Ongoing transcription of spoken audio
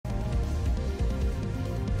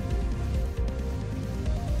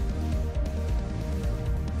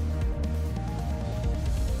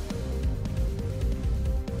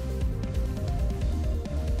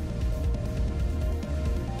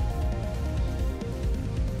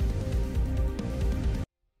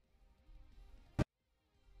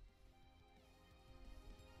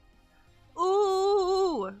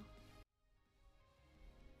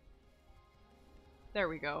There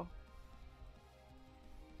we go.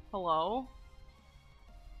 Hello?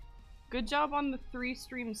 Good job on the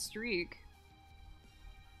 3-stream streak.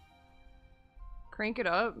 Crank it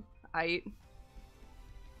up. It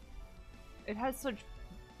has such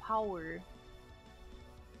power.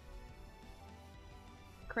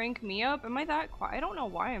 Crank me up? Am I that quiet? I don't know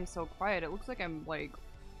why I'm so quiet. It looks like I'm like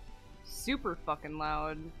super fucking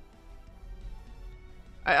loud.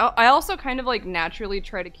 I also kind of like naturally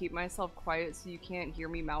try to keep myself quiet so you can't hear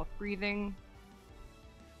me mouth breathing.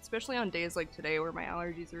 Especially on days like today where my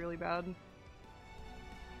allergies are really bad.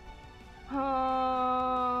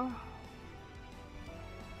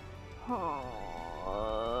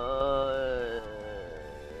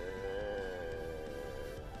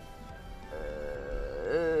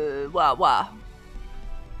 Wah wah.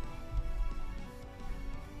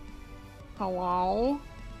 Hello?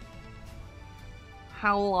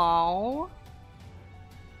 Hello?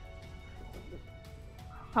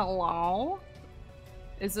 Hello?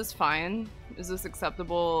 Is this fine? Is this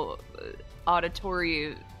acceptable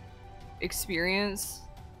auditory experience?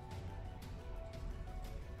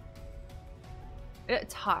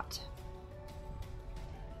 It's hot.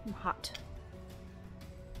 I'm hot.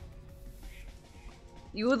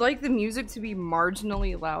 You would like the music to be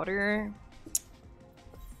marginally louder?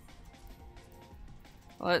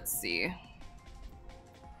 Let's see.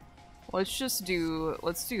 Let's do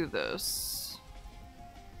this.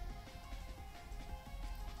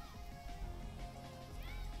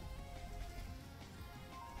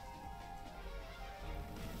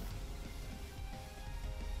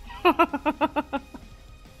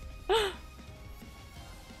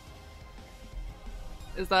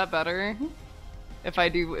 Is that better? If I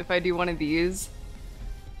do one of these?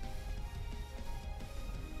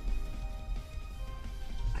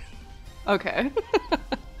 Okay.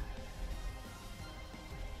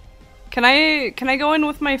 Can I go in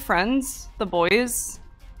with my friends, the boys?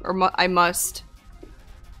 Or I must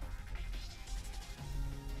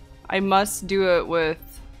do it with...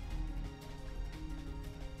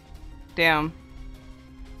 Damn.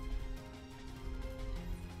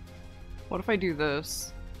 What if I do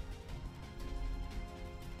this?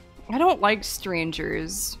 I don't like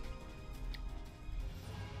strangers.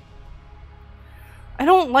 I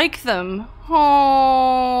don't like them.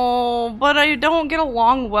 Oh, but I don't get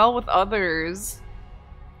along well with others.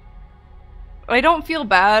 I don't feel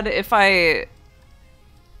bad if I...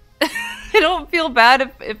 I don't feel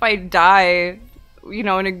bad if I die, you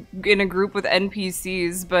know, in a group with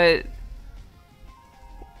NPCs, but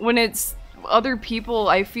when it's other people,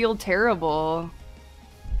 I feel terrible.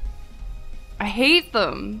 I hate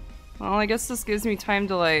them. Well, I guess this gives me time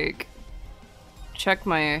to, like, check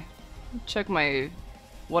my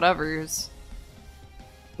whatevers.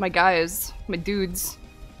 My guys, my dudes.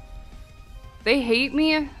 They hate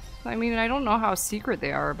me? I mean, I don't know how secret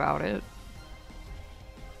they are about it.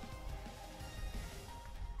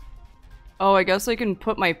 Oh, I guess I can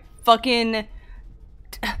put my fucking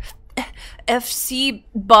FC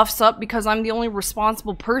buffs up because I'm the only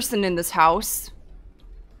responsible person in this house.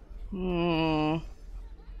 Whoa.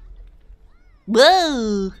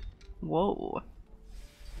 Whoa.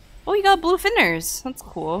 Oh, you got blue finners. That's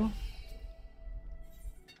cool.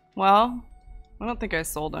 Well, I don't think I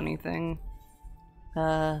sold anything.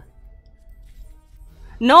 No!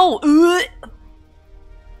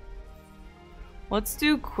 Let's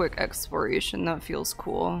do quick exploration. That feels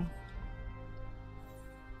cool.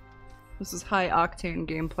 This is high octane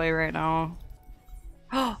gameplay right now.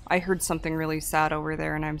 I heard something really sad over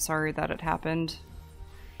there and I'm sorry that it happened.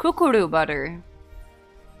 Kukuru butter.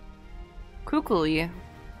 Kukuli.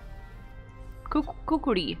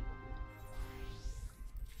 Kukuri.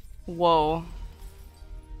 Whoa.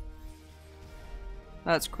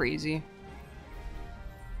 That's crazy.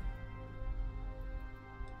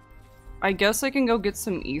 I guess I can go get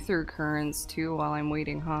some ether currents too while I'm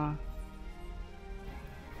waiting, huh?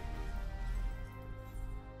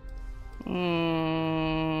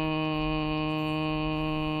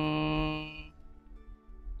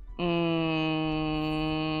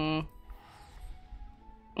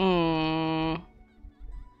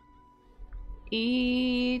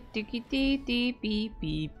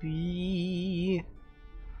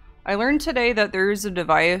 I learned today that there's a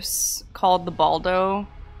device called the Baldo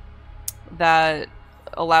that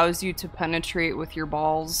allows you to penetrate with your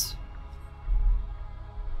balls.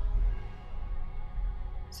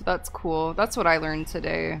 So that's cool. That's what I learned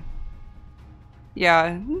today.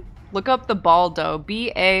 Yeah, look up the Baldo.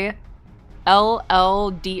 B-A-L-L-D-O.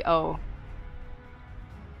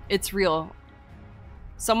 It's real.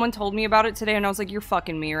 Someone told me about it today and I was like, you're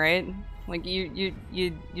fucking me, right? Like, you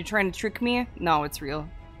trying to trick me? No, it's real.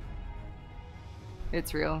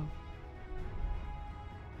 It's real.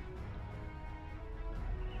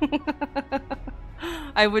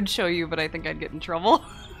 I would show you, but I think I'd get in trouble.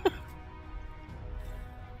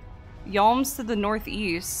 Yalm's to the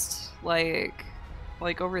northeast, like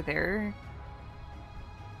over there.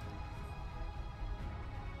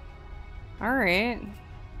 Alright.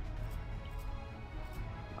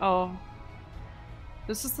 Oh.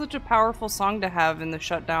 This is such a powerful song to have in the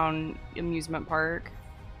shutdown amusement park.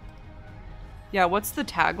 Yeah, what's the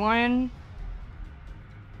tagline?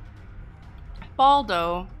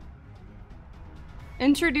 Baldo.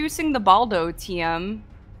 Introducing the Baldo, TM.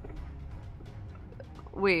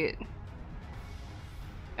 Wait.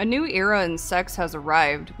 A new era in sex has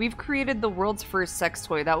arrived. We've created the world's first sex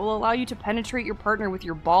toy that will allow you to penetrate your partner with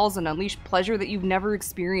your balls and unleash pleasure that you've never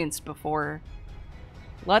experienced before.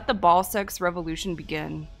 Let the ball sex revolution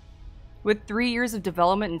begin. With 3 years of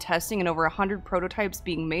development and testing and over 100 prototypes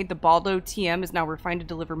being made, the Baldo TM is now refined to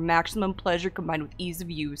deliver maximum pleasure combined with ease of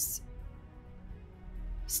use.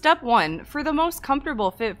 Step 1. For the most comfortable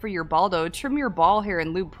fit for your Baldo, trim your ball hair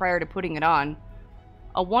and lube prior to putting it on.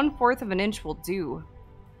 A 1/4 of an inch will do.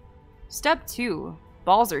 Step 2.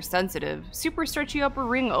 Balls are sensitive. Super stretchy upper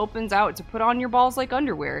ring opens out to put on your balls like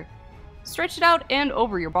underwear. Stretch it out and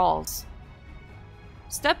over your balls.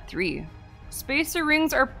 Step 3. Spacer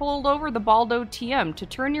rings are pulled over the Baldo TM to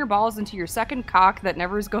turn your balls into your second cock that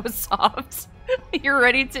never goes soft. You're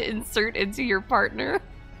ready to insert into your partner.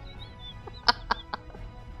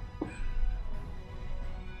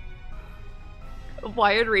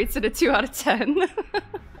 Wired rates it a 2 out of 10.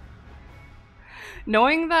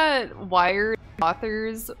 Knowing that Wired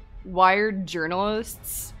authors, Wired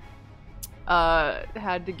journalists,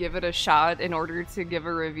 had to give it a shot in order to give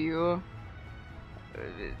a review,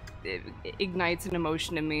 it ignites an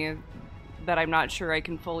emotion in me that I'm not sure I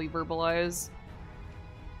can fully verbalize.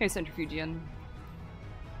 Hey, Centrifugian.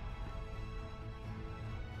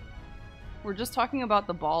 We're just talking about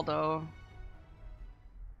the Baldo.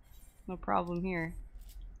 No problem here.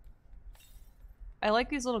 I like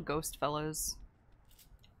these little ghost fellas.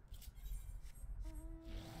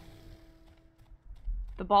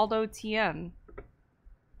 The Baldo TM.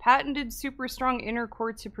 Patented super strong inner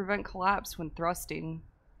core to prevent collapse when thrusting.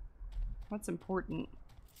 That's important.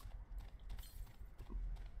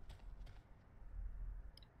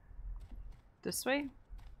 This way?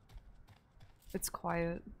 It's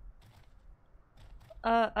quiet.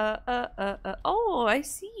 Oh, I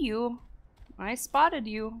see you. I spotted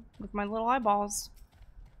you with my little eyeballs.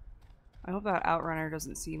 I hope that outrunner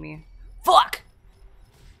doesn't see me. Fuck!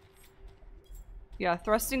 Yeah,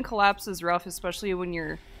 thrusting collapse is rough, especially when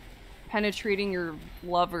you're penetrating your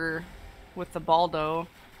lover with the Baldo.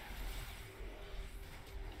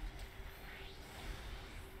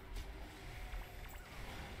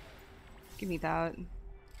 Give me that.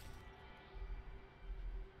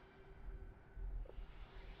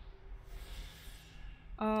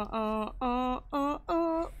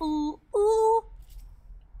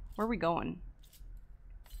 Where are we going?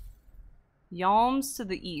 Yalm's to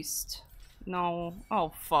the east. No. Oh,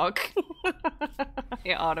 fuck.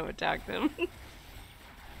 I auto-attacked him.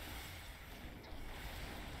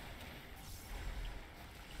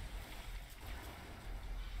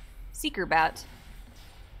 Seeker bat.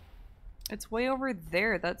 It's way over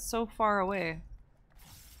there. That's so far away.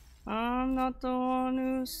 I'm not the one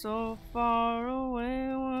who's so far away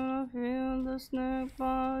when I feel the snake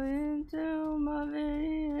bite into my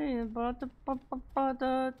vein. But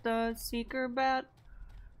the seeker bat.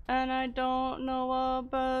 And I don't know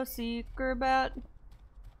about seeker bat.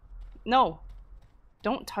 No.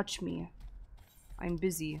 Don't touch me. I'm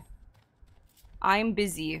busy. I'm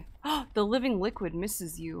busy. The living liquid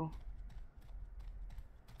misses you.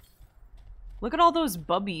 Look at all those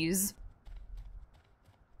bubbies.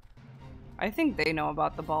 I think they know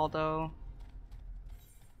about the Baldo.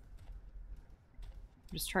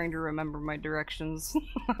 I'm just trying to remember my directions.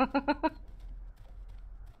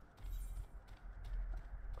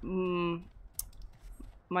 Oh,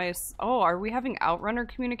 are we having outrunner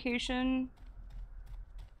communication?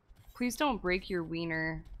 Please don't break your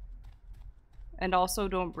wiener. And also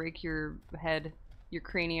don't break your head, your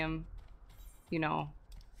cranium, you know,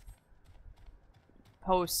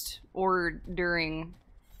 post or during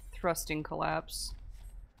thrusting collapse.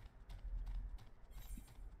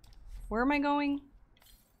 Where am I going?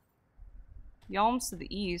 Yalm's to the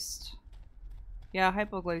east. Yeah,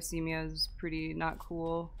 hypoglycemia is pretty not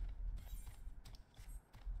cool.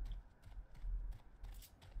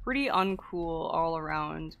 Pretty uncool all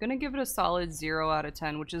around. Gonna give it a solid 0 out of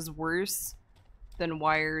 10, which is worse than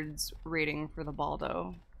Wired's rating for the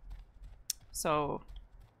Baldo. So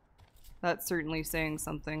that's certainly saying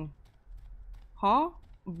something. Huh?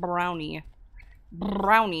 Brownie.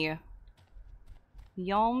 Brownie.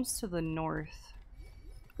 Yalms to the north.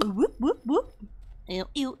 Whoop, whoop, whoop. Ew,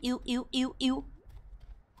 ew, ew, ew, ew, ew.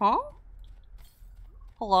 Huh?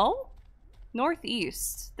 Hello?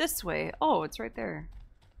 Northeast. This way. Oh, it's right there.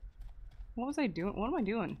 What was I doing? What am I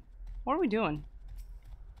doing? What are we doing?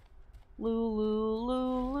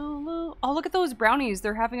 Lulu. Oh, look at those brownies.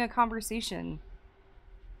 They're having a conversation.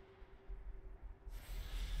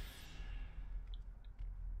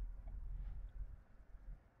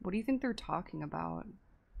 What do you think they're talking about?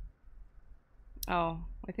 Oh,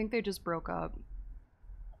 I think they just broke up.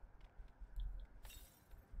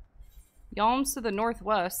 Yalms to the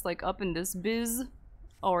northwest, like up in this biz.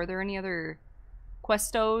 Oh, are there any other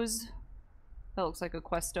questos? That looks like a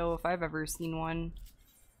questo if I've ever seen one.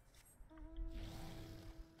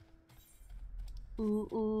 Ooh,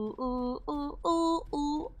 ooh, ooh, ooh, ooh,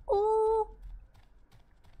 ooh, ooh.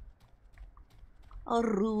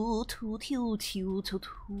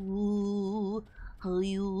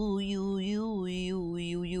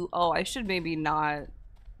 Oh, I should maybe not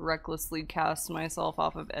recklessly cast myself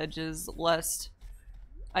off of edges, lest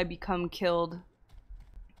I become killed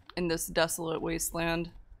in this desolate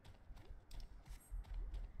wasteland.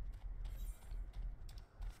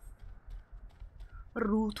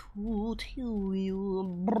 Brownie.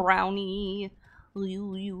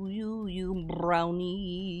 You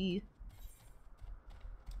brownie.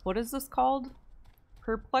 What is this called?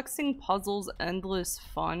 Perplexing puzzles, endless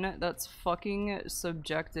fun? That's fucking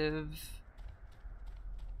subjective.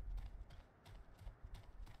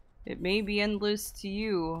 It may be endless to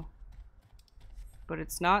you, but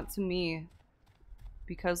it's not to me.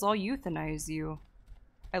 Because I'll euthanize you.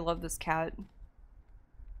 I love this cat.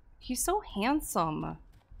 He's so handsome.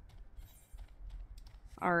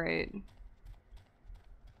 Alright.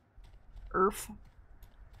 Earth.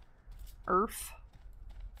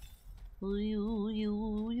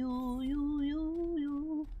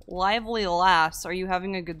 Lively lass, are you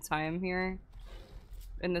having a good time here?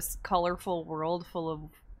 In this colorful world full of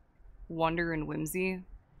wonder and whimsy?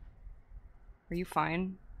 Are you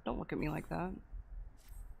fine? Don't look at me like that.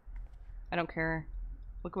 I don't care.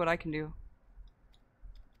 Look what I can do.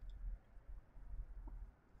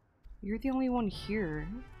 You're the only one here.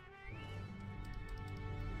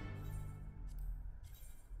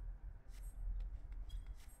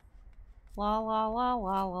 La la la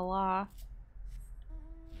la la la.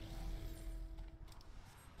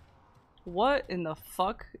 What in the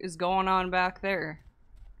fuck is going on back there?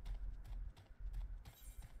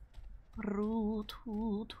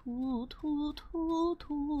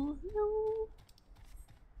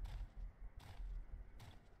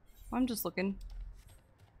 I'm just looking.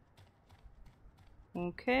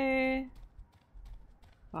 Okay.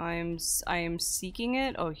 I am seeking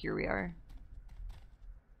it. Oh, here we are.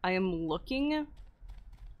 I am looking.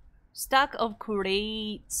 Stack of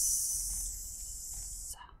crates.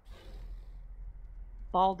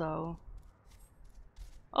 Baldo.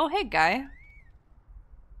 Oh, hey, guy.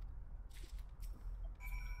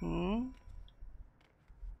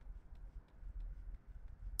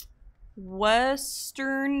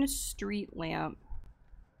 Western street lamp.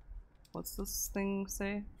 What's this thing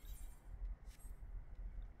say?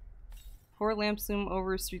 4 lamps loom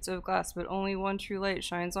over streets of glass, but only one true light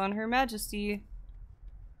shines on Her Majesty.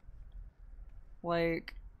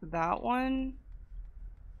 Like that one?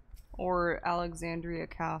 Or Alexandria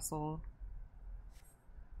Castle?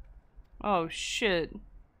 Oh shit.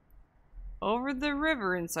 Over the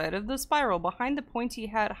river inside of the spiral, behind the pointy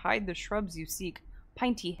hat, hide the shrubs you seek.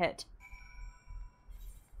 Pinty het.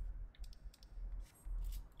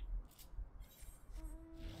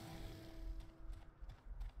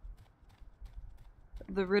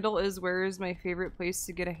 The riddle is, where is my favorite place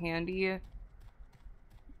to get a handy?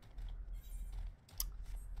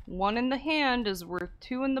 1 in the hand is worth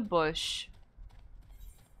 2 in the bush.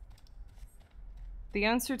 The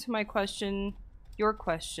answer to my question, your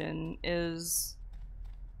question, is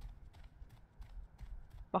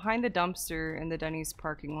behind the dumpster in the Denny's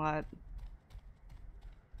parking lot.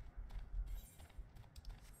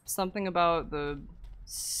 Something about the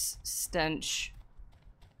stench.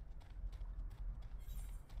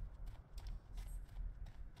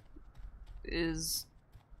 Is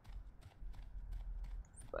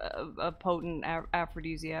a potent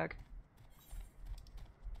aphrodisiac.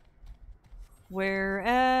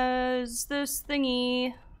 Whereas this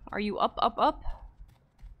thingy, are you up?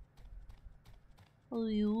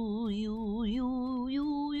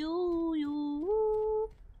 You.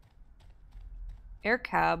 Air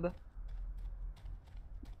cab.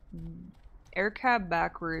 Air cab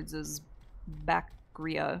backwards is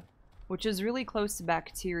bacteria, which is really close to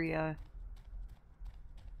bacteria.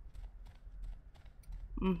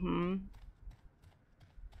 Mm-hmm.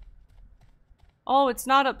 Oh, it's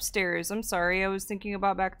not upstairs. I'm sorry. I was thinking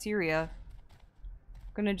about bacteria.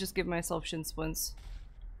 I'm gonna just give myself shin splints.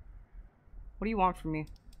 What do you want from me?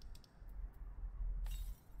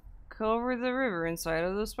 Go over the river inside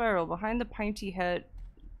of the spiral behind the pinty head.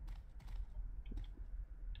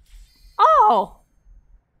 Oh!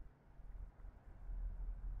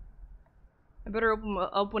 I better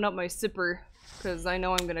open up my sipper, because I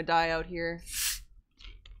know I'm gonna die out here.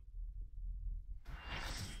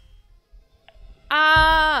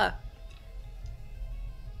 Ah!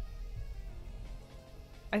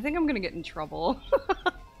 I think I'm gonna get in trouble.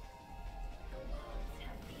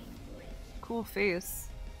 Cool face.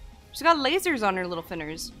 She's got lasers on her little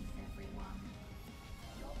finners.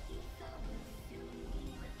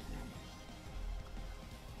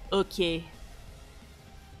 Okay.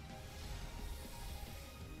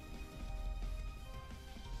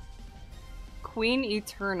 Queen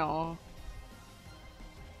Eternal.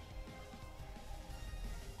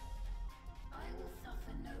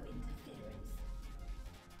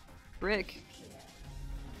 Brick.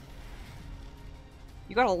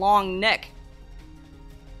 You got a long neck.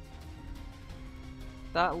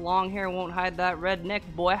 That long hair won't hide that red neck,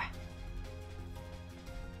 boy.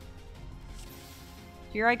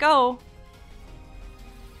 Here I go.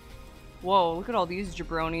 Whoa, look at all these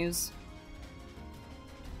jabronis.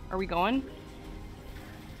 Are we going?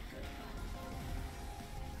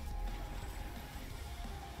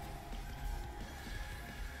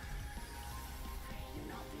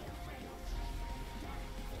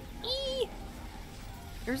 Eee!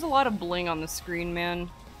 There's a lot of bling on the screen, man.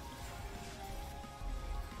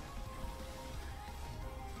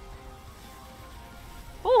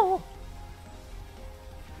 Oh!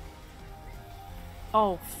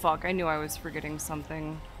 Oh, fuck. I knew I was forgetting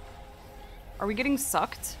something. Are we getting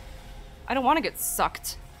sucked? I don't want to get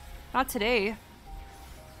sucked. Not today.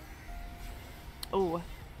 Oh,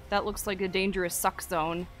 that looks like a dangerous suck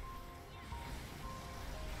zone.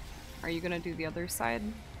 Are you gonna do the other side?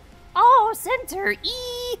 Oh, center!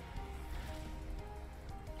 E!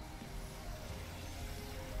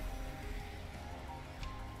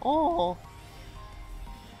 Oh.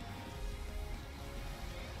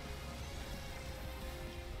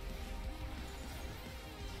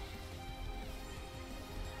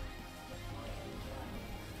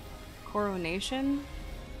 Coronation?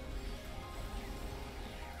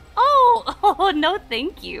 Oh! Oh, no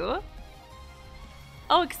thank you.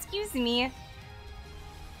 Oh, excuse me.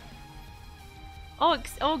 Oh,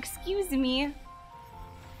 excuse me.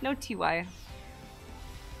 No TY.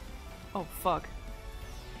 Oh, fuck.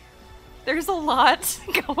 There's a lot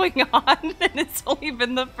going on, and it's only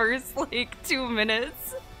been the first, like, 2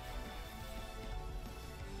 minutes.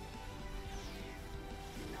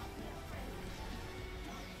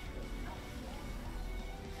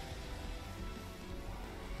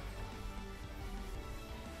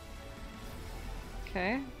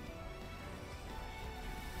 Okay.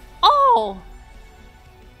 Oh!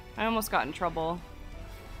 I almost got in trouble.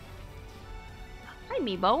 Hi,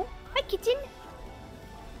 Meebo. Hi, kitten.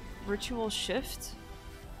 Ritual shift?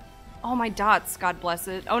 Oh, my dots, God bless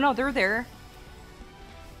it. Oh no, they're there.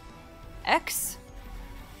 X?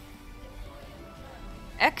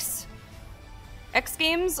 X? X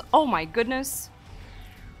games? Oh my goodness.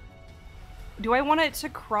 Do I want it to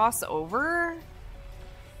cross over?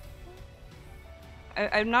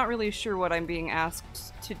 I'm not really sure what I'm being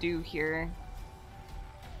asked to do here.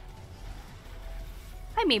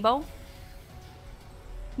 Hi, Meebo.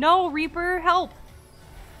 No, Reaper, help!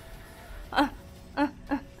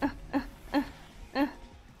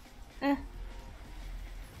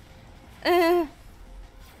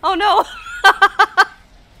 Oh no!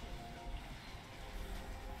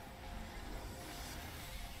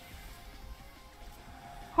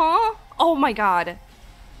 Huh? Oh my god.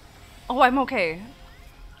 Oh, I'm okay.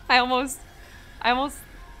 I almost I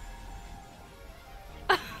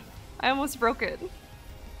almost broke it.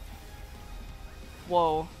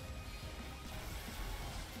 Whoa.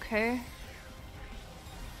 Okay.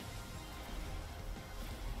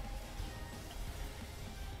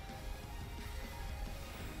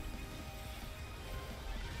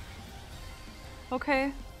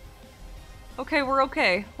 Okay. Okay, we're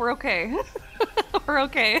okay. We're okay. We're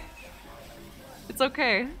okay. It's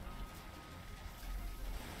okay.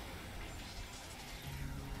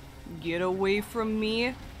 Get away from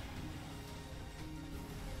me.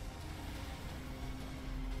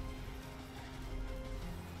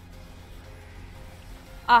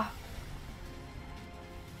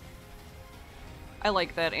 I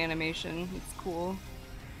like that animation. It's cool.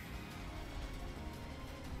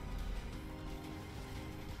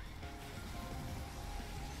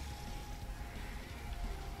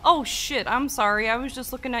 Oh shit, I'm sorry. I was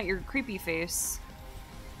just looking at your creepy face.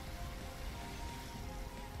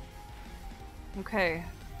 Okay.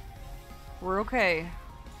 We're okay.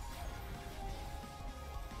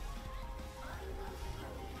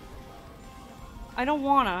 I don't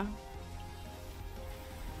wanna.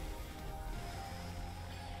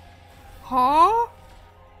 Huh?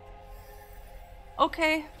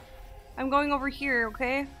 Okay. I'm going over here,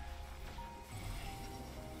 okay?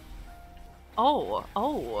 Oh.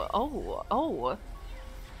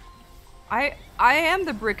 I am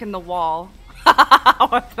the brick in the wall.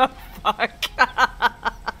 What the fuck?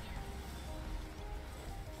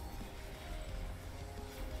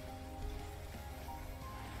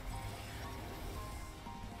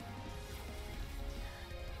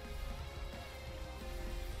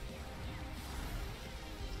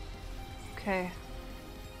 Okay.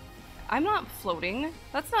 I'm not floating.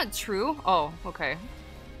 That's not true. Oh, okay.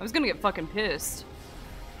 I was gonna get fucking pissed.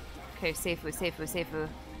 Okay, safely.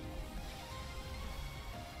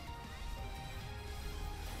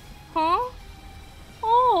 Huh?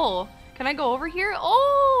 Oh! Can I go over here?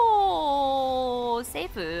 Oh!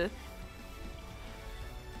 Safe.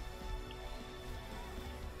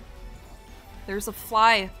 There's a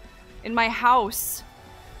fly in my house.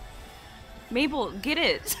 Mabel, get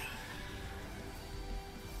it!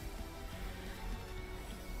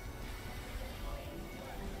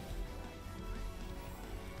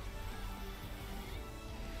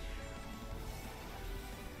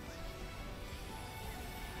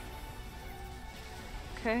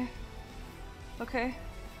 Okay. Okay.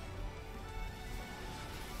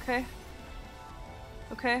 Okay.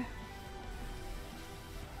 Okay.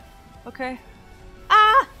 Okay.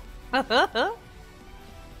 Ah!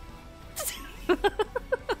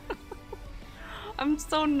 I'm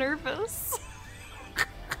so nervous.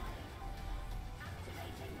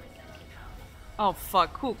 Oh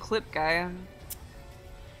fuck, cool clip, guy.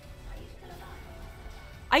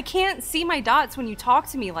 I can't see my dots when you talk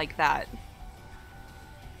to me like that.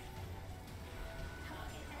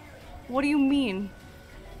 What do you mean?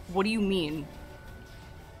 What do you mean?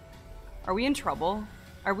 Are we in trouble?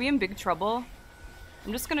 Are we in big trouble?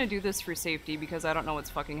 I'm just gonna do this for safety because I don't know what's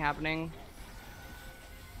fucking happening.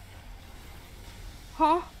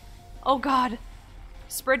 Huh? Oh god.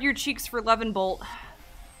 Spread your cheeks for Levenbolt.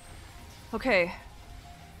 Okay.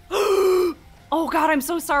 Oh god, I'm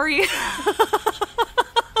so sorry.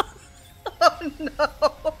 Oh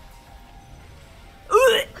no.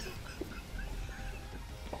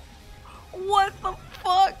 What the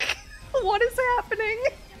fuck? What is happening?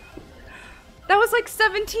 That was like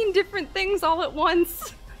 17 different things all at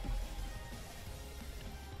once.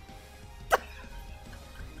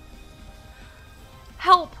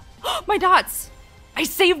 Help! My dots! I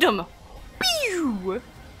saved them! Pew!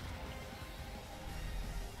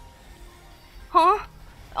 Huh?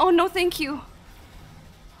 Oh no, thank you.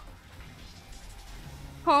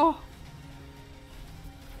 Oh.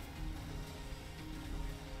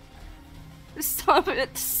 Stop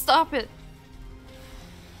it. Stop it.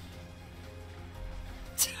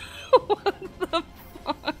 What the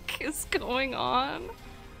fuck is going on?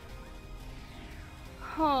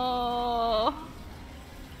 Oh.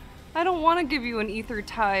 I don't want to give you an ether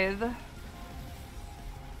tithe.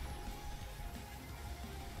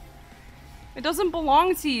 It doesn't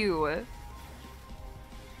belong to you.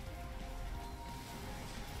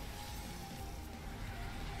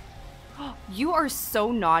 You are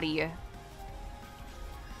so naughty.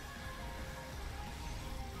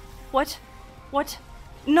 What? What?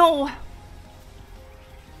 No!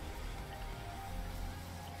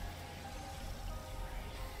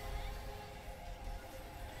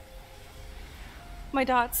 My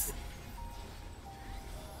dots.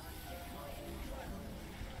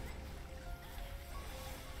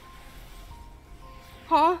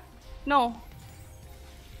 Huh? No.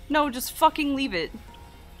 No, just fucking leave it.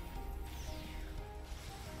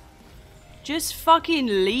 Just fucking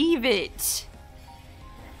leave it.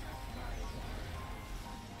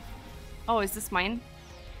 Oh, is this mine?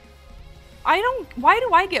 Why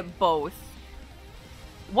do I get both?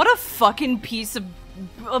 What a fucking piece of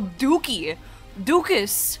dookie.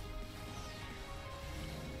 Dookus.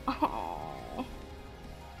 Oh.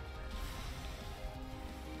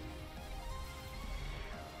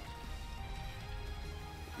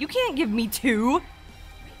 You can't give me two.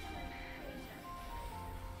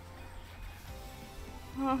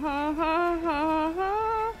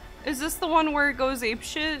 Is this the one where it goes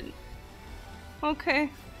apeshit? Okay.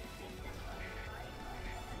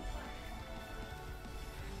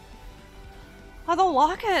 How the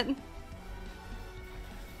lock it?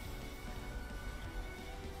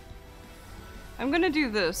 I'm gonna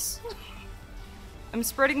do this. I'm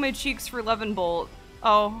spreading my cheeks for 11 bolt.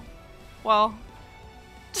 Oh, well.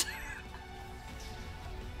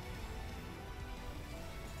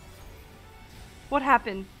 What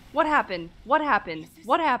happened? What happened? What happened?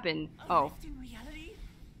 What happened? Oh.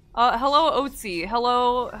 Hello, Otzi.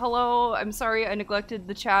 Hello. I'm sorry I neglected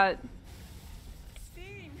the chat.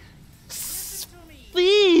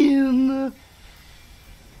 Steam!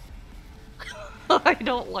 I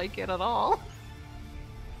don't like it at all.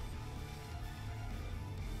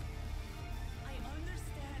 I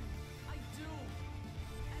understand. I do.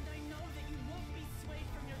 And I know that you won't be swayed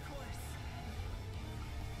from your course.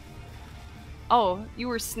 Oh, you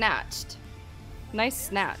were snatched. Nice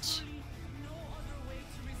snatch. No other way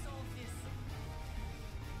to resolve this.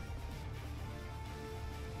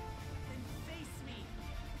 Then face me.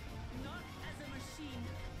 Not as a machine,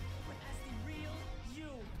 but as the real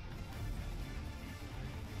you.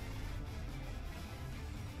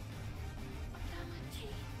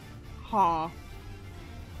 Huh.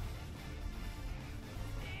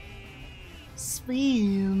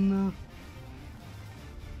 Spin.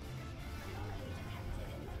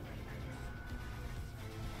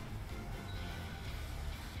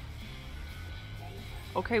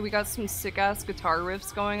 Okay, we got some sick-ass guitar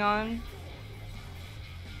riffs going on.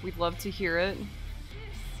 We'd love to hear it. This is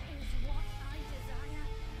what I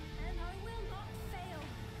desire, and I will not fail.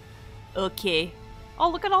 Okay. Oh,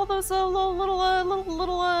 look at all those little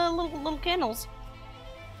candles.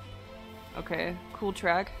 Okay, cool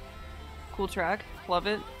track. Cool track. Love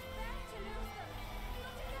it.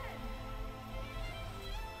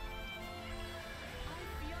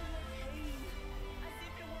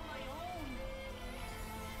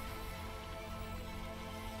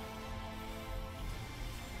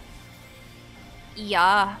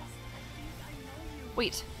 Yeah.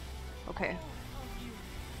 Wait. Okay.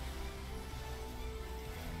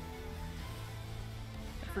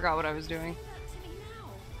 I forgot what I was doing.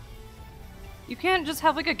 You can't just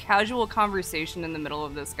have like a casual conversation in the middle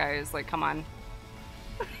of this, guys. Like, come on.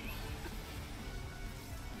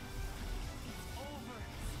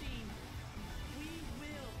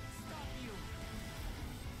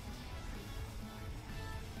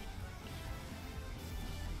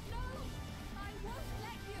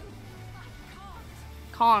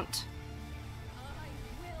 Can't. I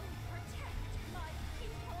will protect my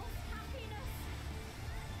people's happiness.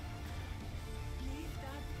 Leave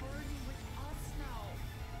that burden with us now.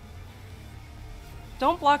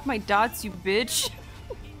 Don't block my dots, you bitch.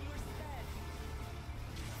 In your stead.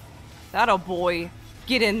 That a boy.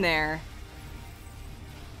 Get in there.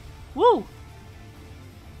 Woo!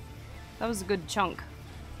 That was a good chunk.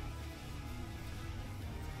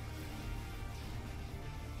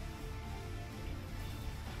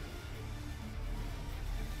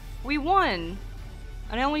 We won!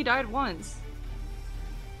 And I only died once.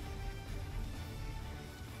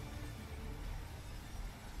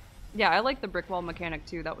 Yeah, I like the brick wall mechanic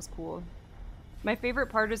too, that was cool. My favorite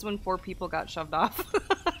part is when 4 people got shoved off.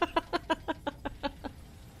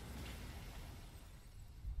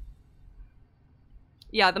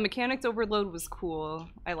 Yeah, the mechanics overload was cool.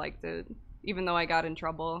 I liked it. Even though I got in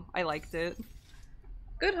trouble, I liked it.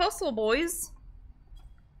 Good hustle, boys!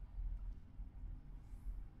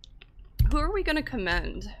 Who are we gonna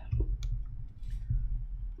commend?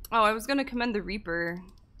 Oh, I was gonna commend the Reaper.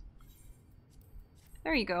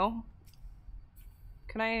 There you go.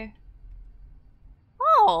 Can I?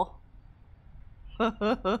 Oh!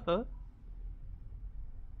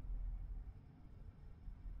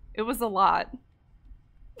 It was a lot.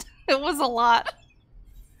 It was a lot.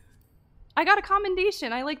 I got a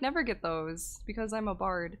commendation. I like never get those because I'm a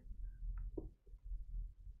bard.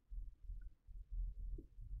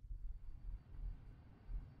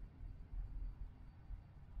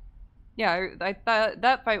 Yeah, I thought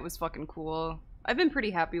that fight was fucking cool. I've been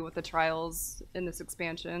pretty happy with the trials in this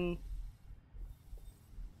expansion.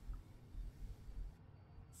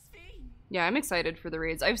 Yeah, I'm excited for the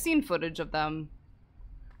raids. I've seen footage of them.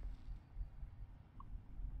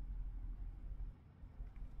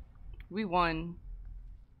 We won.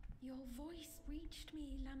 Your voice reached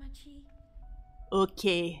me, Lamachi.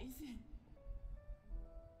 Okay.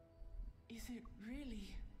 Is it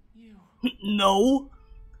really you? No.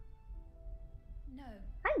 No.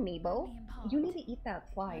 Hi, Mabo. Only in part. You need to eat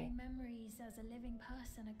that fly. My memories as a living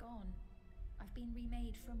person are gone. I've been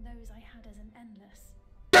remade from those I had as an endless.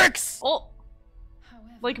 Strix! Oh!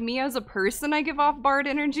 However, Like me as a person, I give off bard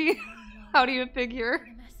energy? How do you figure?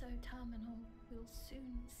 the meso-terminal will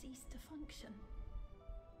soon cease to function.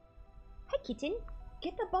 Hi, kitten.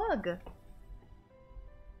 Get the bug.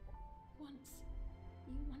 Once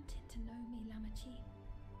you wanted to know me, Lamachi.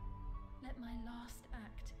 Let my last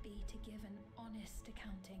act be to give an honest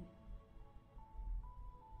accounting.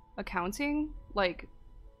 Accounting? Like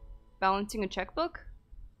balancing a checkbook?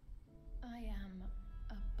 I am,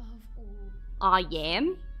 above all, I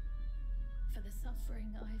am? for the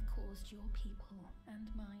suffering I've caused your people and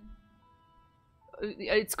mine.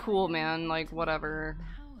 It's cool, man. Like, whatever.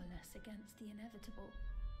 Powerless against the inevitable,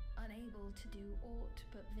 unable to do aught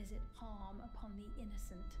but visit harm upon the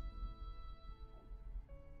innocent.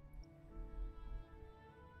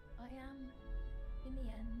 I am, in the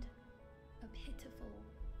end, a pitiful,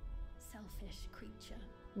 selfish creature.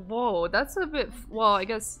 Whoa, that's a bit. Well, I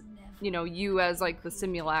guess, you know, you as like the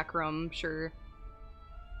simulacrum, sure.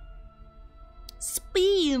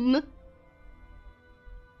 Spin!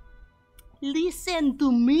 Listen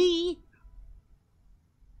to me!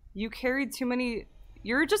 You carried too many.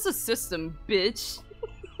 You're just a system, bitch.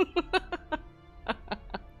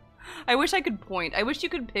 I wish I could point. I wish you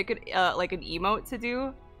could pick it, like an emote to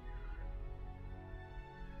do.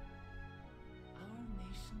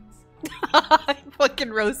 I fucking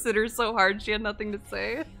roasted her so hard she had nothing to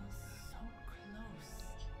say.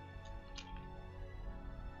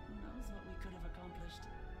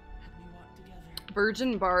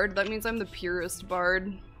 Virgin Bard, that means I'm the purest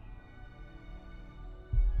bard.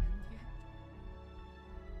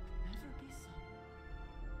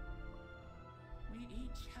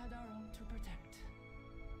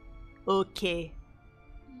 Okay.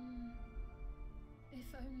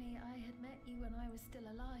 If only I had met you when I was still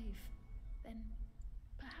alive, then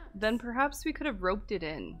Then perhaps we could have roped it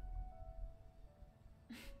in.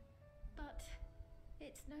 But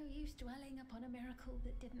it's no use dwelling upon a miracle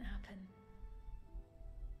that didn't happen.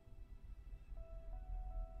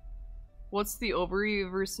 What's the ovary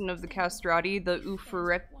version of the castrati? The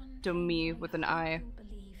oophorectomy with an eye.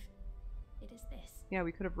 Believe it is this. Yeah,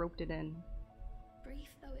 we could have roped it in. Brief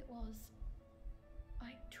though it was,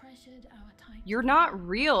 I treasured our time. You're not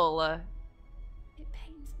real. It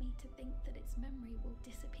pains me to think that its memory will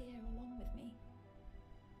disappear along with me.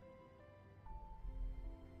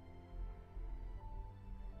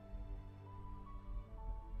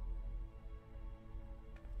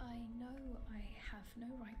 I know I have no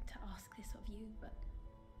right to ask this of you, but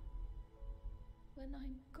when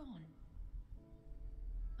I'm gone,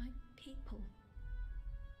 my people,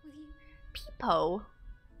 will you? Peepo?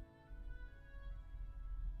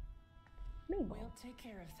 Mabel. We'll take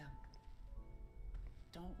care of them.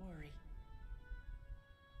 Don't worry.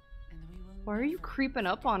 And we will. Why are you never creeping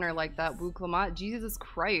up on her like that, forget Wuklamat? Jesus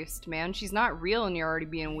Christ, man. She's not real and you're already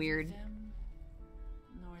being neither weird. them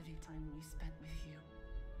nor the time we spent with you.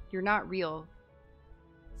 You're not real.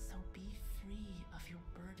 So be free of your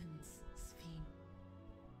burdens, Sphene.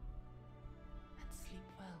 And sleep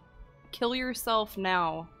well. Kill yourself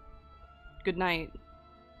now. Good night.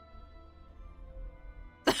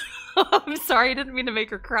 I'm sorry, I didn't mean to make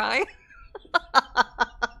her cry. I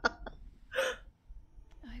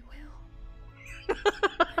will.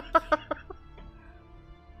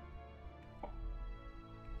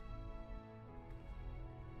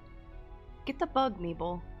 Get the bug,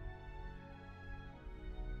 Mabel.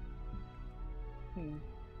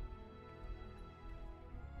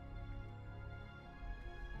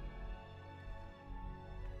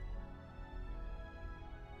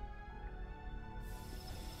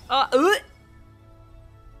 Uh.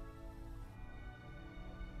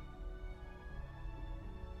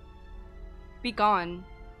 Be gone.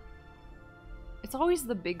 It's always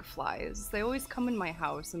the big flies. They always come in my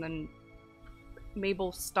house and then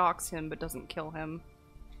Mabel stalks him but doesn't kill him.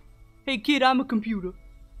 Hey kid, I'm a computer.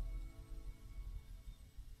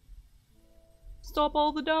 Stop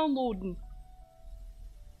all the downloading.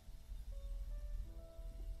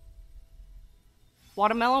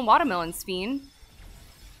 Watermelon, watermelon, Sphene.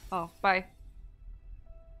 Oh, bye.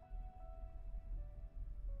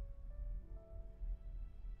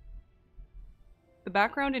 The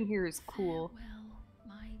background in here is cool. Farewell,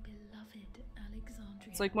 my beloved Alexandria.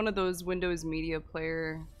 It's like one of those Windows Media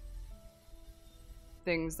Player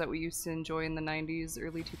things that we used to enjoy in the 90s,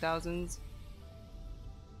 early 2000s.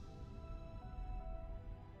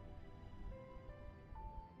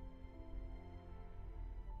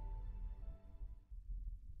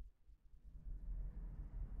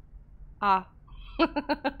 Ah.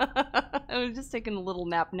 I was just taking a little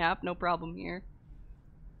nap, no problem here.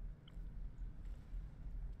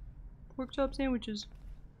 Pork chop sandwiches.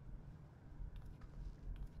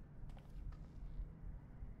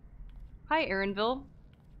 Hi, Erinville.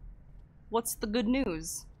 What's the good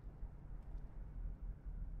news?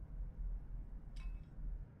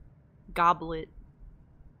 Goblet.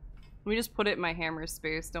 Let me just put it in my hammer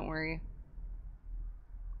space, don't worry.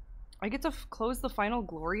 I get to close the final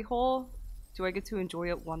glory hole? Do I get to enjoy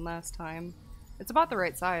it one last time? It's about the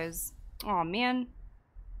right size. Aw, man.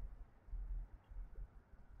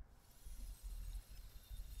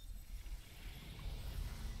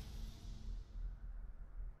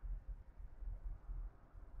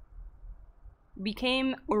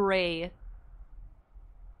 Became Array.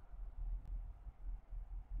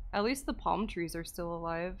 At least the palm trees are still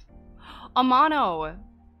alive. Amano!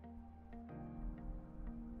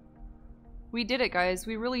 We did it, guys.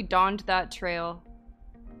 We really donned that trail.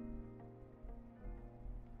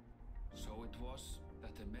 So it was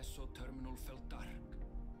that the meso-terminal fell dark,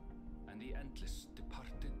 and the endless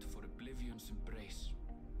departed for oblivion's embrace.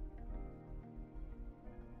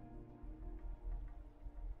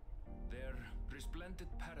 Their resplendent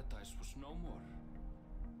paradise was no more,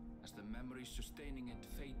 as the memory sustaining it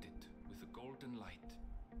faded with the golden light.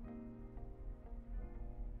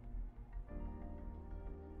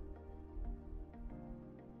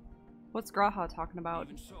 What's Graha talking about?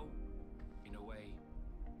 Even so, in a way,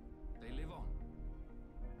 they live on.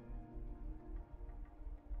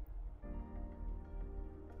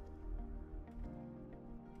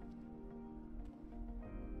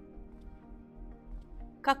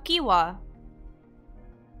 Kakiwa.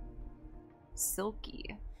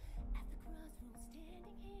 Silky.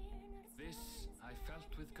 This I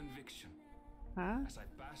felt with conviction, Huh? as I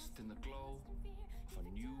basked in the glow of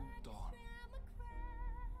a new dawn.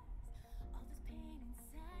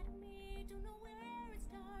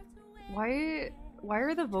 Why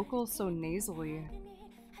are the vocals so nasally?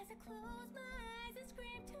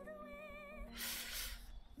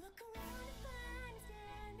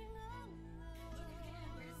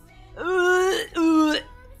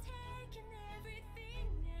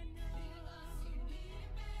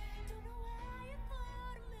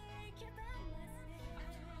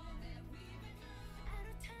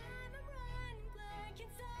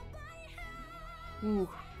 Ooh.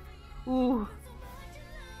 Ooh.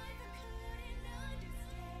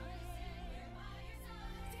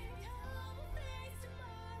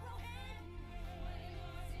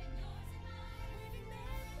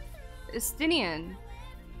 Estinian.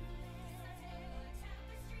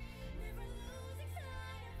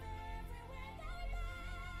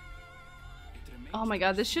 Oh my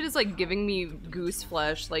god, this shit is like giving me goose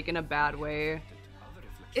flesh, like in a bad way.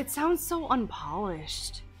 It sounds so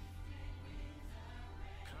unpolished.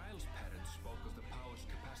 Kryle's parents spoke of the power's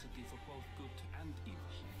capacity for both good and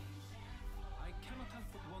evil. I cannot help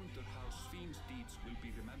but wonder how Sven's deeds will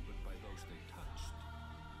be remembered by those they touched.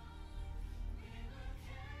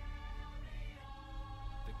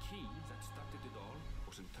 The key that started it all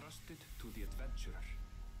was entrusted to the adventurer.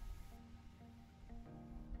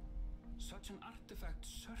 Such an artifact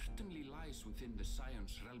certainly lies within the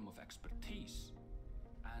Scion's realm of expertise,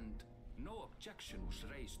 and no objection was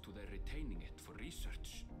raised to their retaining it for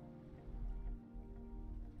research.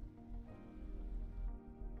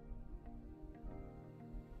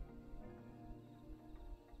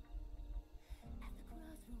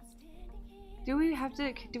 Do we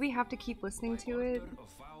have to keep listening to it?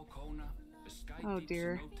 Oh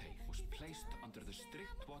dear. Was placed under the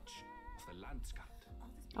strict watch of the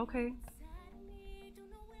Landscat. Okay.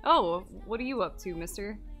 Oh, what are you up to,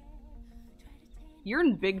 mister? You're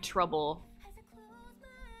in big trouble.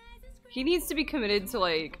 He needs to be committed to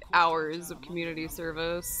like hours of community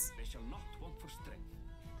service. They shall not want for strength,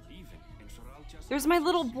 even in Soralja's. There's my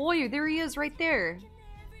little boy. There he is right there.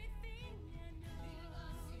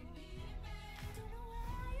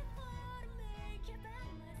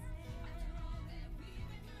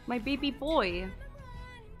 My baby boy.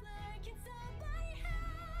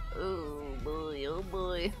 Oh boy, oh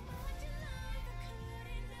boy.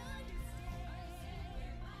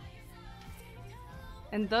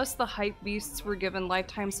 And thus the hype beasts were given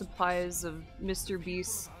lifetime supplies of Mr.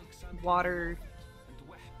 Beast's water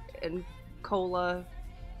and cola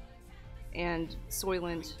and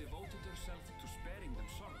Soylent. Devoted herself to sparing them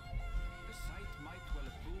sorrow. The sight might well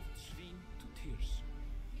have moved Sven to tears.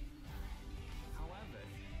 However,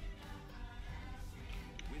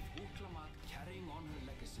 with Uklamat carrying on her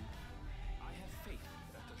legacy, I have faith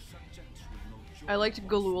that her subjects will know joy. I liked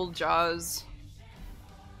Galul Jaw's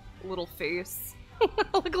little face.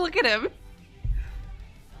 Look at him.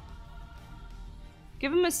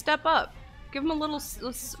 Give him a step up. Give him a little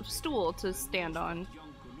stool to stand on.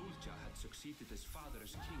 Young Gululja had succeeded his father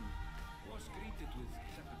as king, was greeted with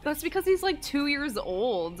trepidation. That's because he's like 2 years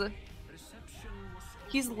old. Reception was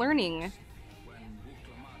He's learning. when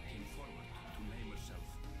Uklamat came forward to name herself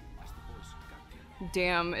as the boy's guardian.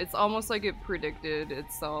 Damn, it's almost like it predicted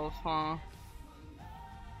itself, huh?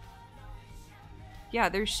 Yeah,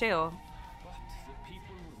 there's Shale. But the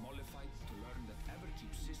people were mollified to learn that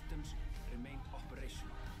Everkeep systems remain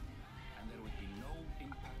operational, and there would be no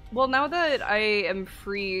impact. Well, now that I am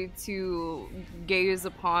free to gaze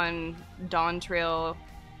upon Dawntrail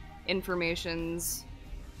informations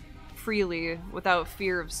freely without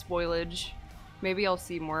fear of spoilage, maybe I'll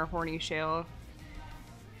see more horny Shale.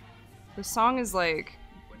 The song is like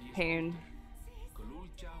pain.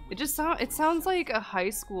 It sounds like a high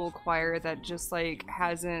school choir that just like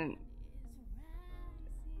hasn't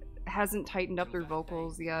tightened up their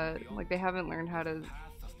vocals yet. Like they haven't learned how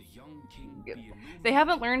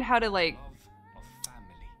to like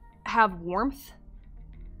have warmth.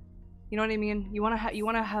 You know what I mean? You want to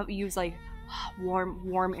use like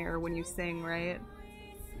warm air when you sing, right?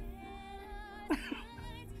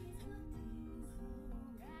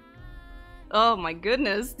 Oh my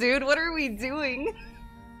goodness, dude, what are we doing?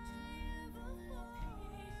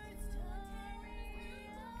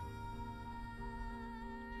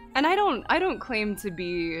 And I don't claim to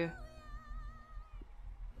be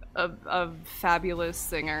a fabulous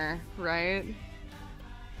singer, right?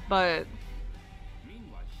 But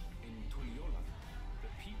Meanwhile, in Tulliola, the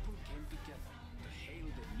people came together to hail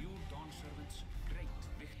the new Dawn Servant's great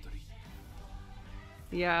victory.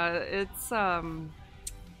 yeah, it's Having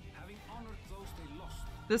honored those they lost,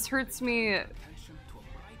 this hurts me attention to a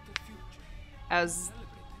brighter future. as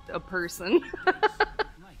a person.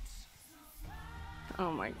 Knights.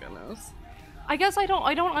 Oh my goodness. I guess I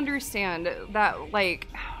don't understand that, like,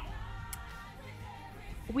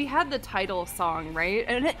 we had the title song, right?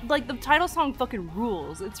 And like the title song fucking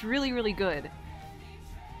rules. It's really, really good.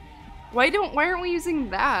 Why aren't we using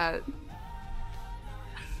that?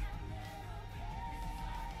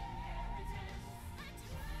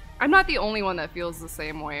 I'm not the only one that feels the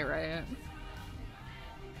same way, right?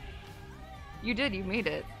 You did, you made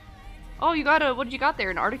it. Oh, you got what did you got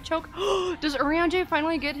there? An artichoke? Does Urianger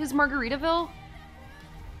finally get his Margaritaville?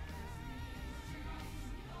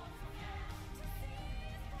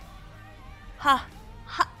 Ha!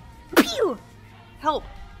 Ha! Pew! Help!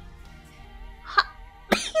 Ha!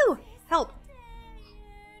 Pew! Help!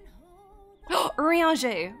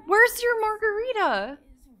 Urianger, where's your margarita?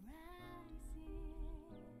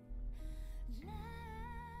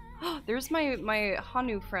 There's my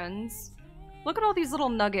Hanu friends. Look at all these little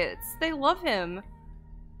nuggets. They love him.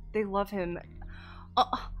 They love him.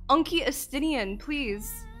 Unky Astinian,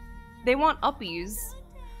 please. They want uppies.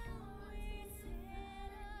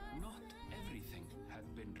 Not everything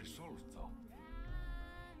had been resolved, though.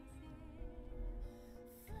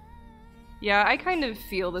 Yeah, I kind of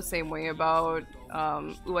feel the same way about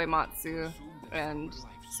Uematsu and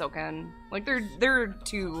Soken. Like they're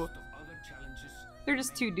two. Other challenges. They're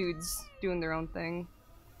just two dudes doing their own thing.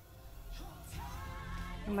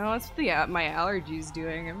 No, that's what my allergies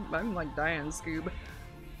doing. I'm like dying, Scoob.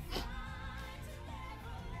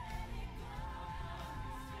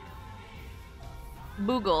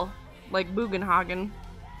 Boogle, like Bugenhagen.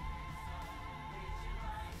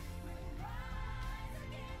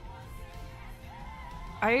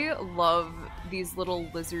 I love these little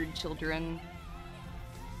lizard children.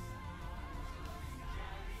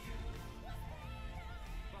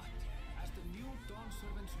 But as the new Dawn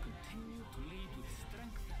Servants continue to lead with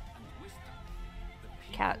strength and wisdom, the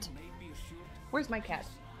people Cat. may be assured Where's my cat?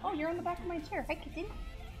 Oh, you're on the back of my chair. Hi, kitten.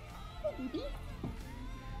 Hi, baby.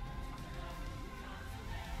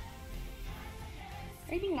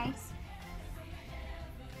 Are you being nice?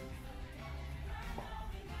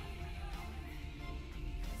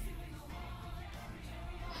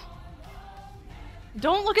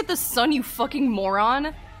 Don't look at the sun, you fucking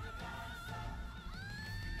moron!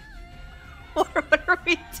 What are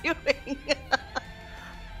we doing?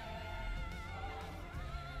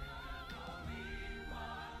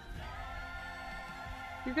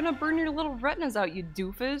 You're gonna burn your little retinas out, you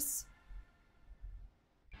doofus.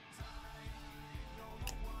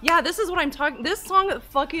 Yeah, this is what I'm talking- this song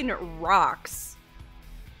fucking rocks.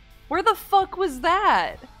 Where the fuck was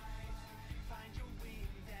that?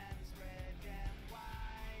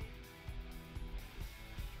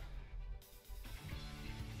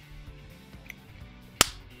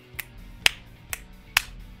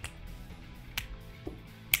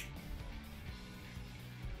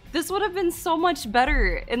 This would have been so much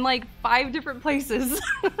better in like 5 different places.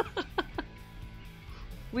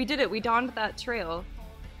 We did it, we donned that trail.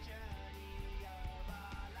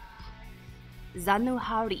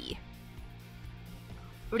 Zanuhari.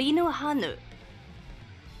 Rinu Hanu.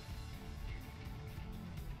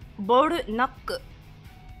 Boru Nak.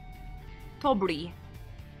 Tobri.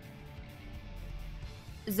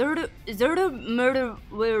 Zuru murder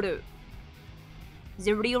wuru.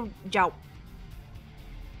 Zeril Jow.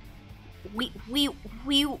 We.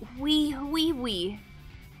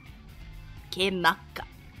 Kemaka.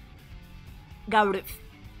 Gaurif.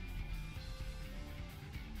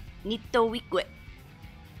 Nito Wikwe.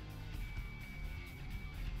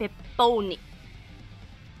 Peponi.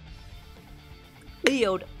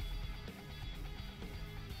 Beard.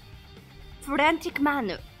 Frantic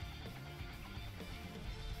Manu.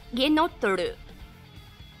 Genotoru.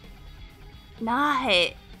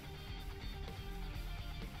 Nahe.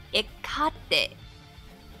 Ekate.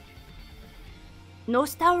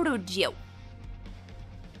 Nostalgio.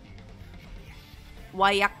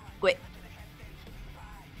 Wayakwe.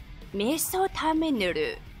 Meso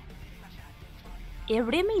Tamenuru.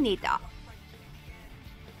 Eliminator.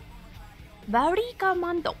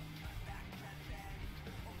 Varigamando.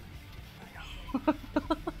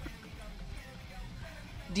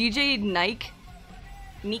 DJ Nike.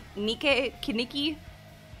 Nike Kiniki.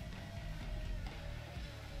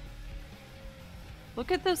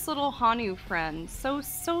 Look at this little Hanu friend. So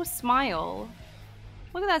smile.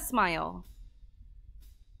 Look at that smile.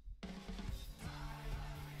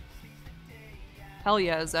 Hell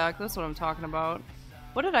yeah, Zach. That's what I'm talking about.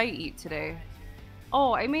 What did I eat today?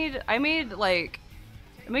 Oh, I made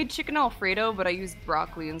chicken Alfredo, but I used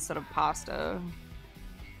broccoli instead of pasta.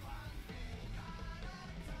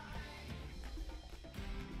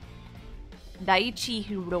 Daichi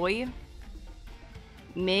Hiroi.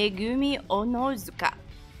 Megumi Onozuka.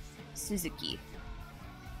 Suzuki.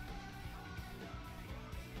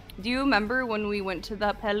 Do you remember when we went to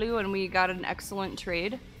that Pelu and we got an excellent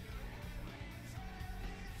trade?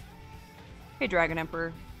 Hey, Dragon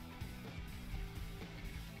Emperor.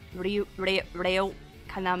 Reo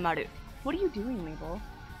Kanamaru. What are you doing, Mabel?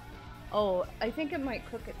 Oh, I think it might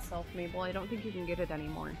cook itself, Mabel. I don't think you can get it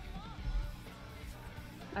anymore.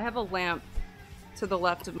 I have a lamp to the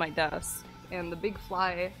left of my desk, and the big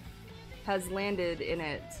fly has landed in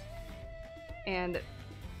it. And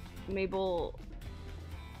Mabel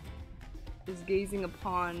is gazing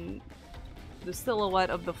upon the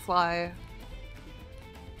silhouette of the fly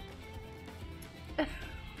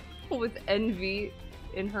with envy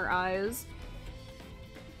in her eyes.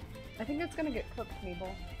 I think it's gonna get cooked,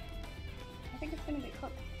 Mabel. I think it's gonna get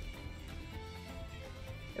cooked.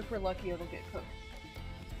 If we're lucky, it'll get cooked.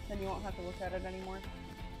 Then you won't have to look at it anymore.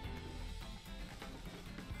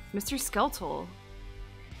 Mr. Skeletal.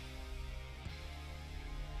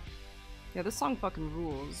 Yeah, this song fucking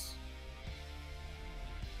rules.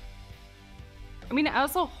 I mean,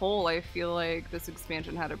 as a whole, I feel like this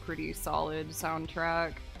expansion had a pretty solid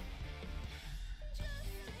soundtrack.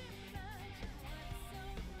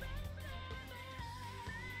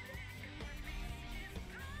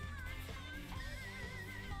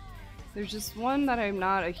 There's just one that I'm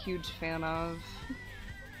not a huge fan of.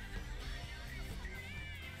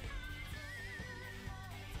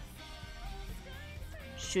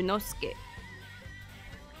 Shunosuke.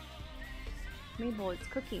 Mabel, it's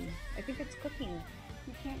cooking. I think it's cooking.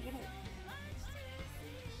 You can't get it.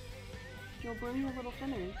 You'll burn your little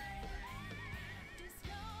fingers.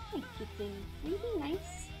 Hi, kitten. Are you being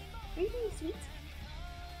nice? Are you being sweet?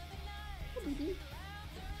 Hi, baby.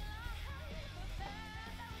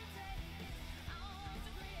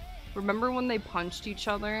 Remember when they punched each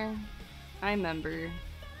other? I remember.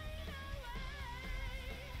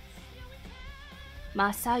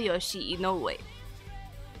 Masayoshi Inoue.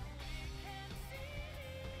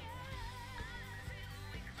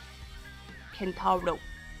 Kentaro.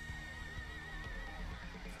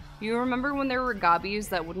 You remember when there were gobbies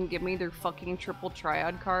that wouldn't give me their fucking triple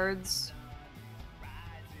triad cards?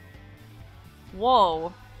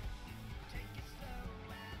 Whoa.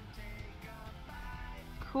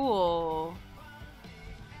 Cool.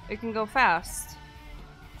 It can go fast.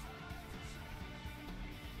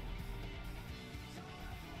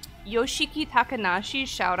 Yoshiki Takanashi,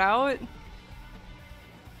 shout out.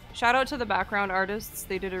 Shout out to the background artists.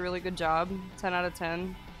 They did a really good job. 10 out of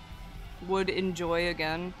 10. Would enjoy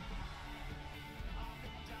again.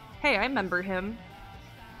 Hey, I remember him.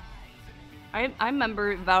 I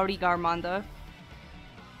remember Vauri Garmanda.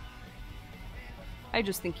 I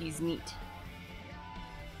just think he's neat.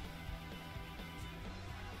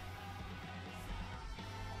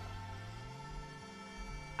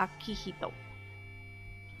 Akihito.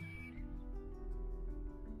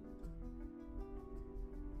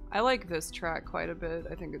 I like this track quite a bit.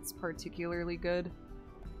 I think it's particularly good.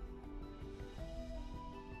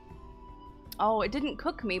 Oh, it didn't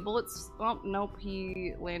cook, Mabel. It's... Oh, nope.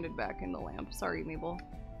 He landed back in the lamp. Sorry, Mabel.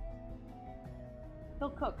 He'll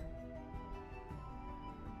cook.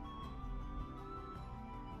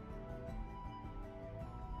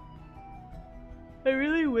 I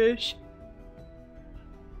really wish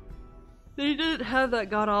they didn't have that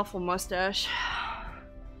god-awful mustache.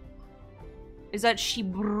 Is that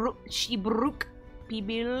Shibruk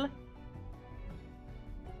Pibil?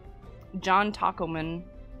 John Tacoman.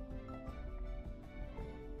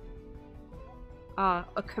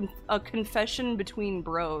 A confession between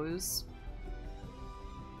bros.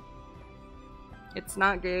 It's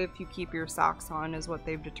not gay if you keep your socks on, is what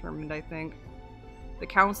they've determined, I think. The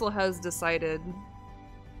council has decided.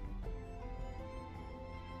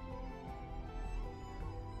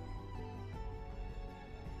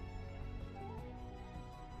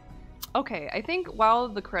 Okay, I think while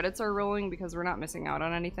the credits are rolling, because we're not missing out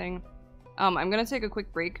on anything, I'm gonna take a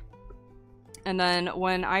quick break. And then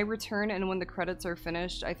when I return and when the credits are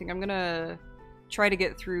finished, I think I'm gonna try to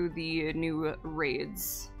get through the new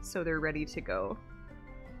raids so they're ready to go.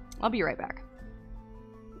 I'll be right back.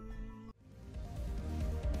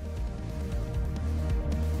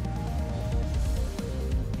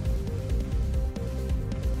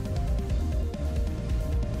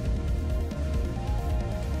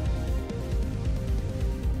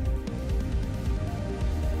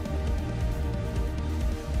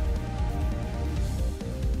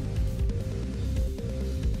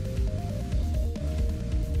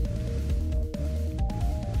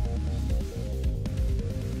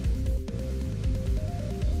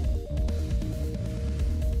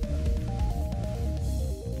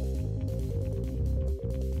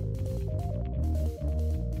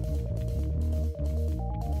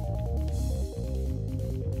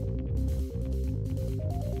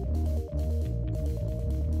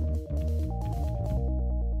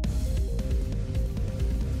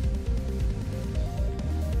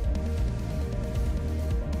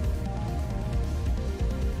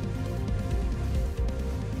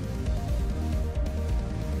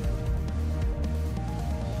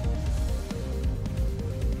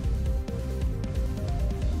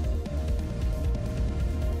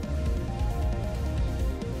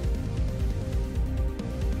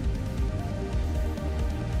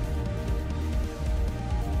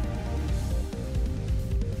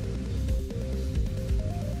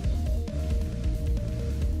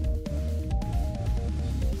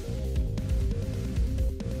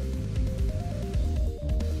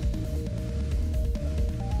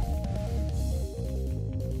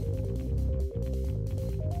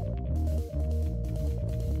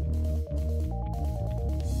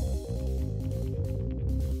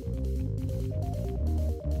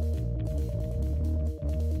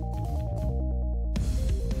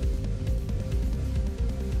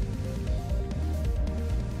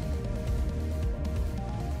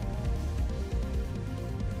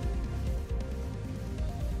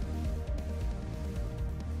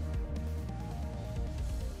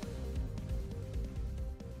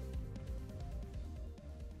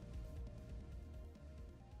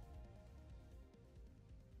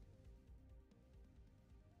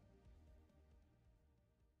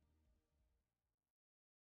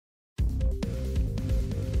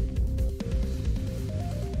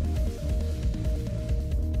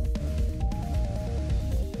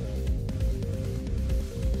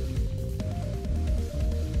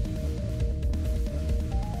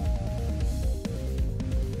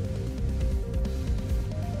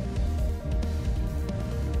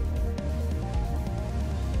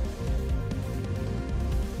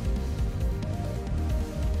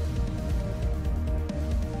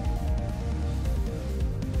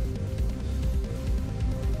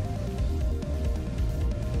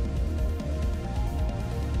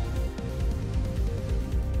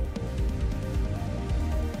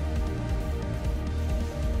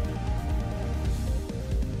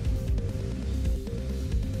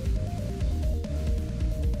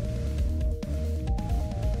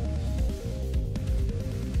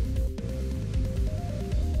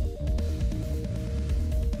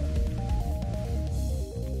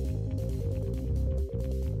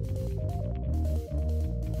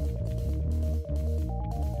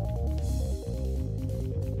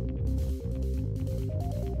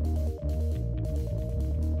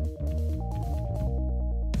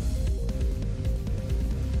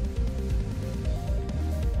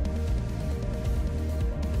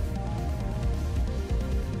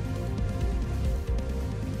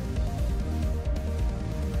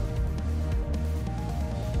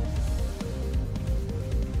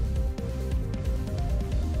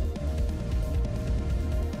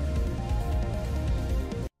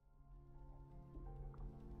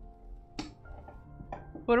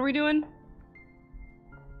 What are we doing?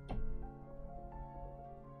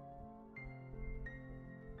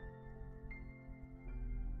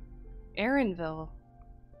 Erinville.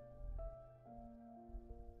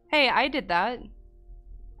 Hey, I did that.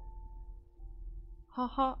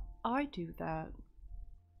 Haha, I do that.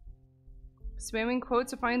 Spamming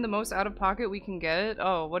quotes to find the most out of pocket we can get?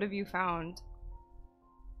 Oh, what have you found?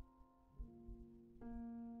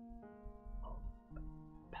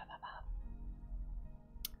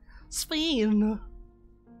 Spam!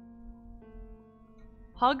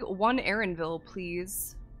 Hug one Erinville,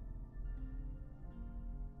 please.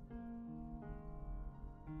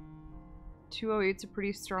 .208's a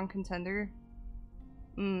pretty strong contender.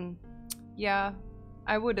 Yeah,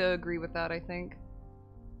 I would agree with that, I think.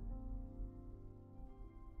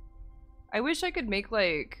 I wish I could make,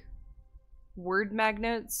 like, word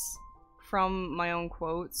magnets from my own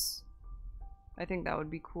quotes. I think that would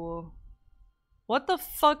be cool. What the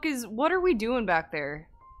fuck is- what are we doing back there?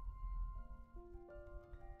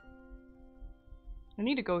 I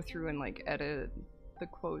need to go through and, like, edit the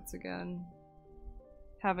quotes again.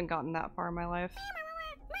 Haven't gotten that far in my life.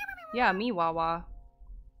 Yeah, me, Wawa.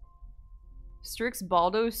 Strix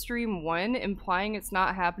Baldo stream 1, implying it's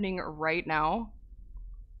not happening right now.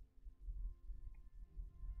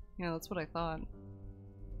 Yeah, that's what I thought.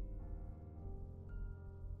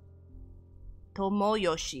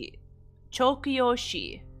 Tomoyoshi.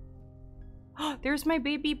 Chokuyoshi. There's my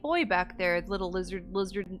baby boy back there, little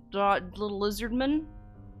lizardman.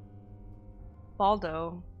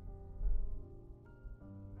 Baldo.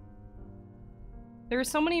 There are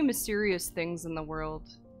so many mysterious things in the world.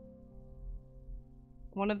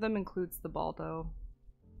 One of them includes the Baldo.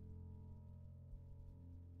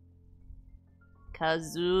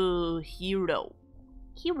 Kazuhiro.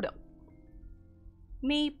 Hiro.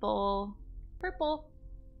 Maple. Purple.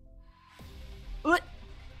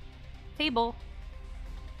 Table.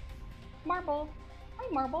 Marble. Hi,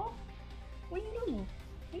 Marble. What are you doing?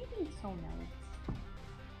 Why are you being so nice?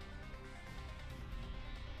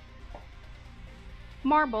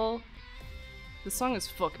 Marble. The song is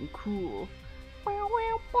fucking cool.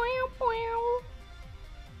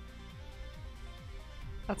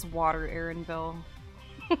 That's water, Erinville.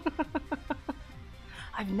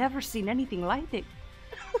 I've never seen anything like it.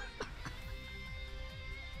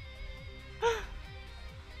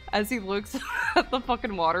 As he looks at the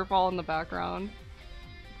fucking waterfall in the background.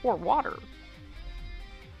 Or water.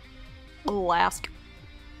 Alaska.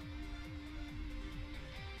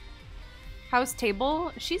 How's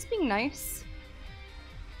Table? She's being nice.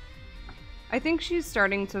 I think she's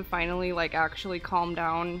starting to finally, like, actually calm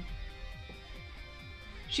down.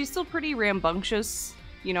 She's still pretty rambunctious,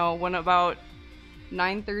 you know, when about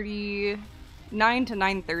 9 to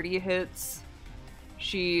 9:30 hits,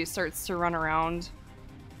 she starts to run around.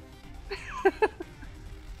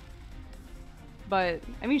 But,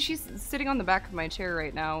 I mean, she's sitting on the back of my chair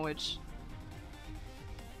right now, which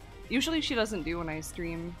usually she doesn't do when I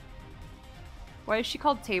stream. Why is she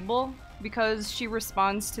called Table? Because she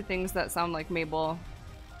responds to things that sound like Mabel.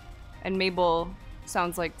 And Mabel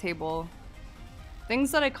sounds like Table.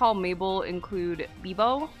 Things that I call Mabel include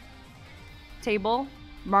Bebo, Table,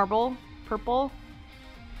 Marble, Purple,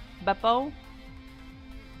 Beppo,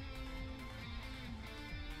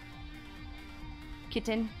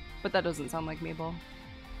 Kitten, but that doesn't sound like Mabel.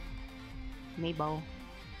 Mabel.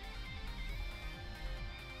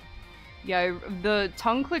 Yeah, the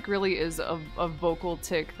tongue click really is a vocal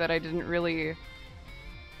tick that I didn't really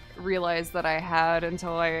realize that I had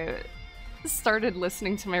until I started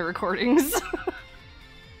listening to my recordings.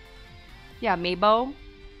 Yeah, Mabo.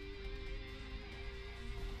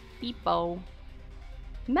 Beepo.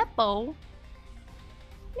 Meppo.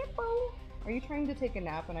 Nippo. Are you trying to take a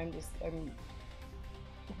nap and I'm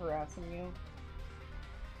harassing you?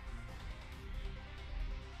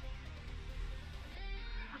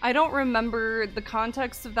 I don't remember the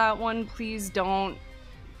context of that one. Please don't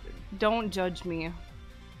judge me.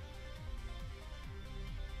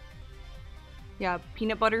 Yeah,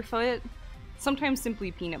 peanut butter foot. Sometimes simply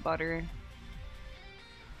peanut butter.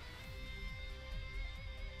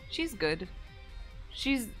 She's good.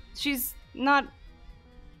 She's not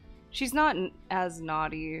as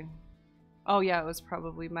naughty. Oh yeah, it was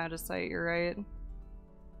probably Madisite, you're right.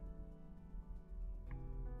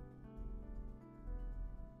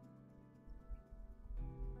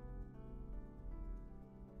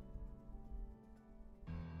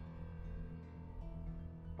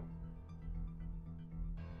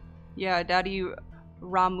 Yeah, Daddy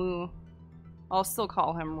Ramu. I'll still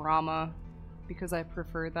call him Rama because I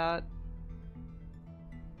prefer that.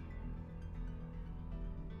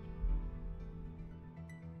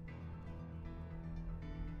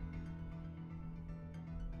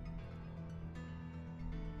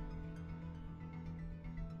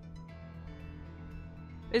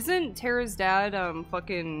 Isn't Tara's dad,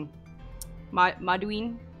 fucking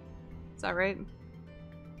Maduin? Is that right?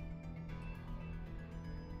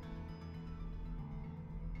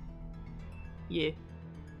 Yeah.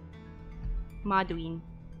 Maduin.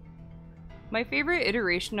 My favorite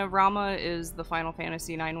iteration of Rama is the Final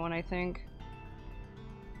Fantasy IX one, I think.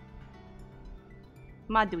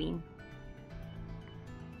 Maduin.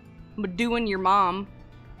 Maduin your mom.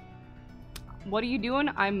 What are you doing?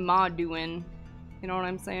 I'm Ma-doing. You know what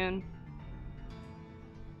I'm saying?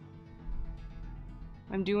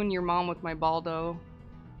 I'm doing your mom with my Baldo.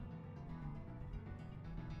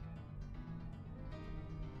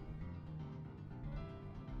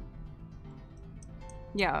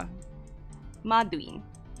 Yeah. Ma-doing.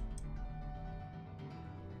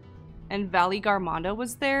 And Valley Garmonda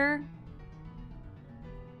was there?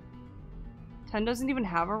 10 doesn't even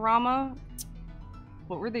have a Rama?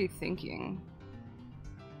 What were they thinking?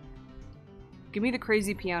 Give me the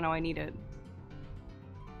crazy piano, I need it.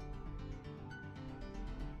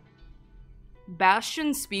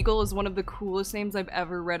 Bastian Spiegel is one of the coolest names I've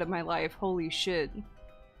ever read in my life. Holy shit.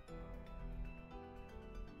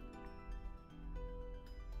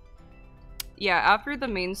 Yeah, after the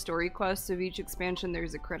main story quest of each expansion,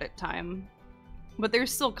 there's a credit time. But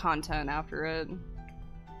there's still content after it.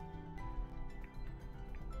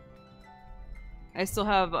 I still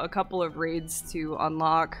have a couple of raids to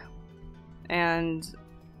unlock. And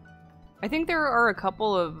I think there are a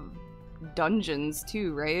couple of dungeons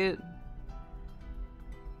too, right?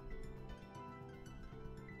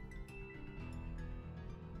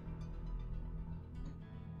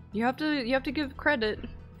 You have to give credit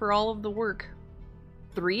for all of the work.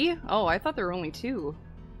 3? Oh, I thought there were only 2.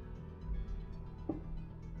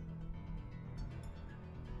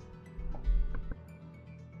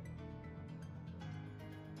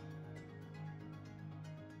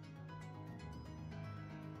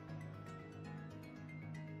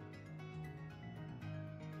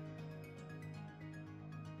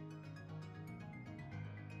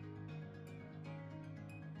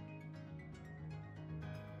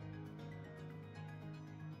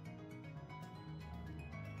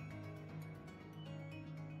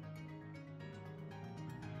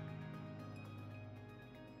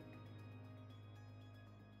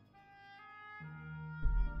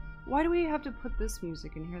 Why do we have to put this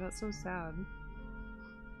music in here? That's so sad.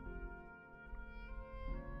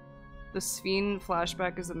 The Sphene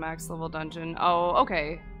flashback is a max level dungeon. Oh,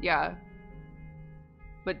 okay. Yeah.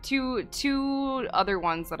 But two other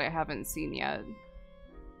ones that I haven't seen yet.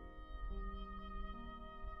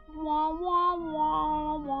 Wah, wah,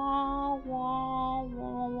 wah, wah, wah, wah.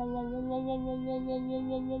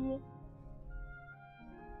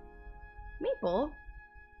 Maple?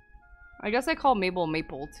 I guess I call Mabel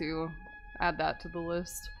Maple too. Add that to the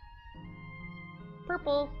list.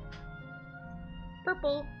 Purple.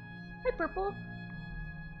 Purple. Hi, Purple.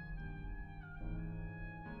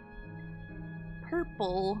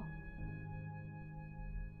 Purple.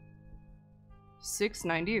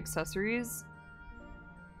 690 accessories?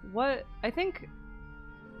 What? I think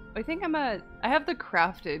I'm at... I have the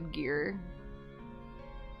crafted gear.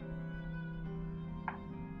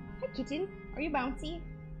 Hi, kitten. Are you bouncy?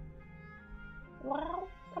 Wow,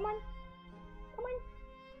 come on. Come on.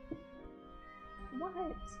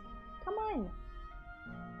 What? Come on.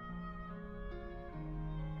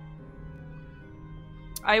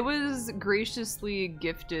 I was graciously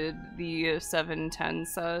gifted the 710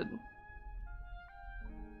 set.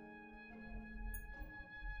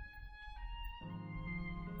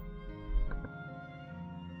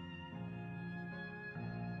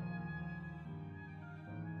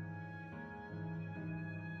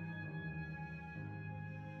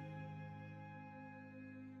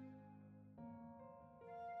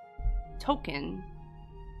 Token.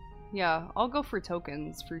 Yeah, I'll go for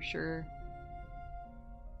tokens for sure.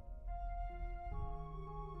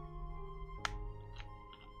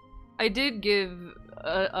 I did give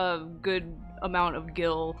a good amount of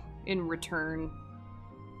gil in return.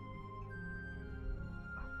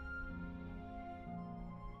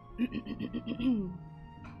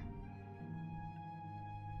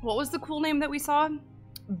 What was the cool name that we saw?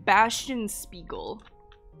 Bastian Spiegel.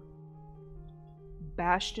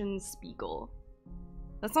 Bastian Spiegel.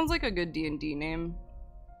 That sounds like a good D&D name.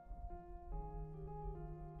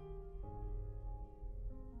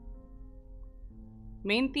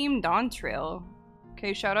 Main theme Dawntrail.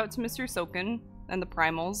 Okay, shout out to Mr. Soken and the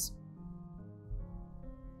Primals.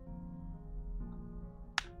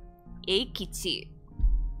 Eikichi.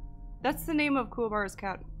 That's the name of Kuwabara's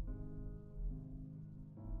cat.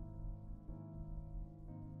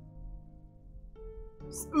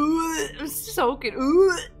 I'm soaking.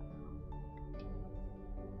 Ooh.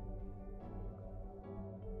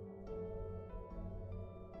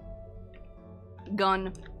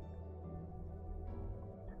 Gun.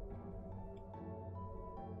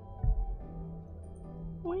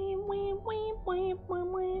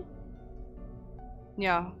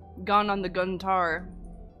 Yeah, gun on the guntar.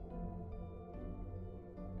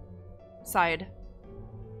 Side.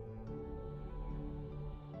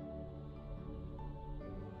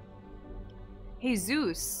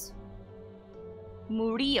 Jesus.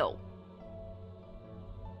 Murillo.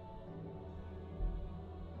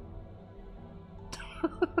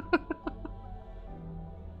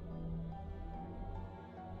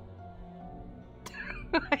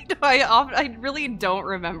 I really don't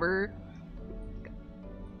remember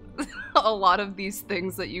a lot of these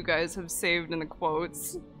things that you guys have saved in the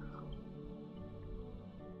quotes.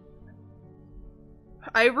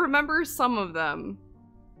 I remember some of them,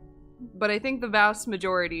 but I think the vast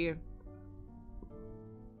majority.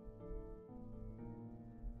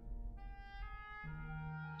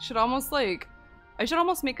 Should almost like, I should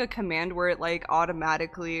almost make a command where it like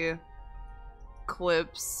automatically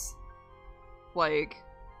clips like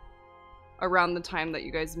around the time that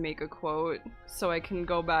you guys make a quote, so I can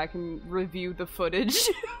go back and review the footage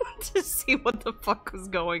to see what the fuck was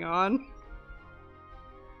going on.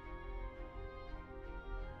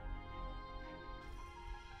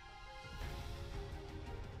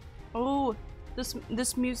 Oh,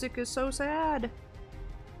 this music is so sad.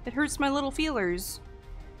 It hurts my little feelers.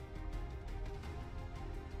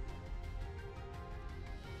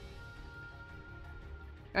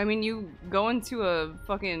 I mean, you go into a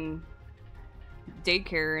fucking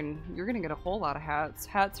daycare and you're gonna get a whole lot of hats.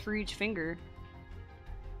 Hats for each finger.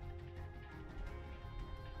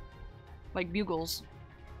 Like bugles.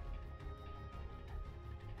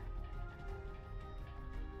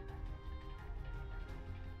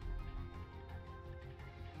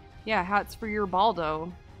 Yeah, hats for your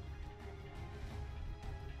Baldo.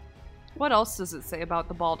 What else does it say about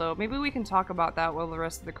the Baldo? Maybe we can talk about that while the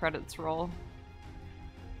rest of the credits roll.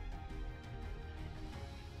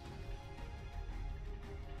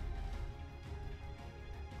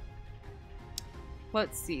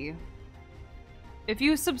 Let's see. If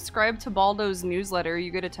you subscribe to Baldo's newsletter, you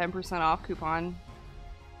get a 10% off coupon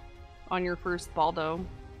on your first Baldo.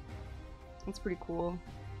 That's pretty cool.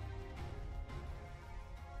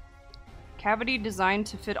 Cavity designed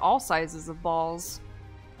to fit all sizes of balls.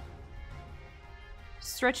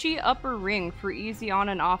 Stretchy upper ring for easy on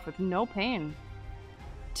and off with no pain.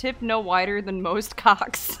 Tip no wider than most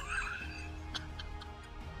cocks.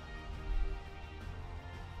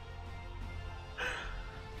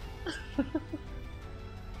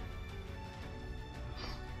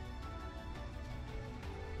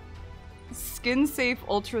 Skin safe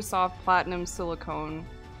ultra soft platinum silicone.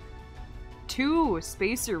 2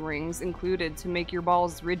 spacer rings included to make your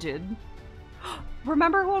balls rigid.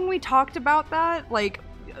 Remember when we talked about that, like,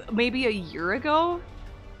 maybe a year ago?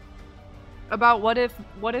 About what if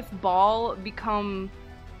ball become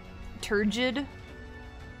turgid?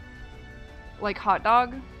 Like hot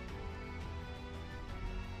dog?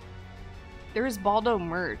 There's Baldo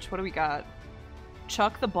merch. What do we got?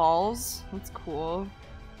 Chuck the balls. That's cool.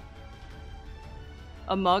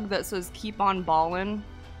 A mug that says keep on ballin'.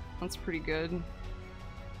 That's pretty good.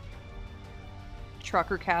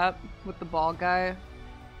 Trucker cap with the ball guy.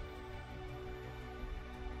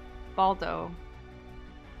 Baldo.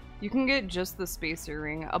 You can get just the spacer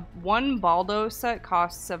ring. One Baldo set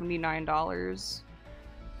costs $79.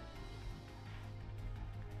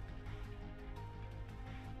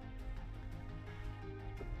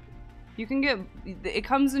 You can get, it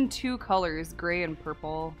comes in 2 colors, gray and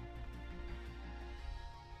purple.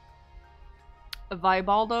 A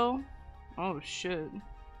Vibaldo? Oh shit.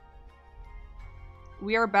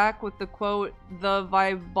 We are back with the quote, the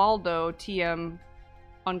Vibaldo TM,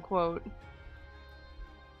 unquote.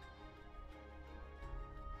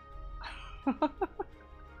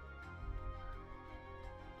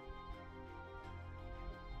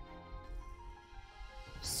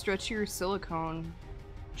 Stretchier silicone.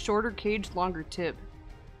 Shorter cage, longer tip.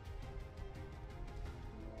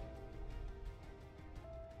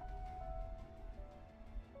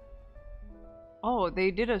 Oh, they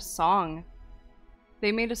did a song.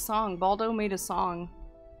 They made a song. Baldo made a song.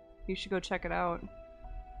 You should go check it out.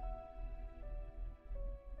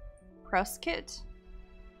 Press kit?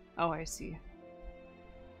 Oh, I see.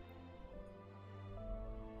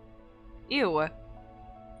 Ew.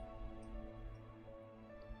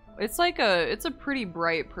 It's like it's a pretty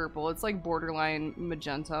bright purple. It's like borderline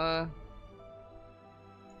magenta.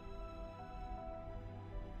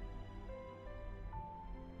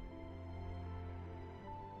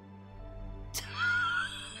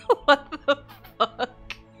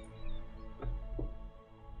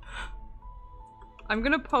 I'm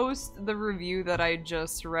gonna post the review that I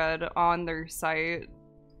just read on their site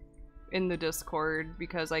in the Discord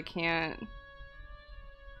because I can't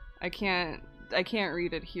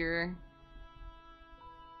read it here.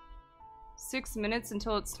 6 minutes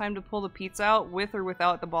until it's time to pull the pizza out with or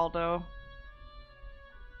without the Baldo.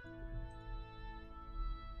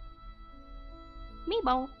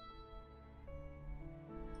 Meebo.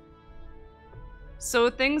 So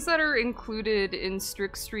things that are included in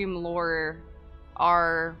Strix Stream lore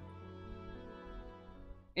are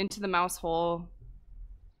Into the Mouse Hole,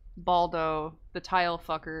 Baldo, the Tile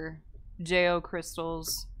Fucker, Jo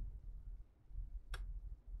crystals.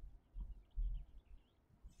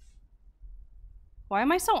 Why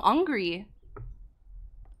am I so hungry?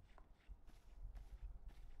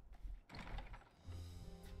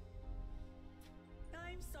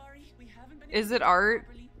 I'm sorry, we haven't been Is able it to art?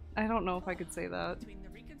 properly. I don't know if I could say that. Between the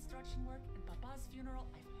reconstruction work and Papa's funeral,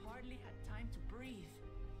 I've hardly had time to breathe.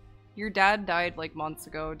 Your dad died like months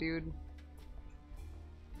ago, dude.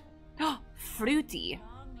 Fruity.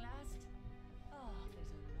 Long last. Oh, there's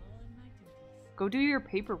a lull in my duties. Go do your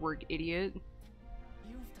paperwork, idiot.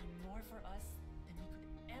 You've done more for us than we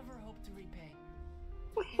could ever hope to repay.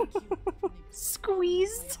 Thank you from the bottom of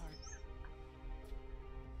Squeezed. my heart.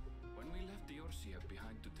 When we left the Orsia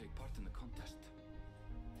behind to take part in the contest,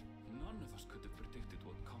 none of us could have predicted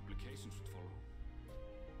what complications would follow.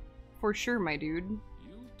 For sure, my dude. You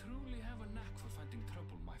truly have a knack for finding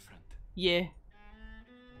trouble, my friend. Yeah.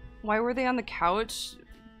 Why were they on the couch?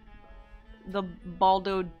 The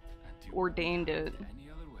Baldo And you ordained wouldn't it. have any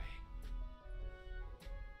other way.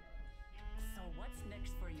 So what's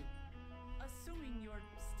next for you? Assuming you're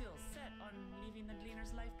still set on leaving the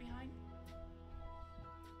Gleaner's life behind?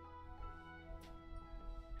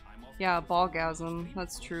 I'm off to Yeah, fulfill my ballgasm. dream,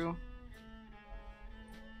 That's of course. true.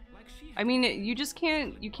 Like she I mean, you just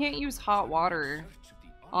can't use hot water search of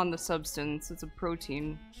the on the substance. It's a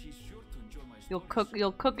protein. She's sure to enjoy my You'll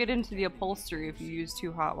stories. cook it into the upholstery if you use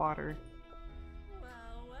too hot water.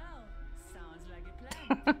 Well, well, sounds like a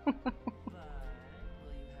plan. But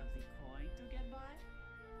will you have the coin to get by?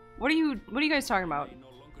 What are you guys talking about? May no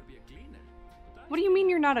longer be a gleaner, but I What do you mean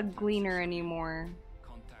you're not a gleaner anymore?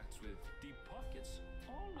 contacts with deep pockets.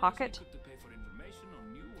 Always Pocket? good to pay for information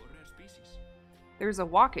on new or rare species. There's a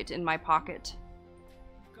wocket in my pocket.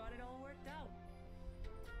 You've got it all worked out.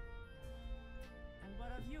 And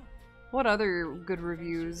what of you? What other good Venture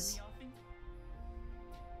reviews? in the offing?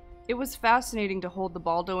 It was fascinating to hold the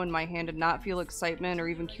Baldo in my hand and not feel excitement or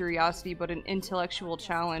even curiosity, but an intellectual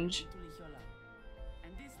challenge.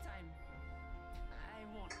 And this time, I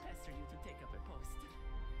won't pester you to take up a post.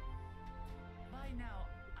 By now,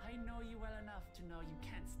 I know you well enough to know you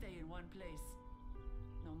can't stay in one place.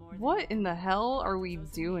 No more than What in the hell are we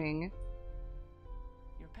close to me. doing?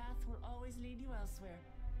 Your path will always lead you elsewhere,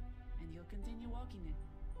 and you'll continue walking it.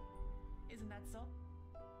 Isn't that so?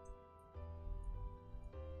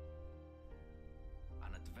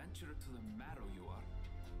 An adventurer to the marrow you are.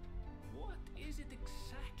 What is it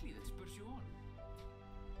exactly that spurs you on?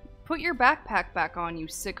 Put your backpack back on, you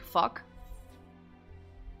sick fuck.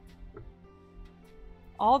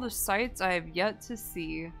 All the sights I have yet to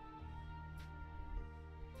see.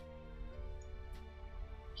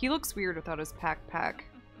 He looks weird without his pack.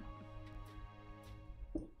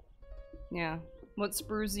 Yeah. What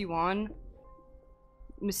spurs you on?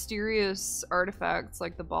 Mysterious artifacts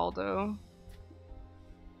like the Baldo.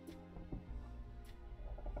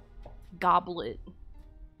 Goblet.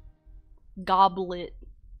 Goblet.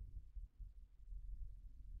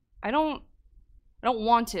 I don't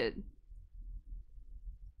want it.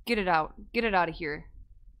 Get it out. Get it out of here.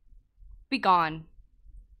 Be gone.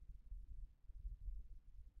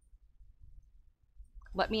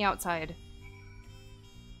 Let me outside.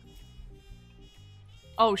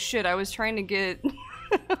 Oh shit, I was trying to get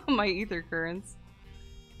my ether currents.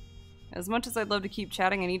 As much as I'd love to keep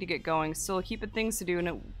chatting, I need to get going. Still, keeping things to do, and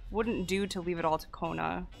it wouldn't do to leave it all to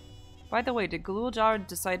Kona. By the way, did Galuljar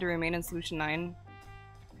decide to remain in Solution 9?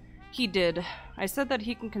 He did. I said that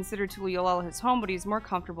he can consider Tuliolal his home, but he's more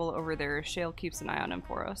comfortable over there. Shale keeps an eye on him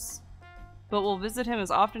for us. But we'll visit him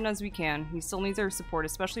as often as we can. He still needs our support,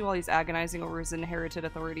 especially while he's agonizing over his inherited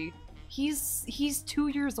authority. He's 2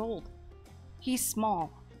 years old. He's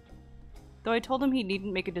small. Though I told him he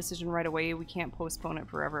needn't make a decision right away, we can't postpone it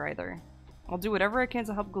forever either. I'll do whatever I can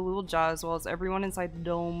to help Galuljar as well as everyone inside the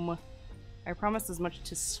dome. I promise as much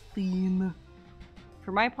to Spleen.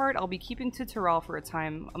 For my part, I'll be keeping to Terral for a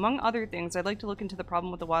time. Among other things, I'd like to look into the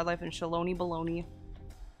problem with the wildlife in Shaloni Baloney.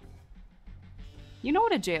 You know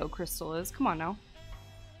what a Jo crystal is, come on now.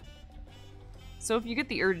 So if you get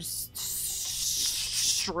the urge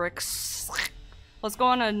Strix Let's go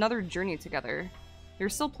on another journey together.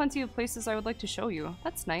 There's still plenty of places I would like to show you.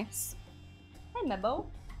 That's nice. Hi, Mebo.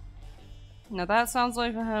 Now that sounds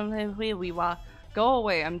like go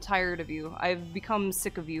away, I'm tired of you. I've become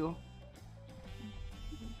sick of you.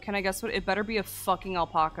 Can I guess what? It better be a fucking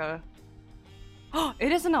alpaca. Oh,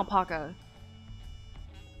 it is an alpaca.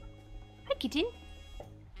 Hi, kitten.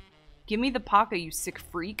 Give me the paca, you sick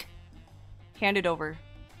freak. Hand it over.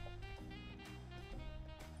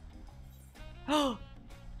 Oh!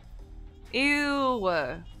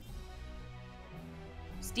 Ew!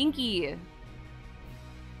 Stinky!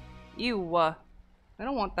 Ew! I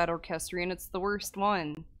don't want that orchestrion, it's the worst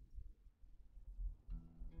one.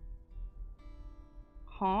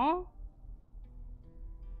 Huh?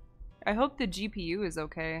 I hope the GPU is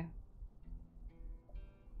okay.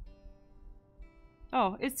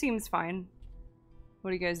 Oh, it seems fine.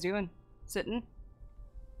 What are you guys doing? Sitting?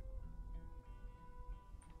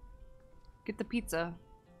 Get the pizza.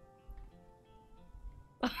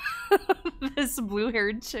 This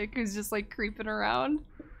blue-haired chick who's just like creeping around.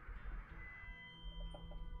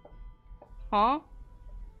 Huh?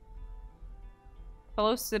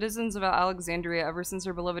 Fellow citizens of Alexandria, ever since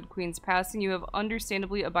her beloved queen's passing, you have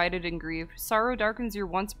understandably abided in grief. Sorrow darkens your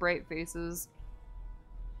once bright faces.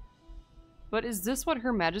 But is this what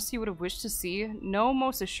Her Majesty would have wished to see? No,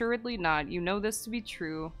 most assuredly not. You know this to be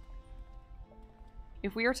true.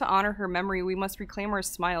 If we are to honor her memory, we must reclaim our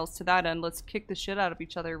smiles. To that end, let's kick the shit out of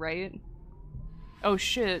each other, right? Oh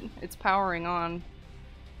shit, it's powering on.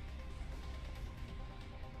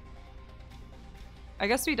 I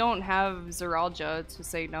guess we don't have Zeralja to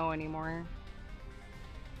say no anymore.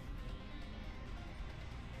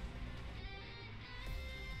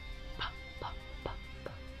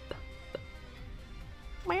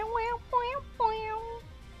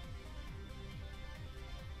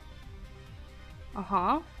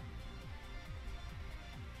 Uh-huh.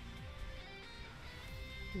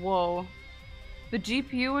 Whoa. The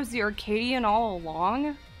GPU was the Arcadian all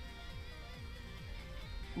along?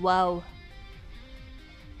 Wow.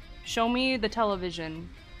 Show me the television.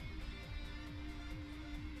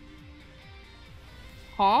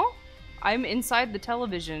 Huh? I'm inside the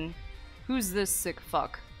television. Who's this sick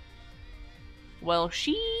fuck? Well,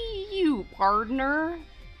 you, partner.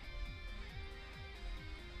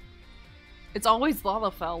 It's always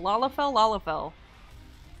Lalafell. Lalafell, Lalafell.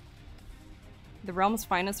 The realm's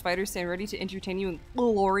finest fighters stand ready to entertain you in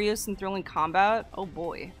glorious and thrilling combat. Oh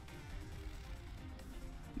boy.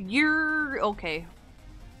 You're okay.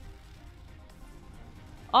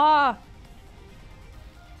 Ah!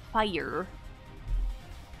 Fire.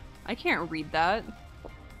 I can't read that.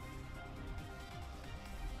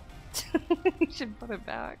 You should put it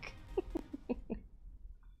back.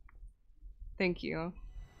 Thank you.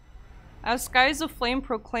 As skies of flame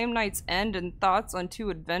proclaim night's end and thoughts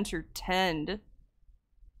unto adventure tend.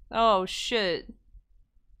 Oh shit.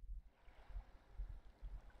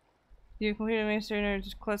 You completed Master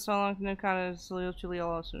just quest so long no kind of literally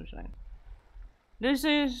all sunshine. This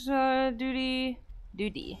is duty.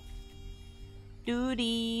 Duty.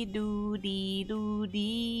 Duty, duty,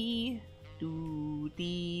 duty.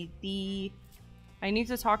 Duty. I need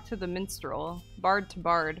to talk to the minstrel. Bard to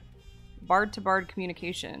bard. Bard to bard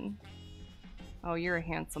communication. Oh, you're a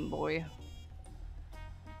handsome boy.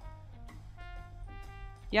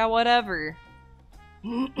 Yeah, whatever.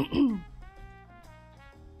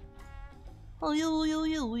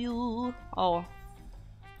 Oh.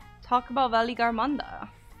 Talk about Valley Garmanda.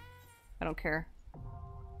 I don't care.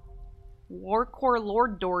 Warcore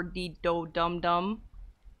Lord Door Dee Do Dum Dum.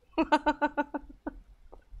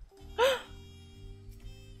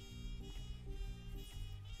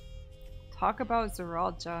 Talk about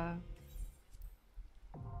Zeralja.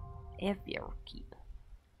 If you keep.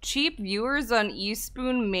 Cheap viewers on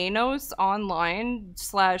Easpoon Manos online /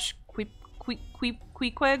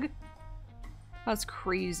 Queequeg. That's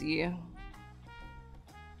crazy.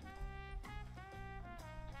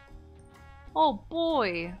 Oh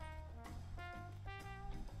boy.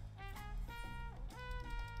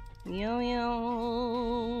 Yo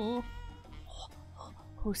yo.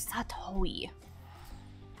 Hosatoi.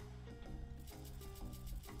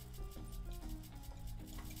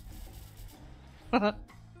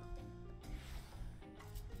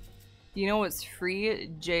 You know what's free?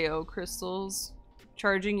 JO crystals.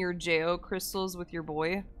 Charging your JO crystals with your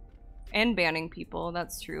boy. And banning people,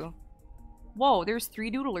 that's true. Whoa, there's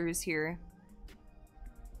 3 doodlers here.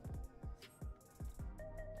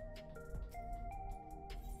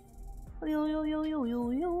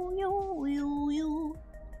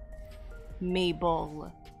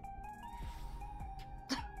 Mabel.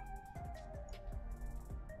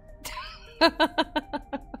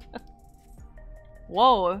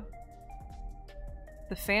 Whoa.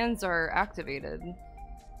 The fans are activated.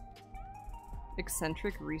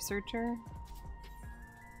 Eccentric researcher?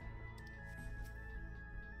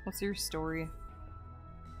 What's your story?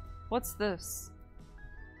 What's this?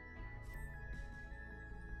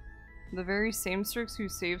 The very same Strix who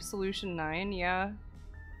saved Solution 9? Yeah.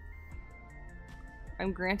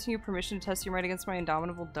 I'm granting you permission to test your might against my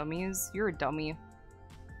indomitable dummies. You're a dummy.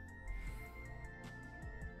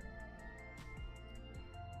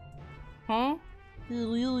 Huh?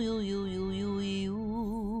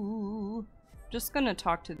 Just gonna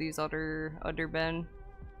talk to these other Ben.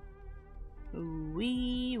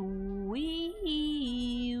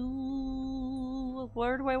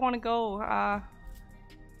 Where do I want to go? Huh?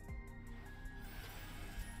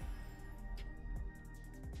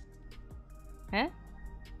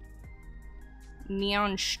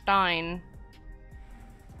 Neon Stein.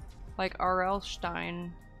 Like R.L.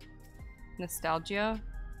 Stein. Nostalgia?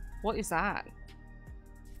 What is that?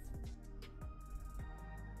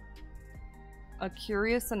 A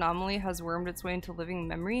curious anomaly has wormed its way into living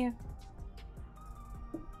memory?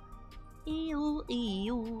 Ew,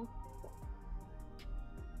 ew.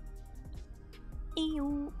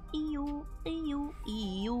 Ew, ew, ew,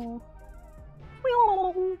 ew.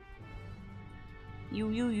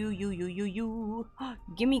 You.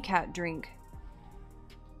 Gimme cat drink.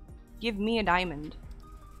 Give me a diamond.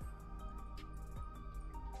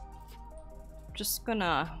 Just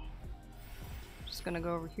gonna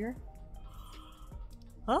go over here.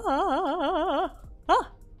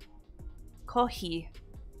 Kohi.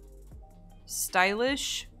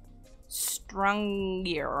 Stylish.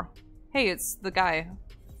 Strongier. Hey, it's the guy.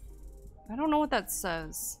 I don't know what that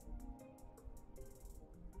says.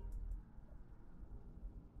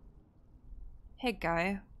 Hey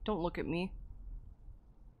guy, don't look at me.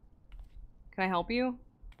 Can I help you?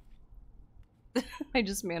 I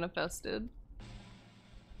just manifested.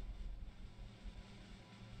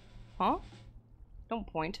 Huh? Don't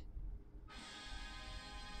point.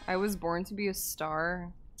 I was born to be a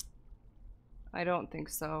star. I don't think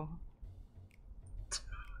so.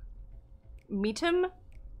 Meet him?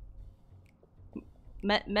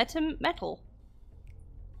 Met him? Metal.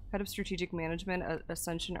 Head of Strategic Management at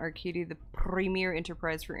Ascension Arcadia, the premier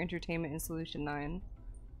enterprise for entertainment in Solution 9.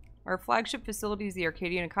 Our flagship facility is the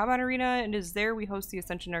Arcadian Combat Arena, and it is there we host the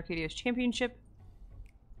Ascension Arcadia's Championship.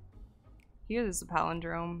 He is a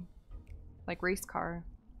palindrome. Like race car.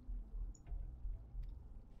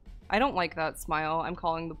 I don't like that smile. I'm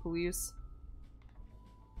calling the police.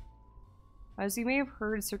 As you may have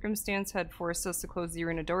heard, circumstance had forced us to close the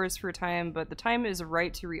arena doors for a time, but the time is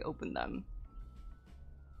right to reopen them.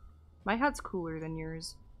 My hat's cooler than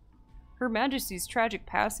yours. Her Majesty's tragic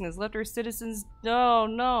passing has left our citizens— Oh,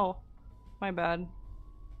 no. My bad.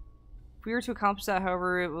 If we were to accomplish that,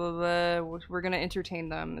 however, it will, we're gonna entertain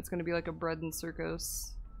them. It's gonna be like a bread and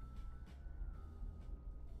circus.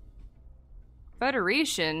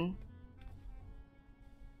 Federation?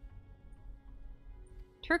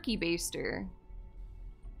 Turkey baster.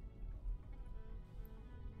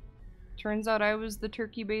 Turns out I was the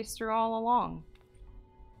turkey baster all along.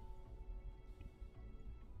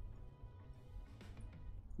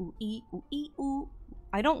 Ooh, ee, ooh, ee, ooh.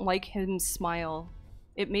 I don't like his smile.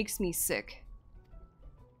 It makes me sick.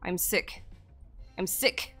 I'm sick. I'm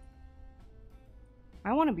sick.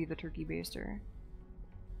 I want to be the turkey baster.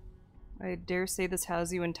 I dare say this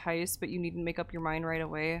has you enticed, but you needn't make up your mind right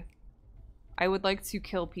away. I would like to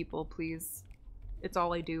kill people, please. It's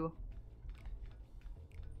all I do.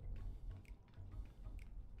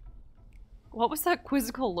 What was that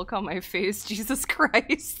quizzical look on my face? Jesus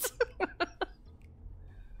Christ.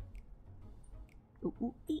 Ooh,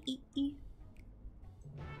 ooh, ee, ee, ee.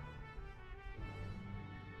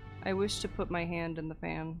 I wish to put my hand in the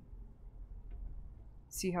fan.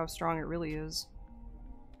 See how strong it really is.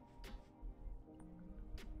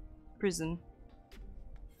 Prison.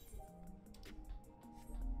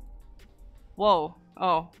 Whoa.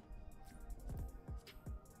 Oh.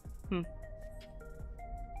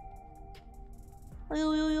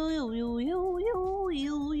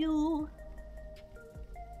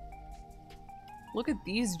 Look at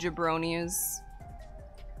these jabronis.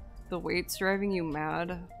 The weight's driving you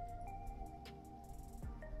mad.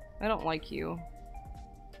 I don't like you.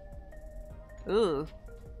 Ugh.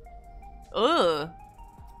 Ugh.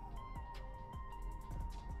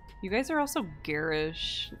 You guys are also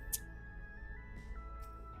garish.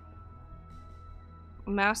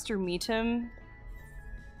 Master meet him.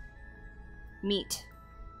 Meet.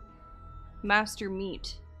 Master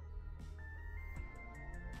meet.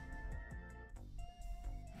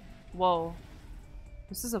 Whoa.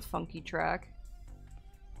 This is a funky track.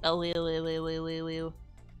 Oh, ew.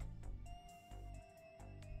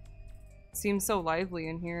 Seems so lively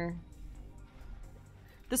in here.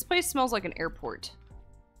 This place smells like an airport.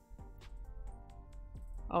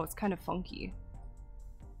 Oh, it's kind of funky.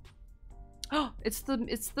 Oh, it's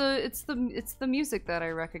the music that I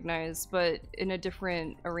recognize, but in a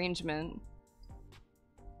different arrangement.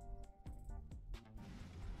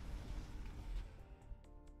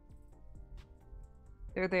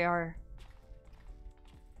 There they are.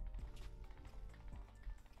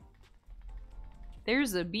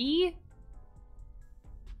 There's a bee.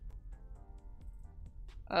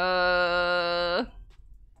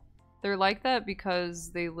 They're like that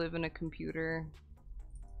because they live in a computer.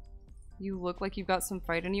 You look like you've got some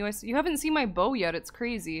fight in you. You haven't seen my bow yet, it's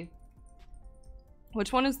crazy.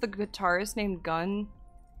 Which one is the guitarist named Gun?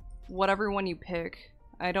 Whatever one you pick.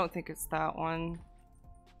 I don't think it's that one.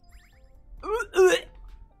 I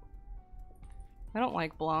don't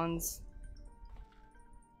like blondes.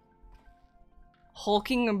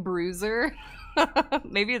 Hulking and Bruiser?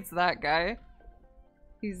 Maybe it's that guy.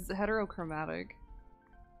 He's heterochromatic.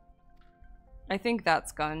 I think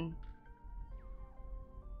that's Gun.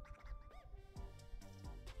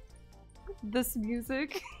 This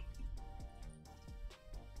music.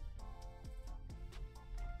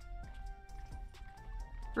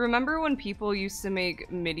 Remember when people used to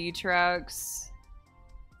make MIDI tracks?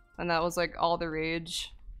 And that was like all the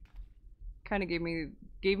rage? Kind of gave me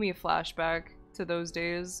a flashback to those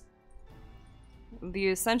days. The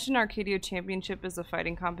Ascension Arcadia Championship is a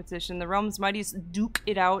fighting competition. The realm's mighties duke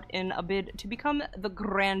it out in a bid to become the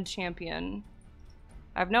grand champion.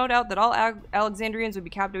 I have no doubt that all Alexandrians would be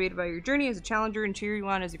captivated by your journey as a challenger and cheer you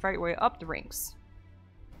on as you fight your way up the ranks.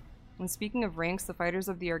 And speaking of ranks, the fighters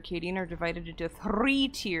of the Arcadian are divided into 3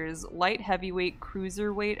 tiers: light, heavyweight,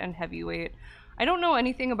 cruiserweight, and heavyweight. I don't know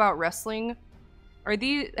anything about wrestling. Are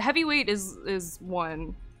the heavyweight is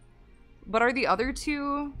 1, but are the other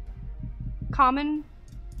 2 common?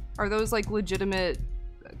 Are those like legitimate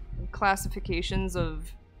classifications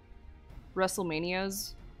of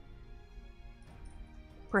WrestleManias?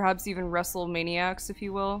 Perhaps even WrestleManiacs, if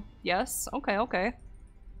you will. Yes? Okay, okay.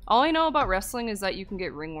 All I know about wrestling is that you can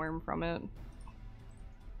get ringworm from it.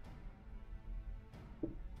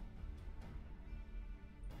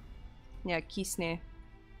 Yeah, Kisne.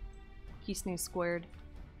 Kisne squared.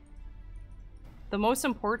 The most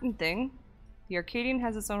important thing, the Arcadian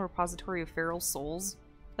has its own repository of feral souls.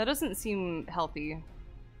 That doesn't seem healthy.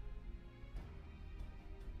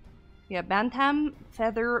 Yeah, Bantam,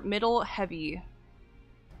 Feather, Middle, Heavy.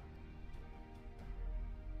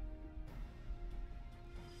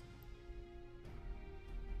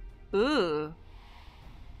 Ugh.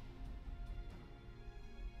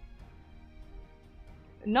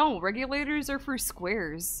 No, regulators are for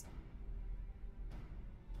squares.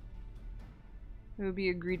 It would be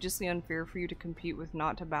egregiously unfair for you to compete with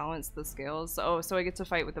not to balance the scales. Oh, so I get to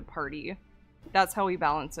fight with a party. That's how we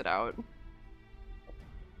balance it out.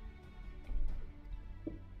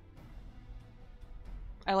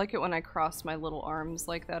 I like it when I cross my little arms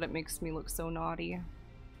like that. It makes me look so naughty.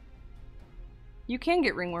 You can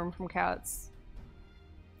get ringworm from cats.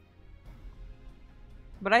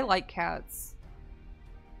 But I like cats.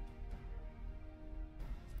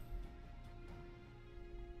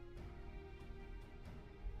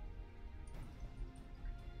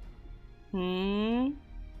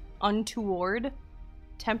 Untoward?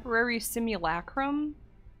 Temporary simulacrum?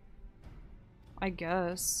 I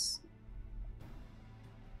guess.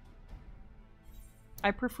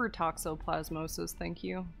 I prefer toxoplasmosis, thank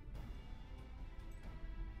you.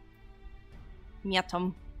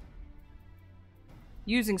 Myatum.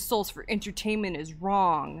 Using souls for entertainment is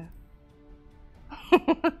wrong.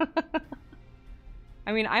 I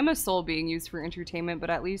mean, I'm a soul being used for entertainment, but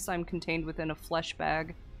at least I'm contained within a flesh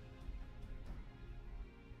bag.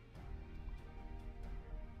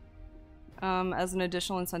 As an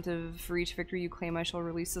additional incentive for each victory you claim, I shall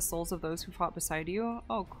release the souls of those who fought beside you.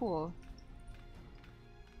 Oh, cool.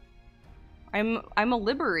 I'm a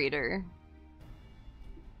liberator.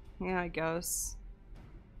 Yeah, I guess.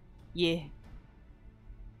 Yeah.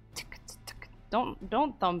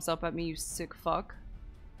 Don't thumbs up at me, you sick fuck.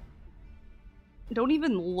 Don't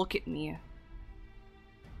even look at me.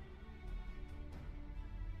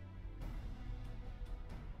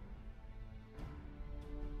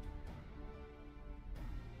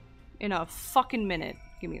 In a fucking minute.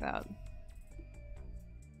 Give me that.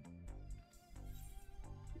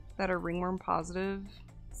 That a ringworm positive?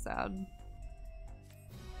 Sad.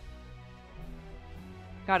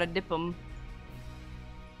 Gotta dip them.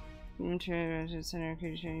 Huey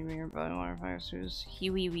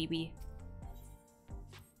weeby.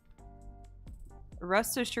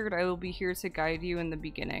 Rest assured I will be here to guide you in the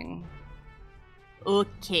beginning.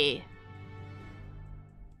 Okay.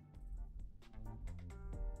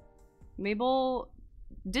 Mabel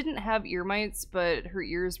didn't have ear mites, but her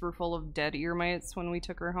ears were full of dead ear mites when we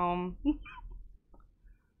took her home.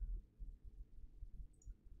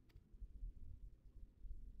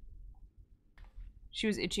 She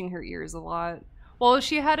was itching her ears a lot. Well,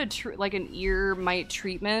 she had like an ear mite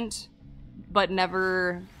treatment, but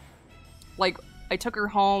never, like, I took her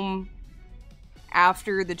home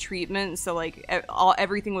after the treatment, so like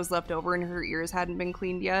everything was left over and her ears hadn't been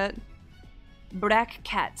cleaned yet. Black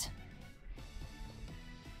cat.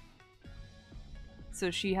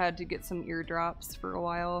 So she had to get some eardrops for a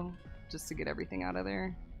while just to get everything out of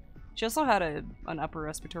there. She also had an upper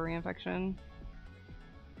respiratory infection.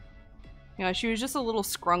 Yeah, she was just a little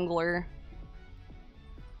scrungler.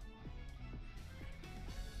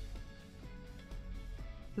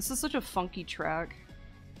 This is such a funky track.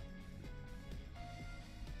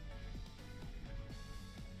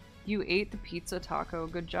 You ate the pizza taco.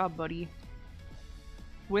 Good job, buddy.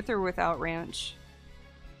 With or without ranch?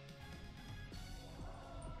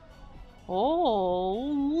 Oh.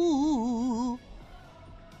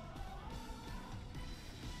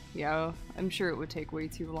 Yeah, I'm sure it would take way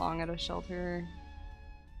too long at a shelter.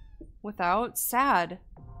 Without? Sad.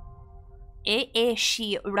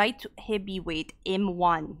 She right heavyweight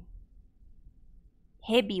M1.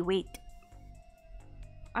 Heavyweight.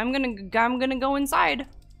 I'm gonna go inside.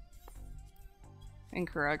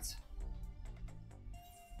 Incorrect.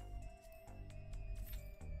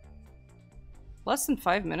 Less than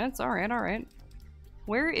 5 minutes? Alright, alright.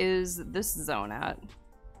 Where is this zone at?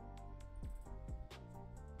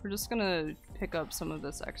 We're just gonna pick up some of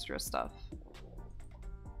this extra stuff.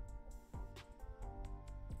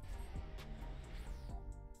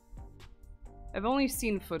 I've only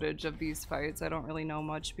seen footage of these fights. I don't really know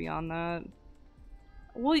much beyond that.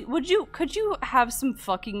 Well, could you have some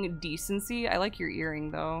fucking decency? I like your earring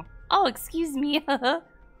though. Oh, excuse me.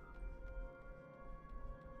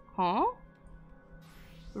 Huh?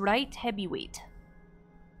 Right heavyweight.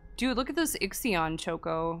 Dude, look at this Ixion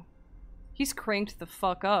Choco. He's cranked the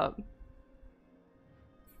fuck up.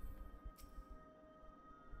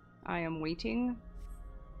 I am waiting.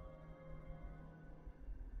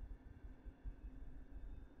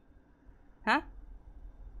 Huh?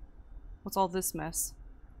 What's all this mess?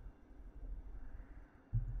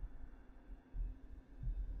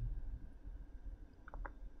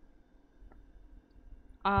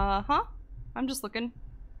 Huh? I'm just looking.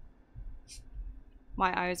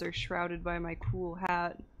 My eyes are shrouded by my cool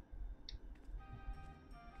hat.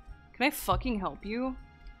 Can I fucking help you?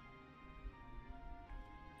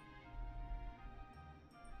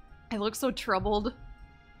 I look so troubled.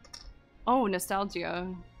 Oh, nostalgia.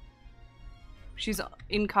 She's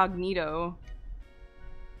incognito.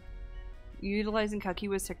 Utilizing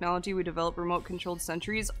Kakiwa's technology, we develop remote-controlled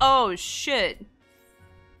sentries. Oh, shit!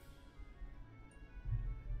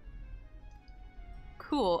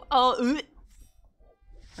 Cool. Oh,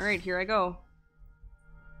 alright, here I go.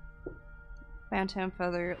 Bantam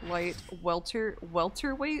feather, light,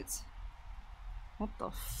 welterweight? What the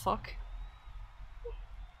fuck?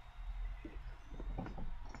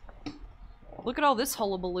 Look at all this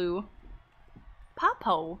hullabaloo.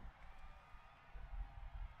 Papo.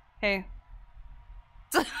 Hey.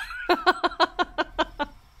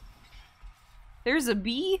 There's a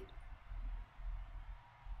bee?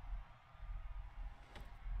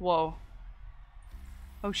 Whoa.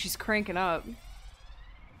 Oh, she's cranking up.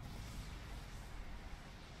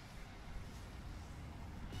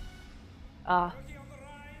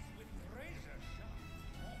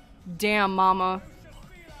 Damn, mama.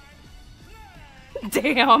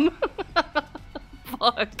 Damn.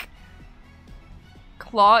 Fuck.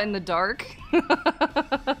 Claw in the dark.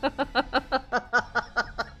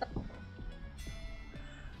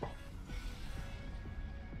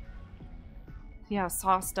 Yeah,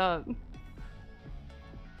 sauced up.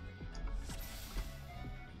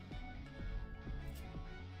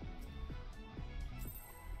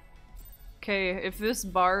 Okay, if this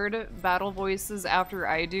bard battle voices after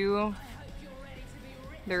I do,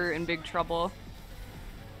 they're in big trouble.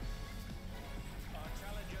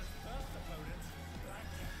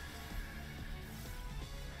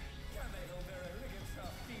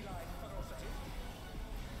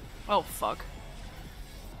 Oh, fuck.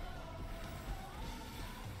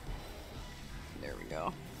 There we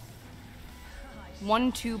go.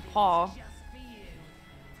 1-2 paw.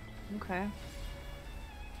 Okay.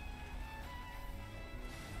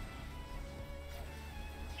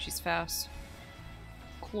 She's fast.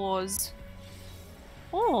 Claws.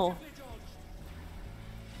 Oh!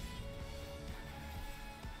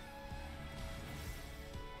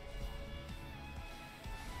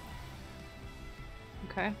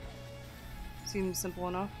 Okay. Seems simple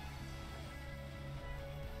enough.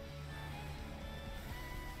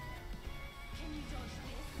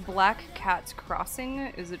 Black Cat's Crossing.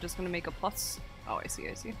 Is it just gonna make a plus? Oh, I see,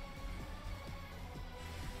 I see.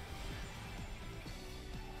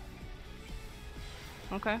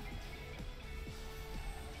 Okay.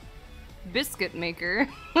 Biscuit maker.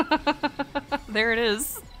 There it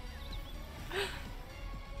is.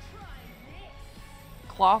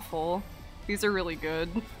 Clawful. These are really good.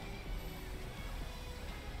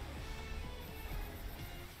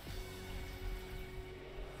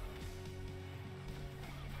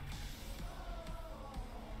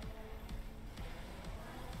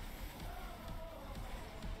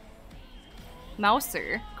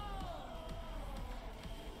 Mouser.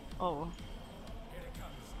 Oh.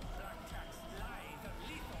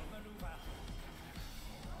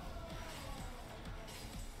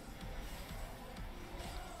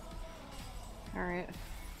 Alright.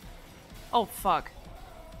 Oh, fuck.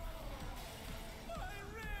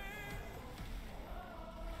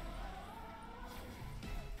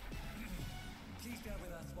 Please bear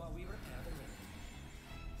with us while we repair the ring.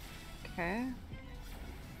 Okay.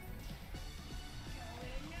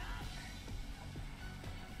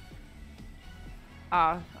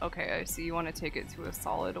 Ah, okay, I see. You want to take it to a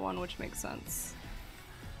solid one, which makes sense.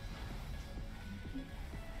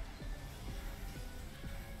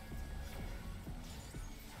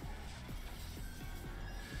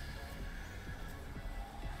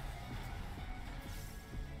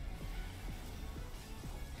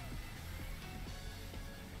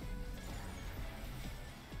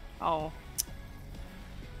 Oh.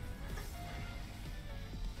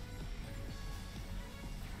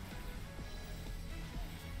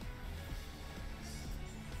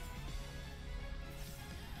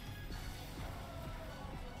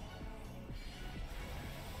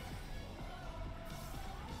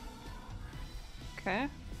 Okay.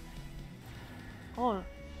 Oh.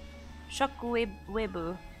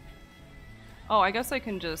 Shockwebu. Oh, I guess I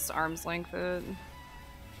can just arm's length it.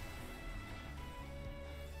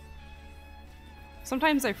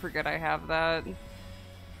 Sometimes I forget I have that.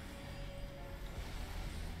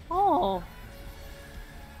 Oh.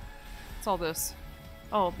 What's all this?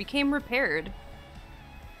 Oh, became repaired.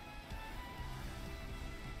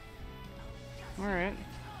 Alright.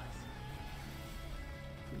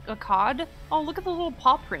 A cod? Oh, look at the little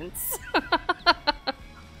paw prints.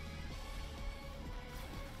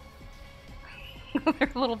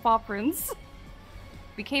 They're little paw prints.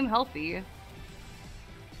 Became healthy.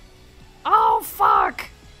 Oh, fuck!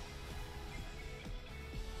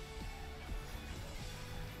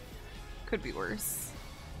 Could be worse.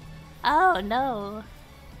 Oh, no.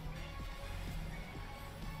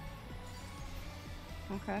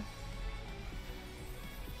 Okay.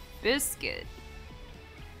 Biscuit.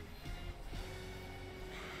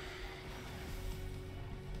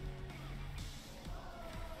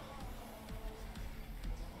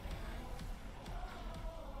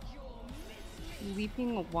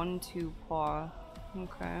 Leaping 1-2 paw.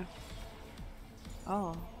 Okay.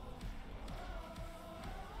 Oh.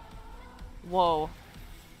 Whoa.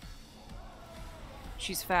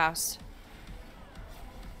 She's fast.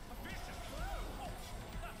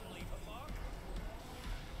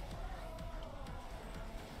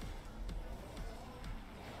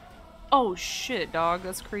 Oh shit, dog.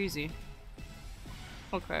 That's crazy.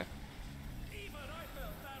 Okay.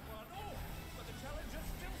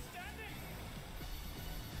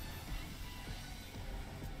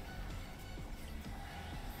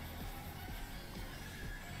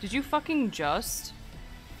 Did you fucking just?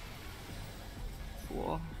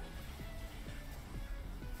 Cool.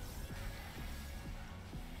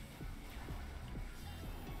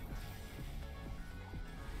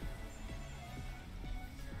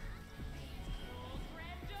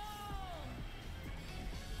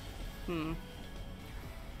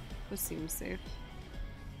 This seems safe.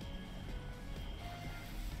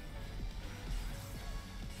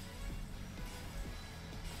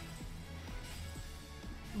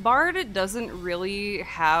 Bard doesn't really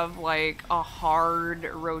have like a hard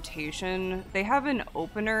rotation. They have an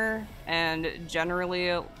opener and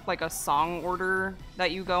generally like a song order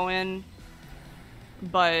that you go in,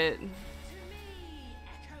 but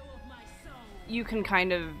you can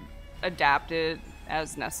kind of adapt it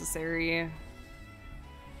as necessary.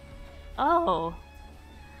 Oh.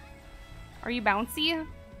 Are you bouncy?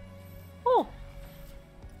 Oh.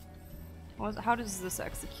 How does this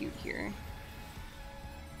execute here?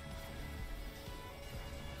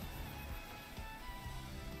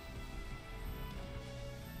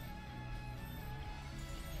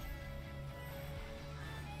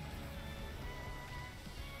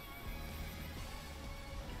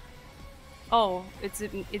 Oh,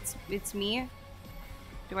 it's me?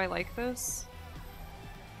 Do I like this?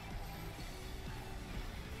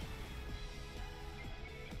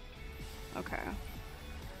 Okay.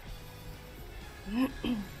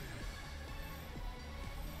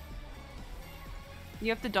 You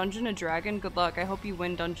have to dungeon a dragon? Good luck. I hope you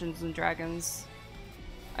win Dungeons and Dragons.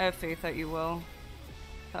 I have faith that you will.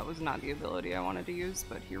 That was not the ability I wanted to use,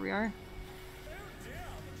 but here we are.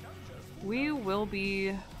 We will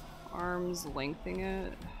be arms lengthening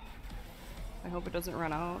it. I hope it doesn't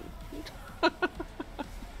run out.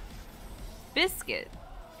 Biscuit!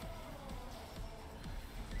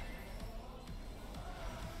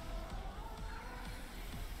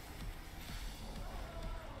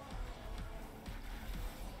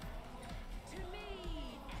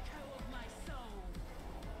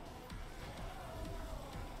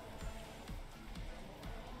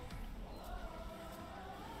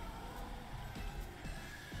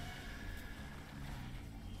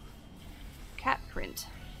 Cat print.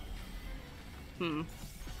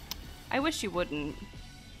 I wish you wouldn't.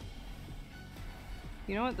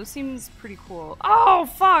 You know what? This seems pretty cool. Oh,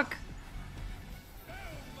 fuck!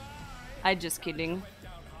 I'm just kidding.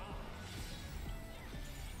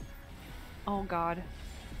 Oh, God.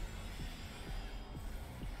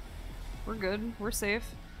 We're good. We're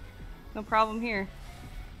safe. No problem here.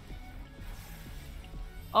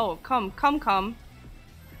 Oh, come.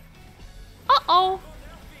 Uh-oh!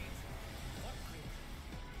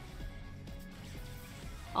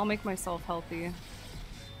 I'll make myself healthy.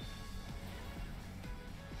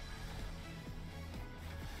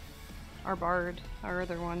 Our bard, our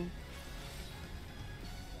other one.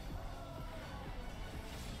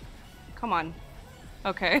 Come on.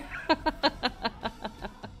 Okay.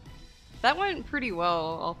 That went pretty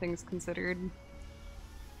well, all things considered.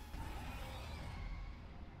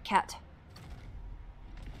 Cat.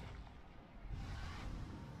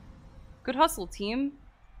 Good hustle, team.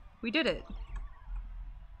 We did it.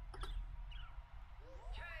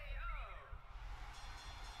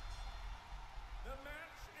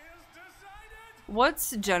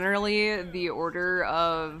 What's generally the order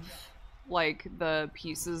of, like, the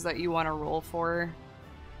pieces that you want to roll for?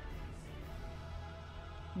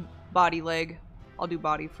 Body, leg. I'll do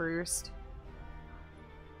body first.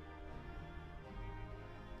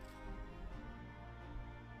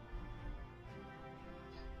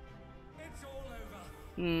 It's all over.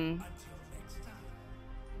 Hmm. Until next time.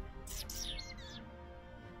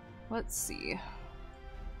 Let's see.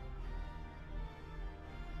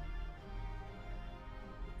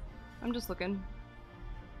 I'm just looking.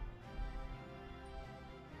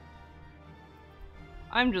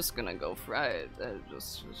 I'm just gonna go for it.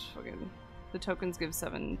 Just fucking. The tokens give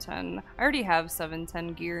 710. I already have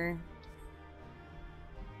 710 gear.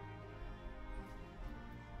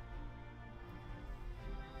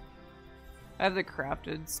 I have the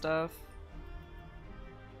crafted stuff.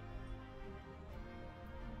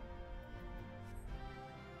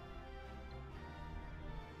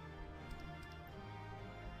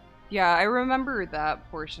 Yeah, I remember that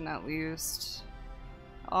portion at least.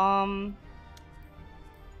 I'm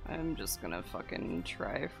just gonna fucking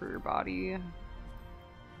try for body.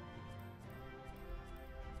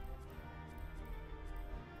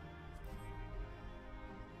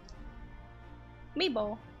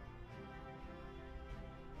 Meebo.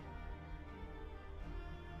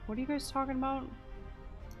 What are you guys talking about?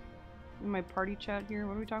 In my party chat here,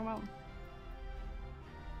 what are we talking about?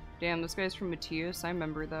 Damn, this guy's from Matthias. I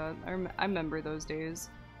remember that. I remember those days.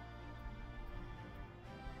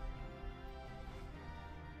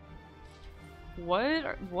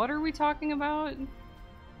 What are we talking about?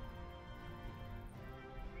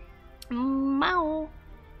 Mow.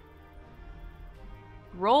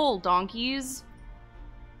 Roll, donkeys.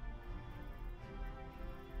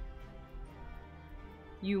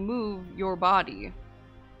 You move your body,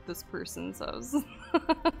 this person says.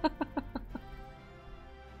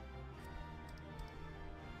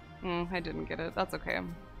 I didn't get it. That's okay.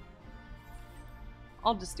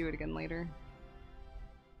 I'll just do it again later.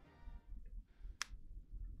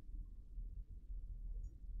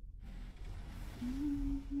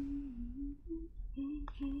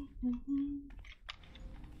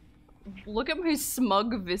 Look at my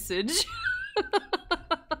smug visage.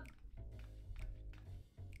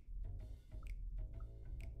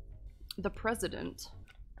 The President.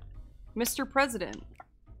 Mr. President.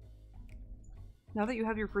 Now that you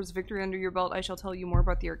have your first victory under your belt, I shall tell you more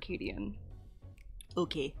about the Arcadian.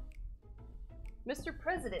 Okay. Mr.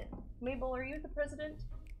 President. Mabel, are you the president?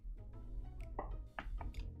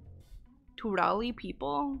 To rally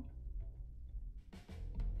people?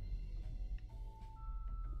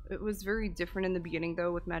 It was very different in the beginning,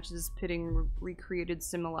 though, with matches pitting recreated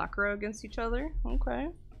simulacra against each other. Okay.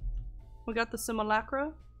 We got the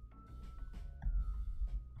simulacra.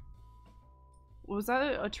 Was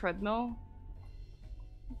that a treadmill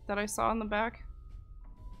that I saw in the back?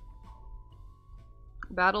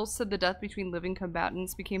 Battles to the death between living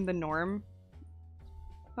combatants became the norm.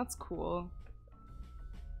 That's cool.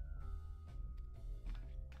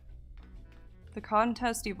 The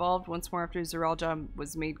contest evolved once more after Zeralja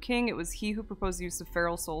was made king. It was he who proposed the use of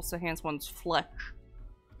feral souls to enhance one's flesh.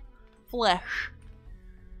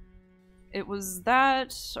 It was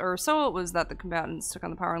that, or so it was that the combatants took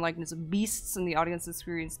on the power and likeness of beasts, and the audience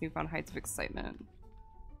experienced newfound heights of excitement.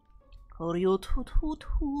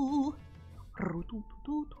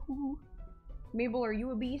 Mabel, are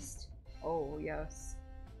you a beast? Oh, yes.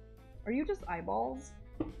 Are you just eyeballs?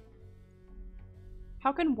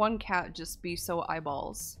 How can one cat just be so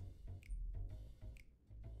eyeballs?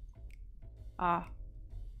 Ah.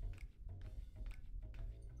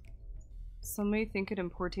 Some may think it in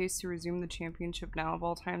poor taste to resume the championship now of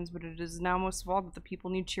all times, but it is now most of all that the people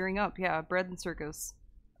need cheering up. Yeah, bread and circus.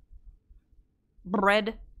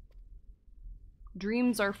 Bread.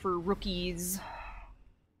 Dreams are for rookies.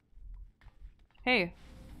 Hey.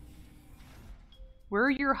 Where are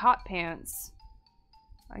your hot pants?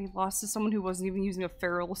 I lost to someone who wasn't even using a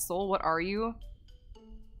feral soul. What are you?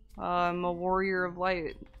 I'm a warrior of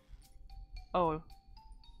light. Oh.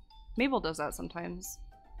 Mabel does that sometimes.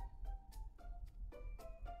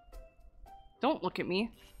 Don't look at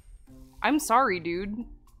me. I'm sorry, dude.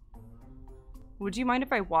 Would you mind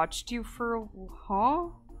if I watched you for a... Huh?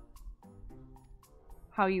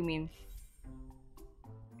 How you mean?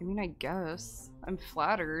 I mean, I guess. I'm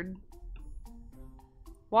flattered.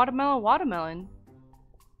 Watermelon, watermelon.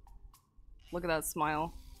 Look at that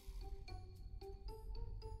smile.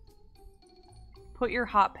 Put your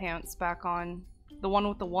hot pants back on. The one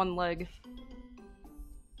with the one leg.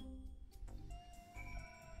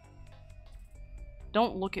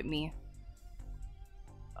 Don't look at me.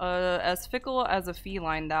 As fickle as a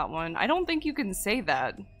feline, that one. I don't think you can say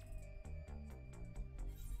that.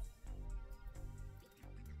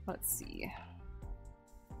 Let's see.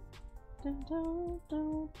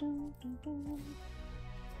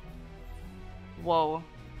 Whoa.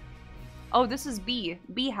 Oh, this is B.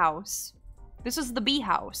 B house. This is the B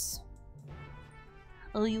house.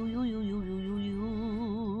 Oh, you.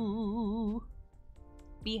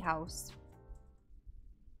 B house.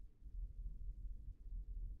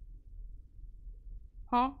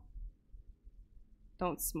 Huh?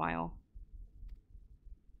 Don't smile.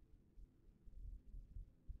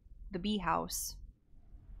 The bee house.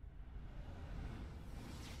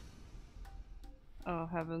 Oh,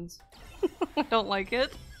 heavens. I don't like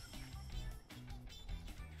it.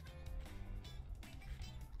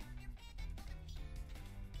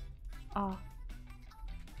 Ah.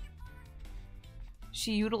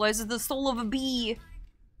 She utilizes the soul of a bee.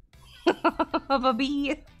 Of a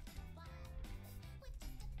bee.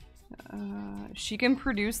 She can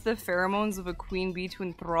produce the pheromones of a queen bee to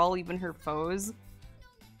enthrall even her foes.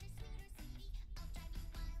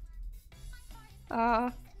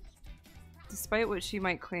 Despite what she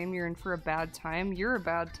might claim, you're in for a bad time. You're a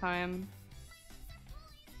bad time.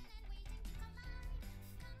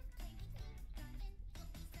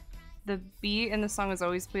 The bee in the song is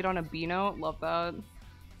always played on a B note. Love that.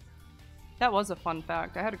 That was a fun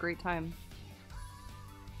fact. I had a great time.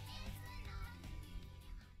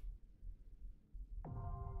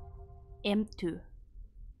 M2.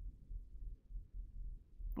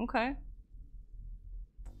 Okay.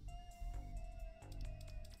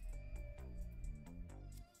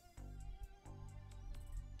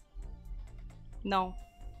 No.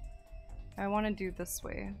 I want to do this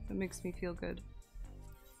way. It makes me feel good.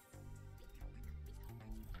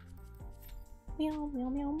 Meow, meow,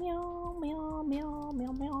 meow, meow, meow, meow,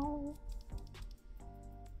 meow, meow.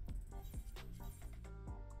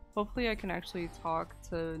 Hopefully I can actually talk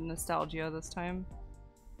to Nostalgia this time.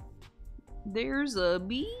 There's a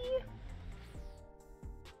bee.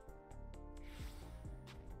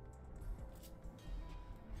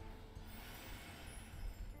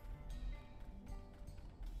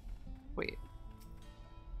 Wait.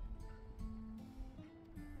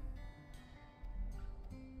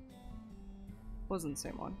 Wasn't the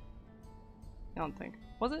same one. I don't think.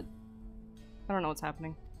 Was it? I don't know what's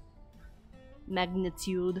happening.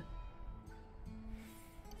 Magnitude.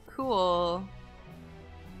 Cool.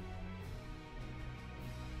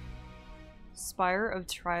 Spire of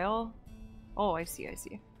Trial? Oh, I see, I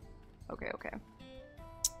see. Okay, okay.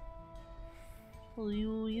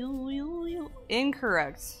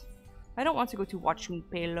 Incorrect. I don't want to go to watching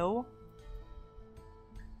Pelo.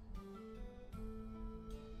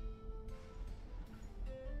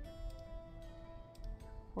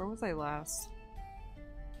 Where was I last?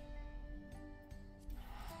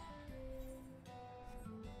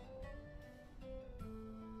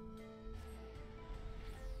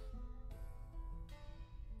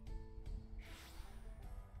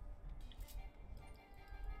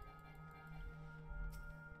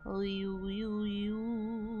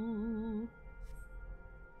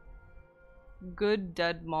 Good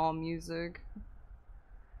dead mall music.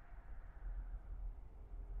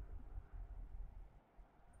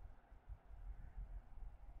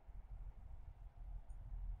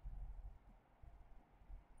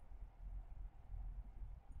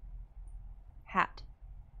 Hat.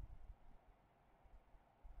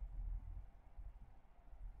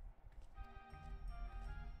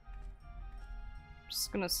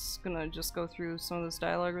 Just gonna go through some of this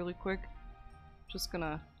dialogue really quick. Just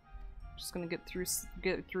gonna get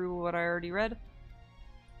through what I already read.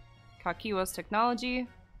 Kakiwa's technology.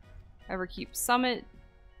 Everkeep Summit.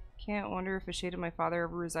 Can't wonder if a shade of my father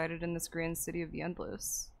ever resided in this grand city of the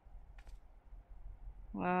Endless.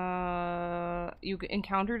 You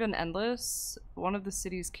encountered an Endless, one of the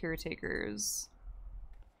city's caretakers.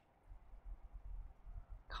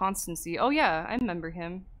 Constancy. Oh yeah, I remember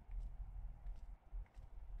him.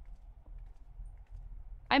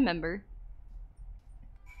 I remember.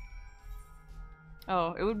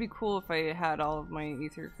 Oh, it would be cool if I had all of my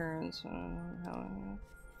ether currents.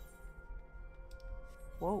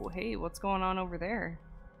 Whoa, hey, what's going on over there?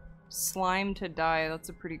 Slime to die, that's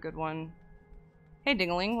a pretty good one. Hey,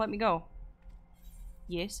 Dingaling, let me go.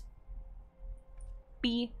 Yes.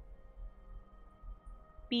 B.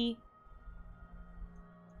 B.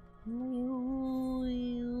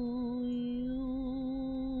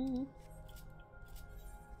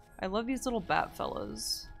 I love these little bat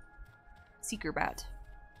fellas. Seeker bat.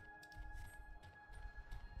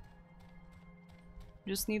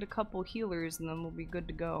 Just need a couple healers and then we'll be good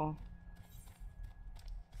to go.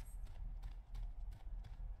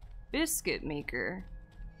 Biscuit maker.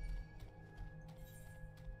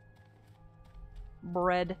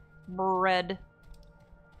 Bread. Bread.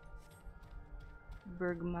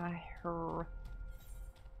 Bergmeier.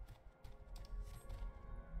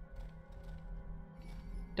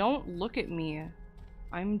 Don't look at me.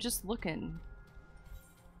 I'm just looking.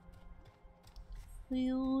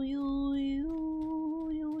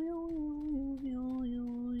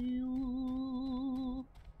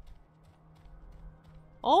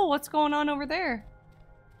 Oh, what's going on over there?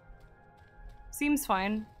 Seems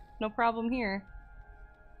fine. No problem here.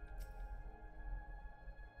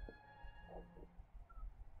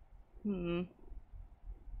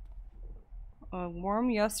 A warm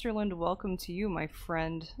Yesterland welcome to you, my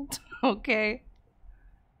friend. Okay.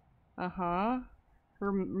 Uh-huh.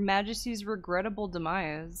 Her Majesty's regrettable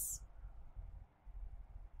demise.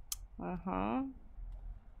 Uh-huh.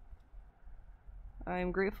 I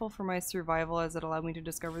am grateful for my survival as it allowed me to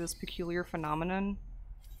discover this peculiar phenomenon.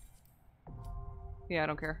 Yeah, I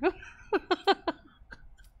don't care.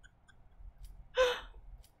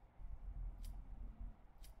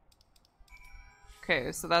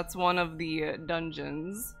 Okay, so that's one of the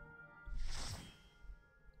dungeons.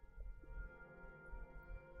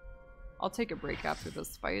 I'll take a break after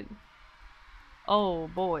this fight. Oh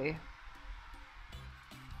boy.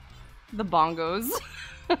 The bongos.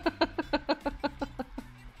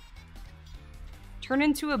 Turn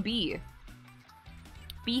into a bee.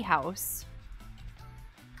 Bee house.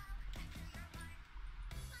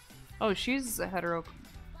 Oh, she's a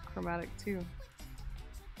heterochromatic too.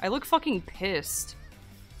 I look fucking pissed.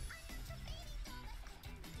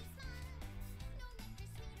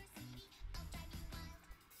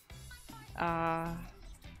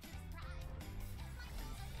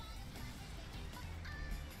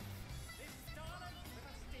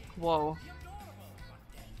 Whoa.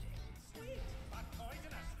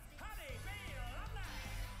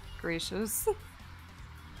 Gracious.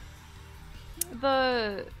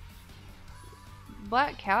 The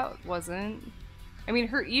black cat wasn't. I mean,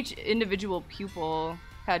 each individual pupil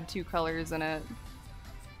had 2 colors in it.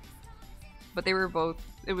 But they were both,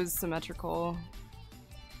 it was symmetrical.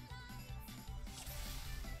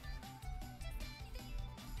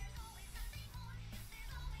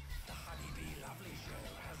 The Honeybee Lovely Show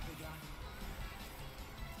has begun.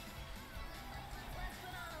 Let's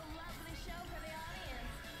put on a lovely show for the audience.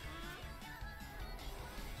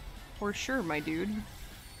 For sure, my dude.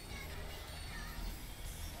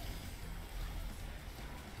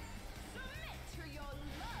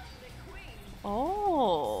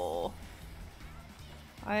 Oh.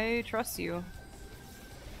 I trust you.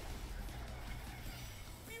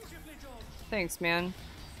 Thanks, man.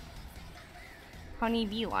 Honey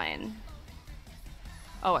bee line.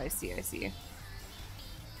 Oh, I see, I see.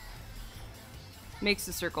 Makes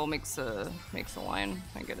a circle, makes a line.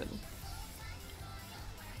 I get it.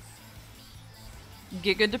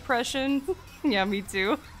 Giga depression? Yeah, me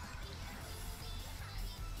too.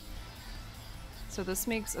 So this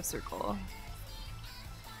makes a circle.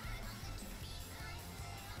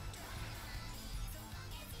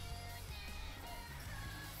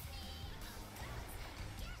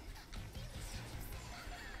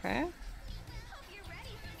 Okay.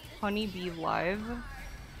 Honeybee live.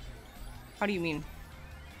 How do you mean?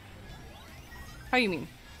 How do you mean?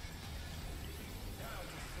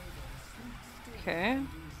 Okay.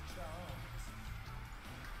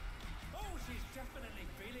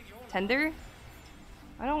 Tender?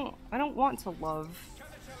 I don't want to love.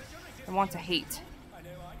 I want to hate.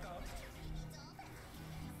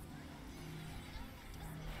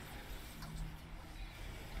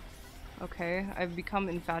 Okay, I've become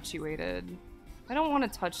infatuated. I don't want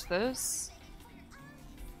to touch this.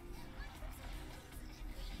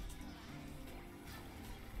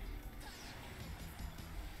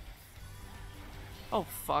 Oh,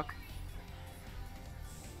 fuck.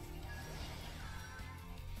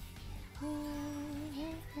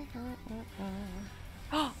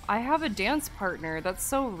 I have a dance partner. That's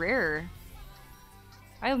so rare.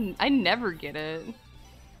 I never get it.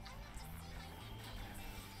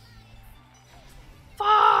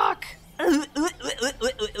 Fuck!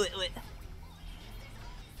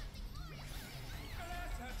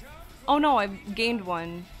 Oh no, I've gained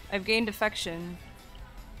one. I've gained affection.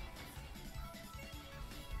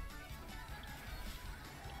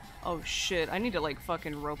 Oh shit, I need to like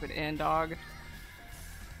fucking rope it in, dog.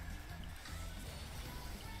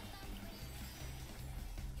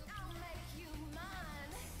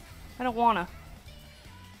 I don't wanna.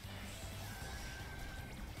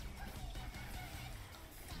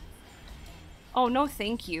 Oh, no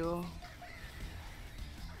thank you.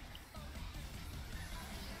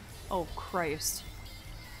 Oh, Christ.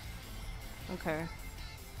 Okay.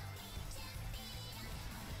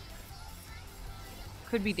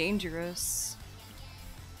 Could be dangerous.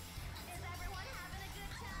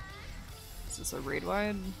 Is this a raid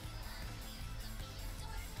wide?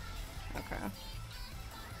 Okay.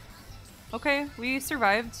 Okay, we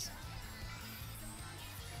survived.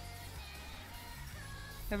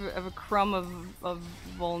 I have a crumb of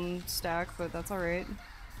Vuln stack, but that's alright.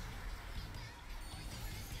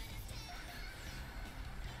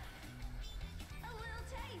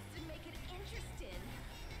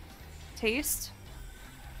 Taste?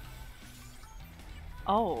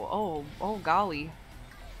 Oh, golly.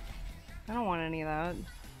 I don't want any of that.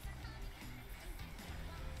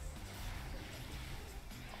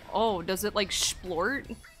 Oh, does it like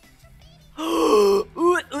splort?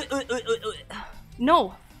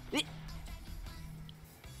 No!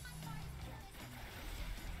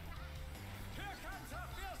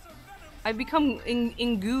 I become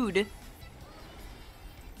ingooed.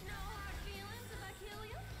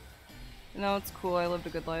 No, it's cool. I lived a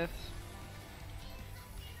good life.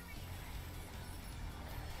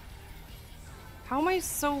 How am I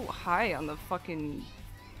so high on the fucking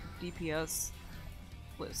DPS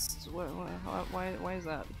list? Why is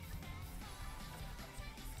that?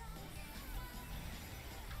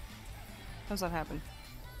 How's that happen?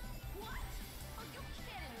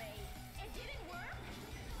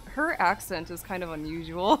 Her accent is kind of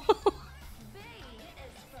unusual.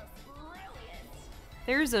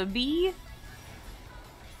 There's a bee.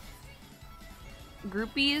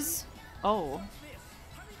 Groupies. Oh.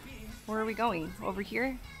 Where are we going? Over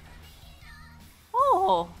here?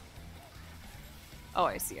 Oh! Oh,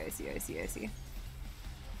 I see. It's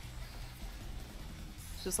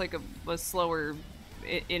just like a slower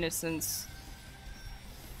innocence.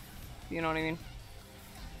 You know what I mean?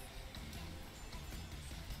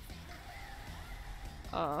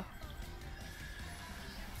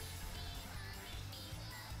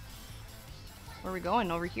 Where are we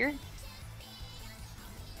going? Over here?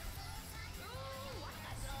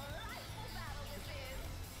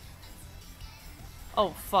 Oh,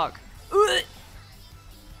 fuck.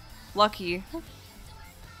 Lucky.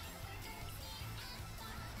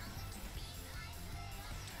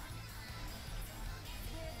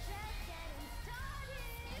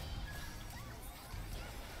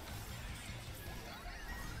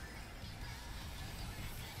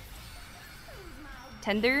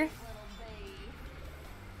 Tender?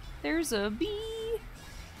 There's a bee.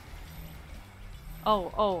 Oh.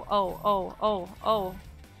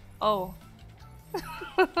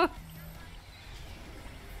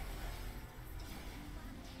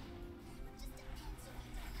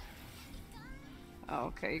 Oh,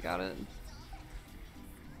 okay, you got it.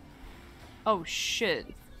 Oh shit.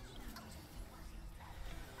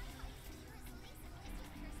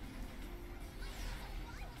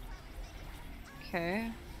 Okay.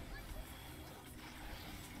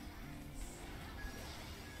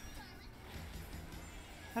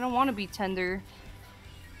 I don't want to be tender.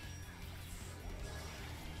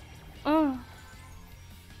 Ugh.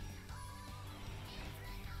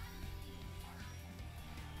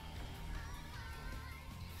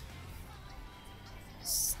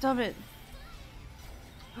 Stop it.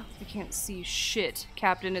 I can't see shit,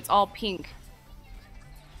 Captain. It's all pink.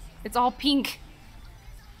 It's all pink.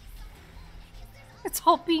 It's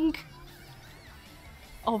all pink.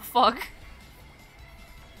 Oh, fuck.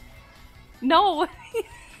 No!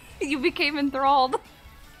 You became enthralled.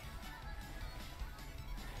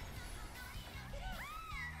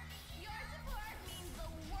 Your support means the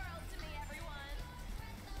world to me, everyone.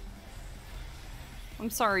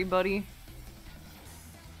 I'm sorry, buddy.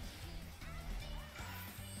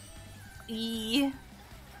 E. Even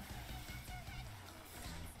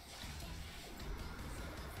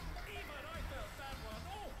I felt that one.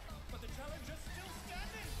 Oh, but the challenge is still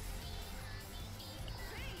standing.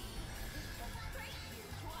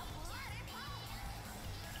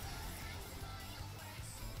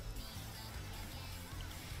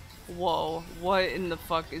 Whoa, what in the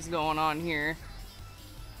fuck is going on here?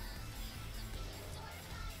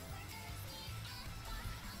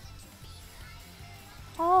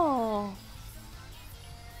 Oh.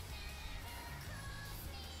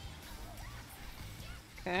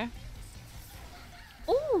 Okay.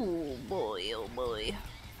 Oh boy, oh boy.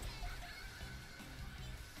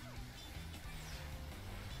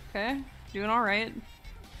 Okay, doing alright.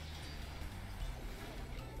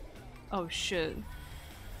 Oh shit.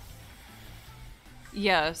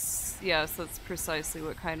 Yes, yes, that's precisely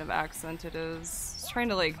what kind of accent it is. Just trying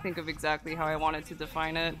to like think of exactly how I wanted to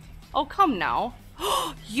define it. Oh, come now.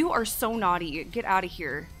 You are so naughty. Get out of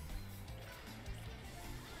here.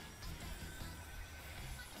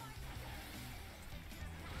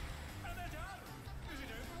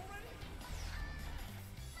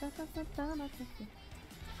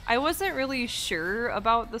 I wasn't really sure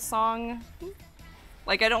about the song.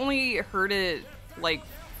 Like, I'd only heard it, like,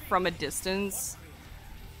 from a distance.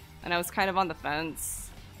 And I was kind of on the fence.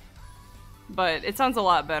 But it sounds a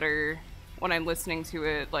lot better when I'm listening to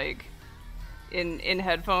it, like, in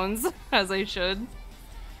headphones, as I should.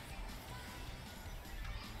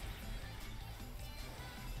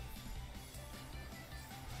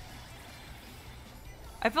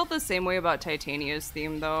 I felt the same way about Titania's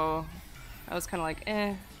theme, though. I was kind of like,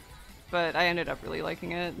 eh. But I ended up really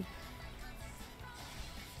liking it.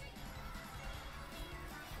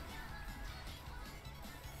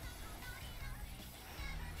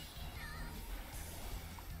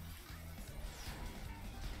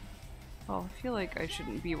 Well, I feel like I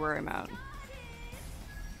shouldn't be where I'm at.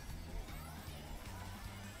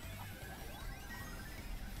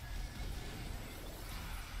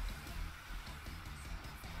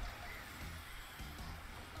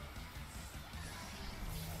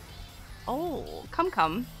 Oh,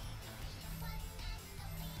 come.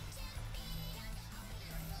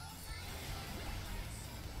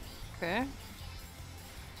 Okay.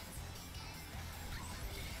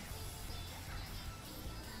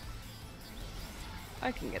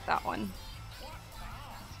 I can get that one.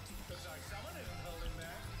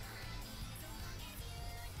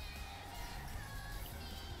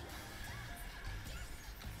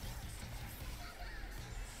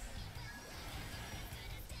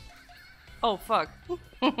 Oh, fuck.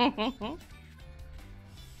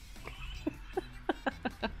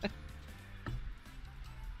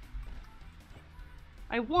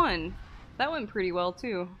 I won. That went pretty well,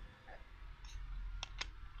 too.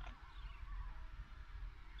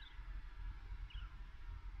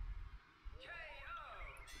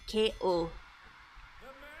 KO. The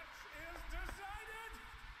match is decided.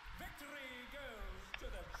 Victory goes to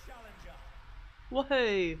the challenger.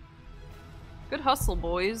 Whoa. Good hustle,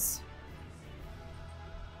 boys.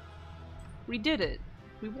 We did it.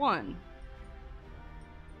 We won.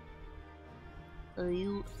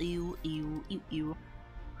 Ew. Who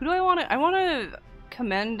do I want to? I want to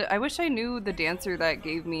commend. I wish I knew the dancer that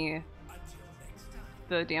gave me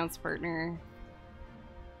the dance partner.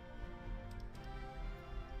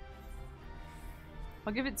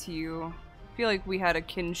 I'll give it to you. I feel like we had a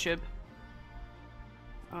kinship.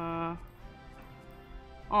 Aw,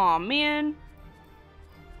 man.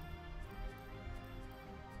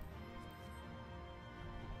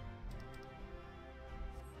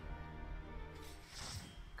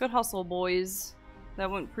 Good hustle, boys. That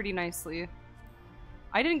went pretty nicely.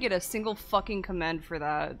 I didn't get a single fucking commend for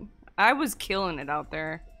that. I was killing it out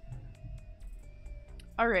there.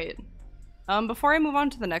 Alright. Before I move on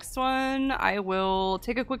to the next one, I will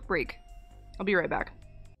take a quick break. I'll be right back.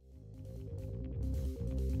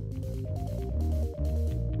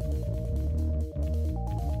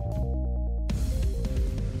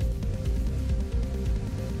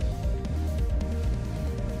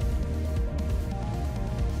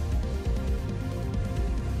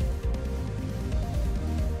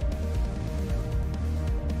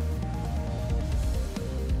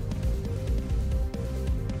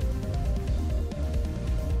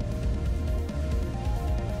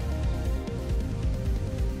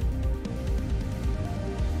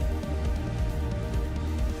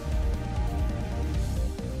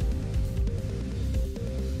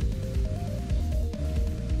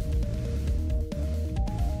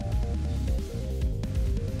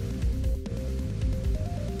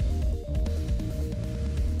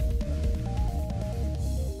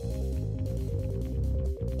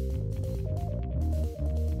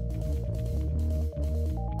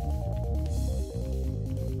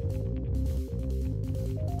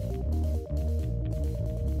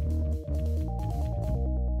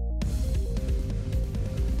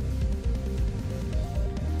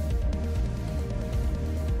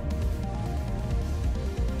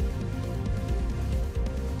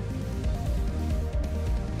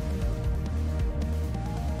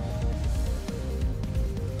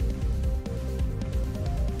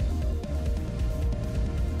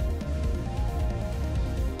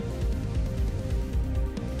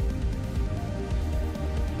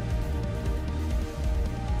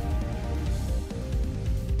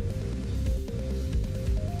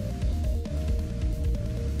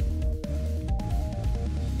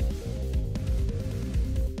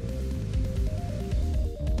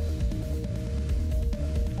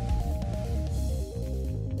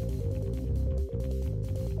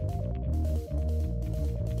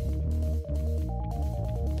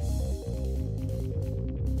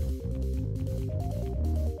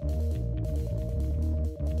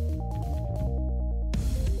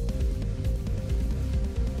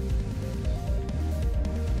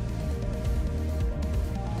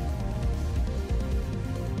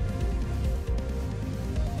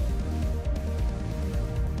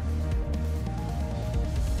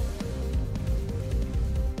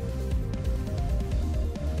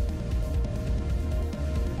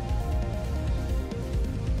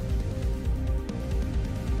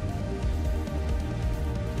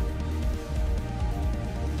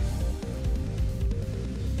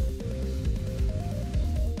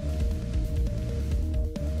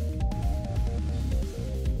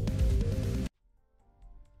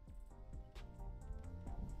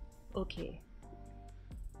 Okay.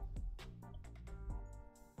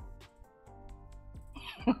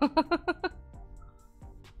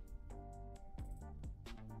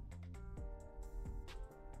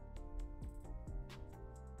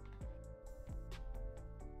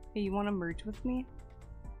 Hey, you want to merge with me?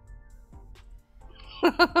 I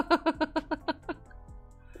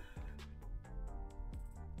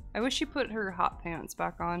wish she put her hot pants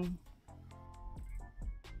back on.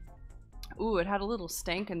 Ooh, it had a little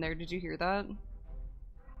stank in there. Did you hear that?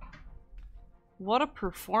 What a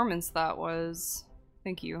performance that was.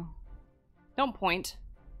 Thank you. Don't point.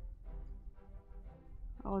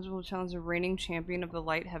 Eligible to challenge the reigning champion of the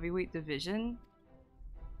light heavyweight division.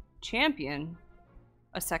 Champion?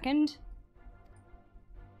 A second?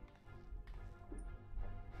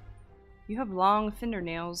 You have long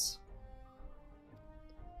fingernails.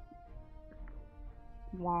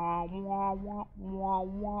 Wah, wah, wah, wah,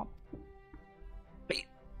 wah.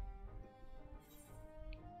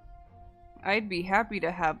 I'd be happy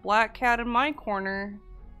to have Black Cat in my corner.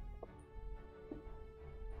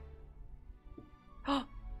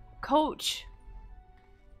 Coach!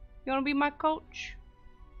 You wanna be my coach?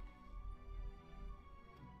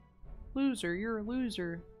 Loser, you're a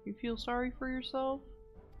loser. You feel sorry for yourself?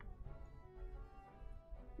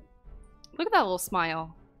 Look at that little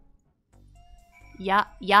smile. Ya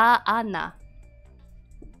Anna.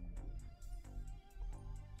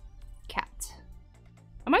 Cat.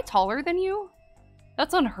 Am I taller than you?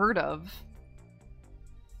 That's unheard of.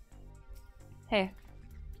 Hey.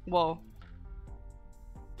 Whoa.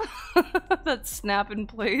 That snap in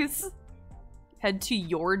place. Head to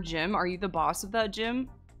your gym. Are you the boss of that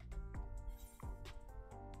gym?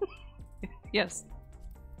 Yes.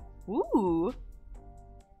 Ooh.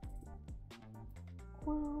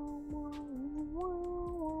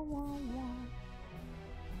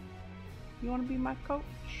 You want to be my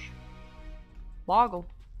coach? Boggle.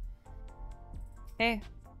 Hey.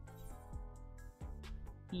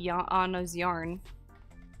 Anna's yarn.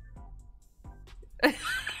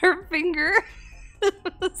 Her finger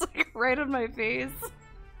was like right on my face.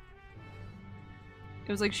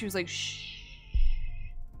 It was like she was like, shh.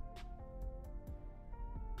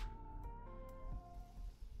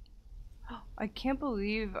 I can't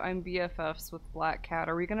believe I'm BFFs with Black Cat.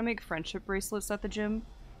 Are we gonna make friendship bracelets at the gym?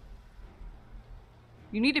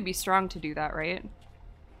 You need to be strong to do that, right?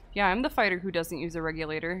 Yeah, I'm the fighter who doesn't use a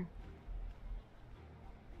regulator.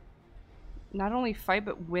 Not only fight,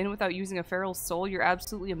 but win without using a feral soul. You're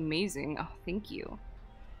absolutely amazing. Oh, thank you.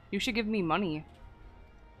 You should give me money.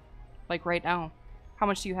 Like right now. How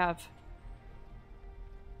much do you have?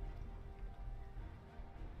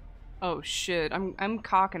 Oh shit, I'm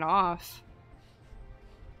cocking off.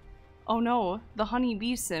 Oh no, the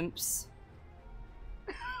honeybee simps.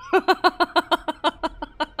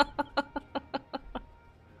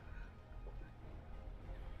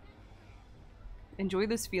 Enjoy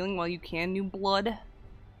this feeling while you can, new blood.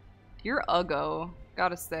 You're uggo,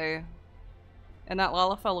 gotta say. And that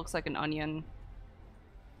Lalafell looks like an onion.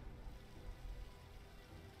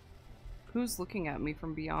 Who's looking at me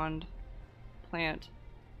from beyond? Plant.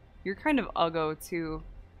 You're kind of uggo too.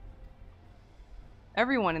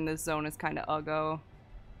 Everyone in this zone is kind of uggo,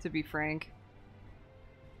 to be frank.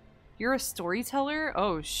 You're a storyteller?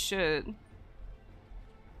 Oh shit.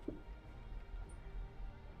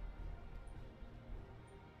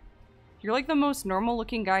 You're like the most normal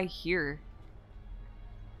looking guy here.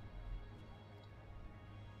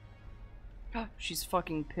 She's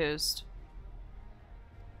fucking pissed.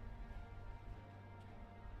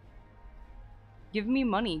 Give me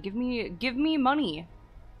money. Give me money.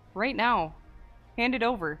 Right now. Hand it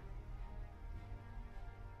over.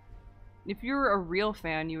 If you're a real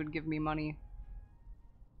fan, you would give me money.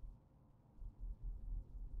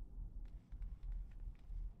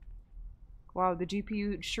 Wow, the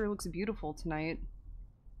GPU sure looks beautiful tonight.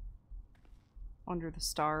 Under the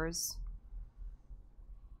stars.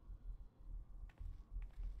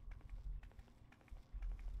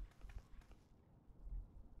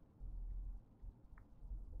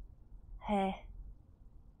 Heh.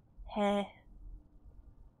 Heh.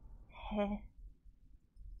 Heh.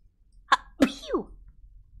 Ha! Pew!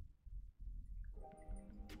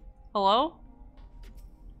 Hello?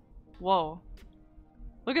 Whoa.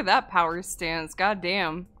 Look at that power stance.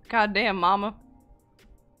 Goddamn. Goddamn, mama.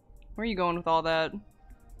 Where are you going with all that?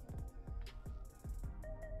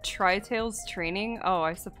 Tri-Tails training? Oh,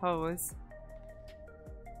 I suppose.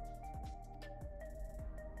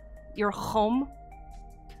 You're home?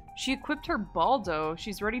 She equipped her baldo.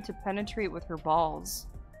 She's ready to penetrate with her balls.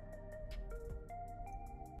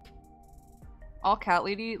 All cat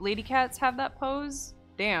lady cats have that pose?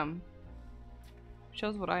 Damn.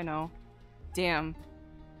 Shows what I know. Damn.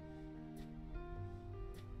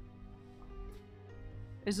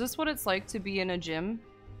 Is this what it's like to be in a gym?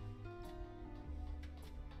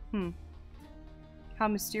 How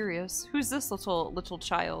mysterious. Who's this little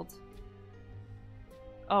child?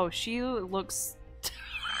 Oh, she looks...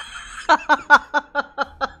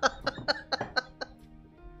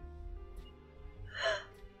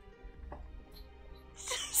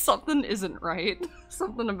 Something isn't right.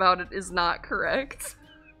 Something about it is not correct.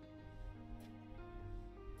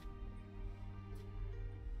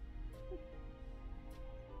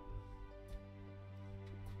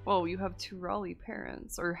 Whoa, you have two Raleigh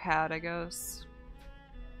parents. Or had, I guess.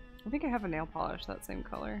 I think I have a nail polish that same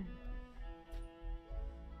color.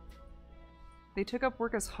 They took up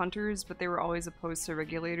work as hunters, but they were always opposed to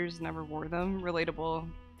regulators and never wore them. Relatable.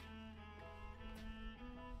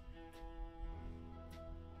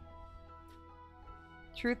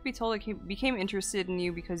 Truth be told, I became interested in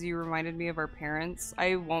you because you reminded me of our parents.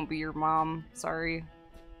 I won't be your mom. Sorry.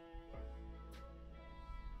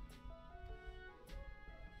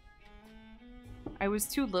 I was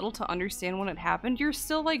too little to understand when it happened. You're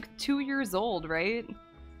still like 2 years old, right?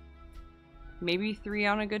 Maybe 3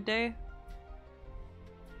 on a good day?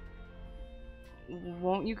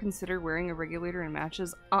 Won't you consider wearing a regulator in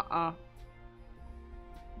matches?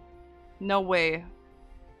 No way.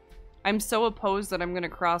 I'm so opposed that I'm gonna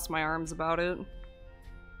cross my arms about it.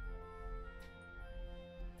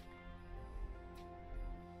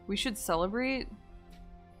 We should celebrate?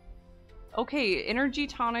 Okay, energy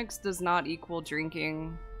tonics does not equal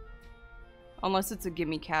drinking. Unless it's a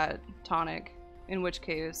gimme cat tonic. In which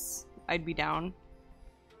case, I'd be down.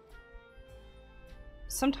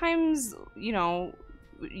 Sometimes, you know,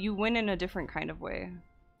 you win in a different kind of way.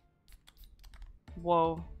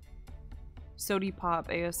 Whoa. Sody Pop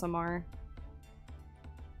ASMR.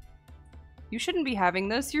 You shouldn't be having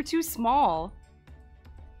this, you're too small.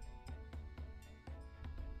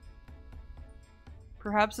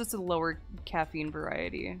 Perhaps it's a lower caffeine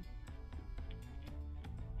variety.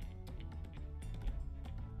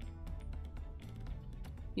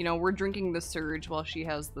 You know, we're drinking the Surge while she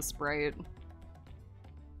has the Sprite.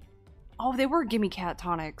 Oh, they were Gimme Cat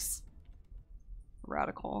tonics.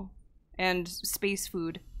 Radical. And space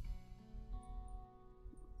food.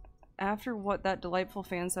 After what that delightful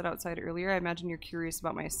fan said outside earlier, I imagine you're curious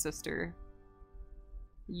about my sister.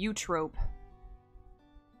 Eutrope.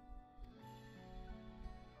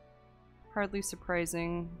 Hardly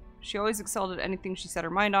surprising. She always excelled at anything she set her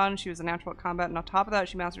mind on. She was a natural at combat, and on top of that,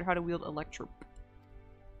 she mastered how to wield Electrope.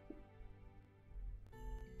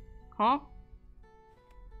 Huh?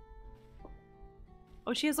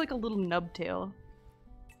 Oh, she has like a little nub tail.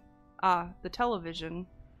 Ah, the television.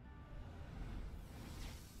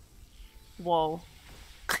 Whoa.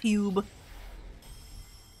 Cube.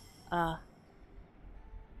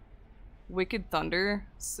 Wicked Thunder.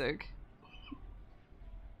 Sick.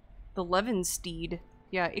 The Levensteed.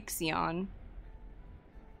 Yeah, Ixion.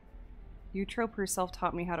 Eutrope herself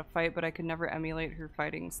taught me how to fight, but I could never emulate her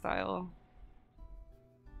fighting style.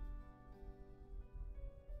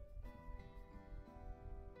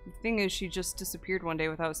 The thing is, she just disappeared one day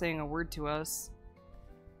without saying a word to us.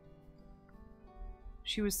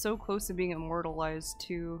 She was so close to being immortalized,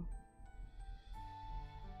 too.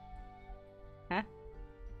 Huh?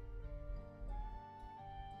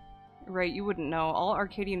 Right, you wouldn't know. All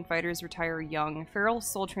Arcadian fighters retire young. Feral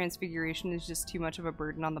soul transfiguration is just too much of a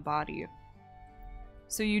burden on the body.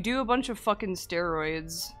 So you do a bunch of fucking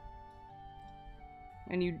steroids.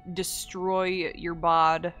 And you destroy your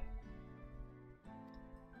bod.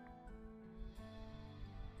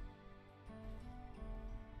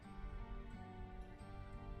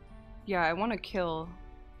 Yeah, I want to kill.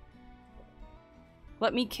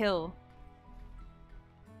 Let me kill.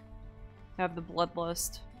 Have the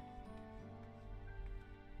bloodlust.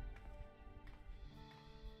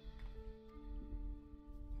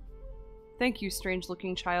 Thank you,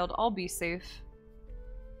 strange-looking child. I'll be safe.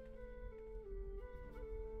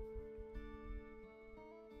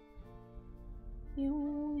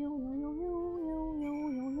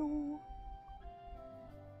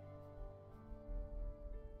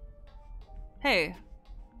 Hey.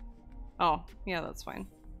 Oh, yeah, that's fine.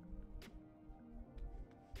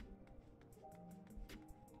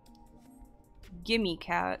 Gimme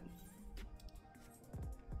cat.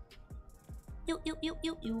 Ew, ew, ew,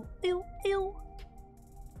 ew, ew, ew, ew.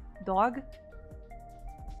 Dog.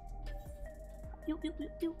 Ew, ew, ew,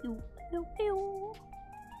 ew, ew, ew, ew.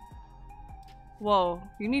 Whoa,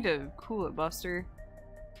 you need to cool it, Buster.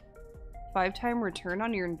 5-time return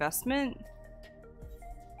on your investment?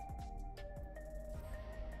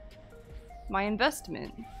 My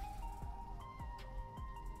investment.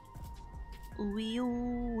 Wee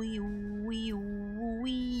wee wee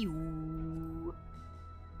wee.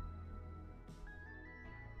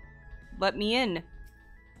 Let me in.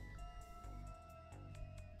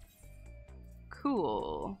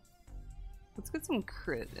 Cool. Let's get some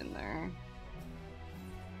crit in there.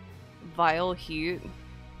 Vile heat.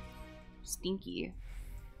 Stinky.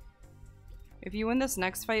 If you win this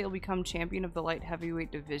next fight, you'll become champion of the light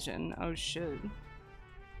heavyweight division. Oh shit.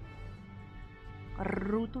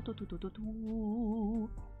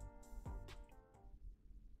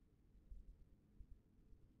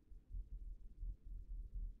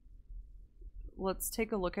 Let's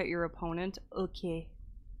take a look at your opponent. Okay.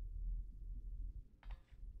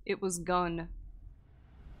 It was Gun.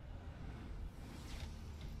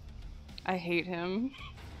 I hate him.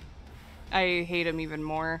 I hate him even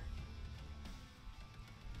more.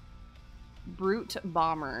 Brute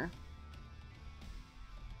Bomber.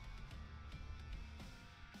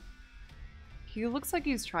 He looks like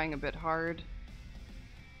he's trying a bit hard.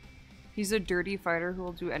 He's a dirty fighter who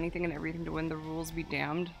will do anything and everything to win, the rules be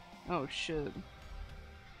damned. Oh shit.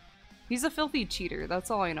 He's a filthy cheater,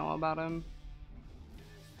 that's all I know about him.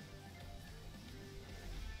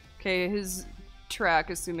 Okay, his track,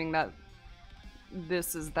 assuming that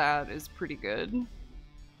this is that, is pretty good.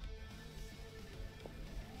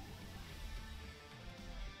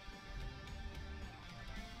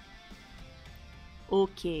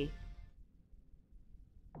 Okay.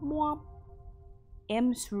 Mwah.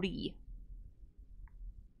 M3.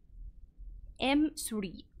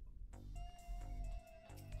 M3.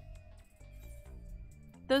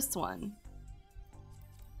 This one.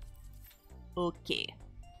 Okay.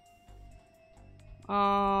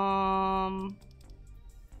 I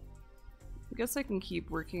guess I can keep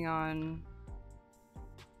working on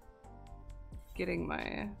getting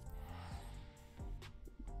my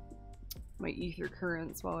ether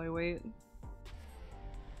currents while I wait.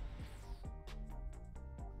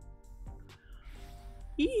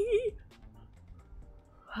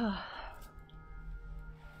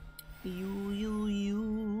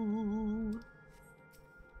 You.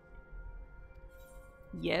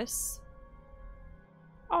 Yes.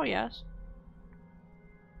 Oh, yes.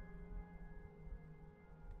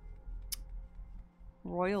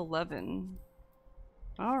 Royal Levin.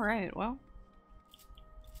 Alright, well.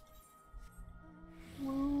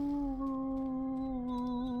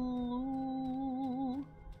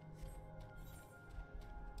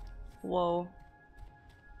 Whoa.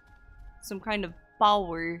 Some kind of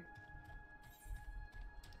power.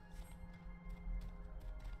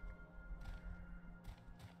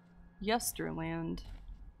 Yesterland.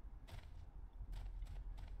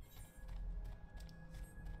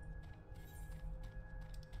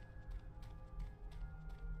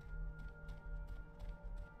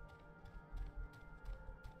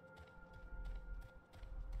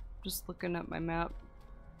 Just looking at my map.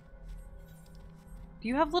 Do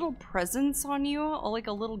you have little presents on you? Or like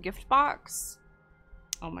a little gift box?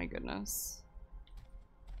 Oh my goodness.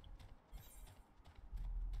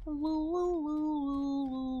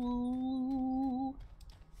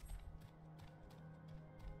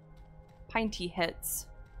 Pinty hits.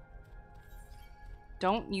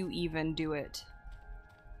 Don't you even do it.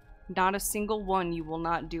 Not a single one, you will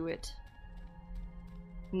not do it.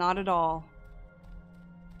 Not at all.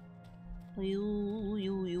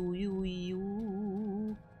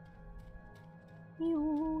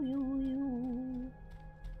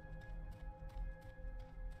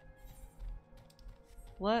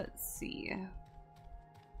 Let's see.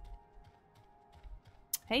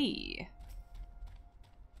 Hey.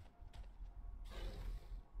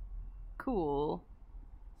 Cool.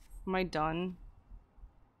 Am I done?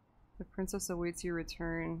 The princess awaits your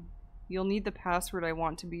return. You'll need the password. I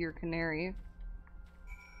want to be your canary.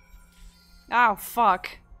 Oh, fuck.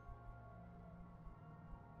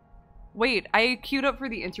 Wait, I queued up for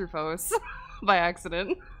the interphos by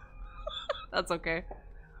accident. That's okay.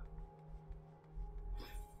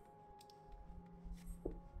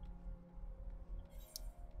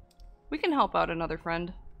 We can help out another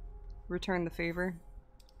friend. Return the favor.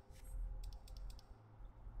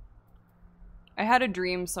 I had a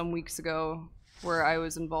dream some weeks ago where I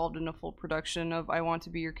was involved in a full production of I Want to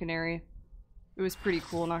Be Your Canary. It was pretty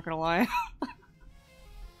cool, not gonna lie.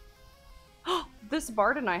 This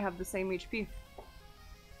bard and I have the same HP.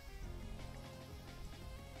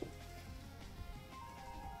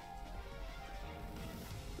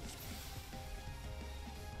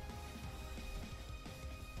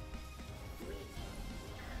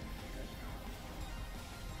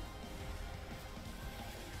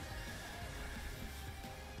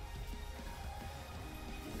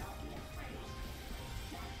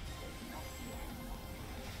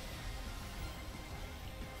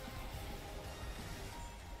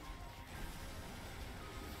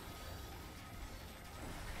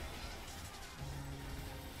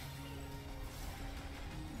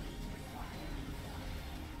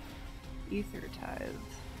 Ether Tithe.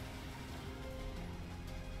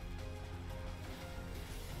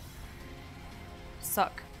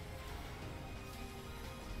 Suck.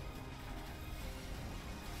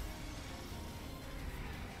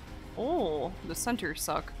 Oh, the center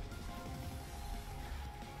suck.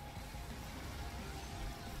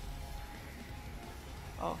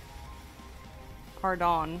 Oh.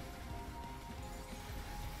 Pardon.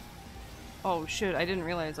 Oh shit, I didn't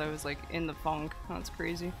realize I was like in the funk. That's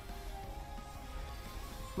crazy.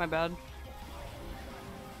 My bad.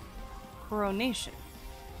 Coronation.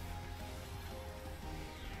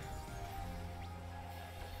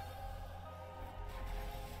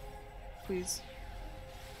 Please.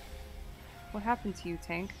 What happened to you,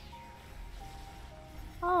 Tank?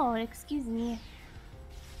 Oh, excuse me.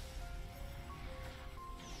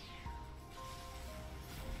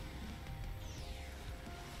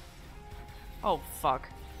 Oh, fuck.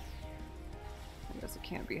 I guess it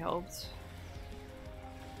can't be helped.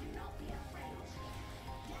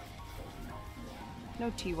 No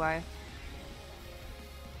TY.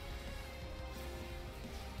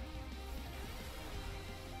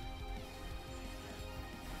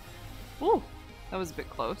 Ooh, that was a bit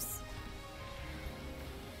close.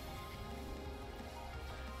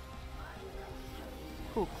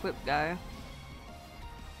 Cool clip guy.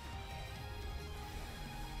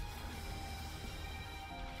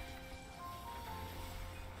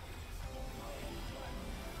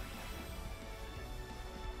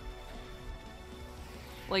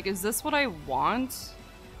 Like, is this what I want?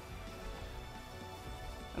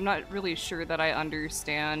 I'm not really sure that I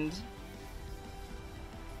understand.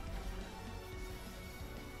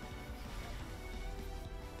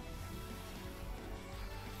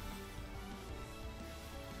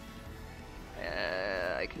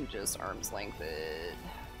 and just arm's length it.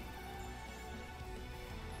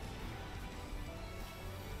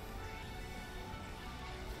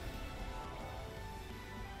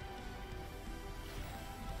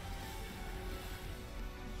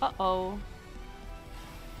 Uh-oh.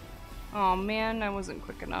 Oh man, I wasn't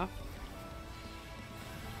quick enough.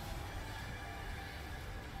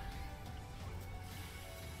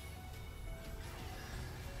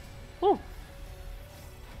 Ooh.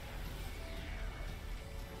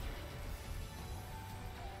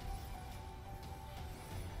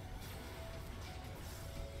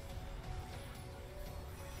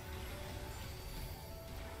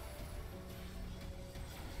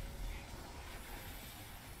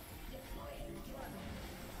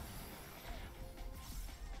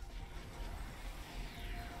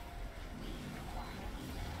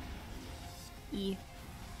 E.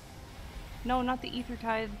 No, not the ether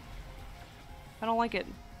tide. I don't like it.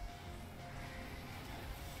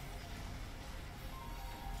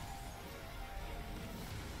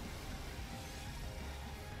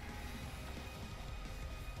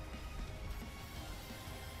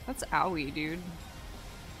 That's owie, dude.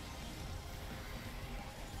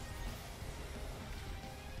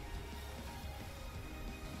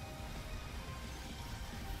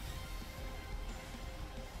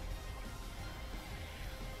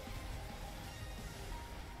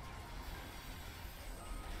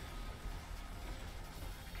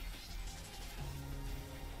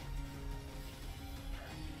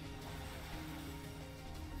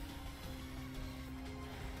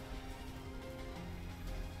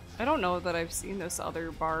 I don't know that I've seen this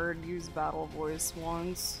other bard use battle voice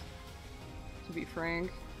once, to be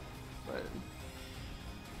frank, but...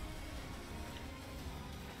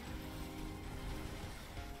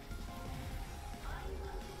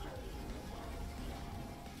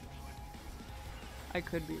 I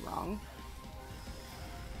could be wrong.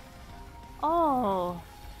 Oh!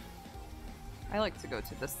 I like to go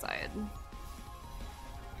to this side.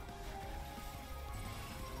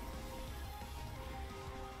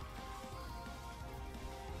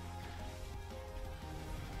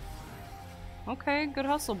 Okay, good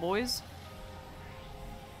hustle, boys.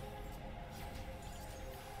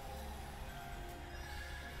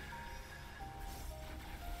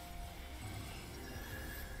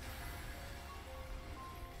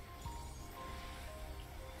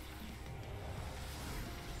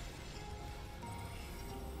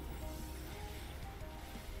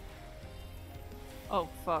 Oh,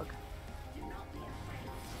 fuck.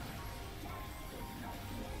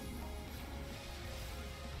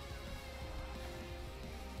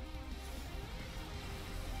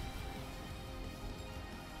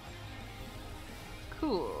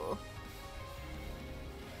 Cool.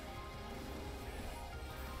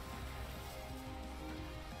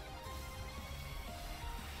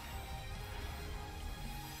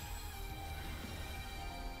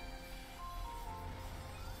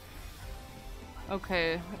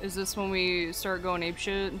 Okay, is this when we start going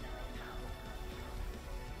apeshit?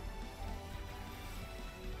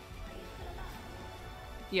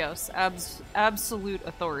 Yes, absolute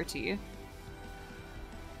authority.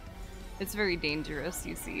 It's very dangerous,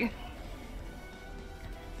 you see.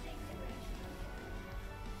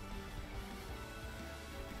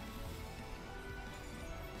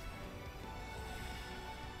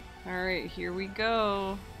 Alright, here we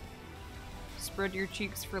go. Spread your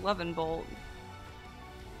cheeks for Levenbolt.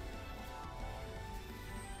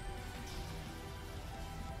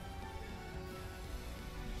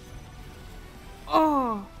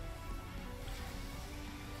 Oh!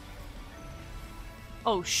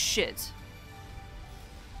 Oh shit.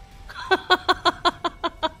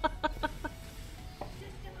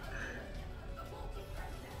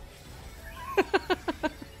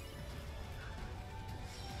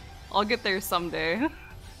 I'll get there someday.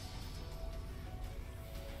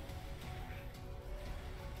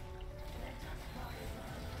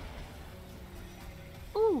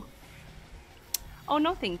 Ooh. Oh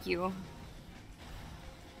no, thank you.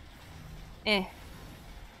 Eh.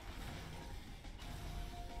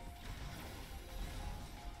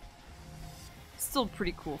 Still a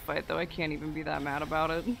pretty cool fight though, I can't even be that mad about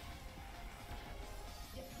it.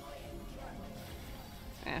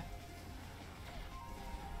 Eh.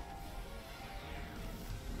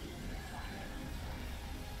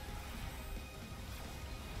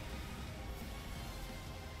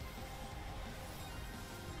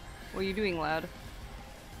 What are you doing, lad?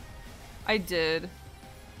 I did.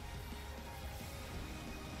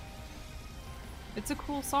 It's a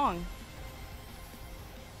cool song.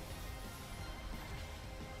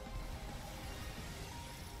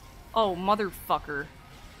 Oh, motherfucker.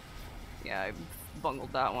 Yeah, I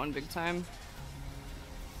bungled that one big time.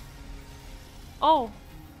 Oh!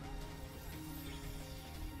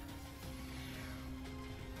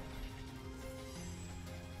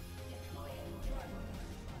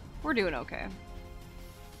 We're doing okay.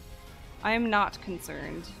 I am not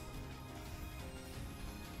concerned.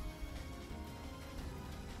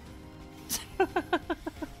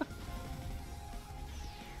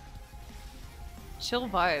 Chill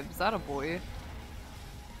vibes, that a boy.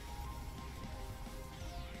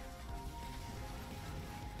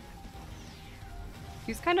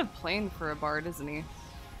 He's kind of plain for a bard, isn't he?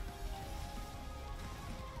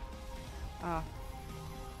 Ah.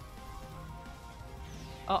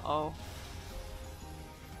 Uh-oh.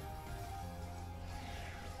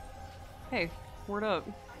 Hey, word up.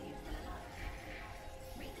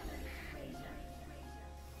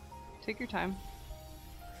 Take your time.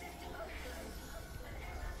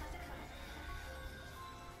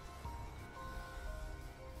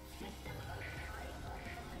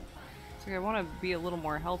 It's like I want to be a little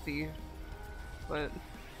more healthy, but...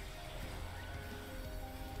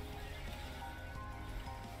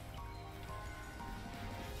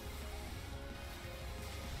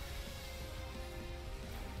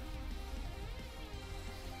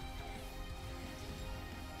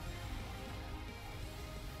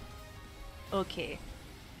 Okay.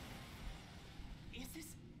 Is this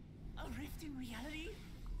a rift in reality?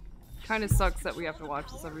 Kinda sucks that we have to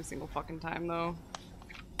watch this every single fucking time, though.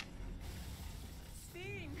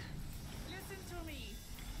 Sting, listen to me.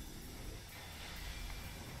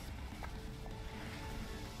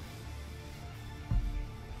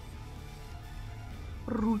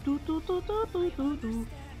 Understand.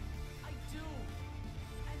 I do.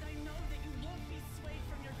 And I know that you won't be swayed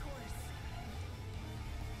from your course.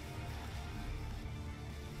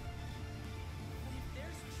 But if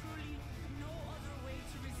there's truly no other way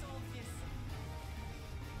to resolve this,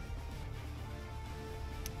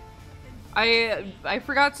 then I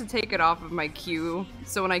forgot to take it off of my queue,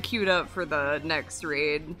 so when I queued up for the next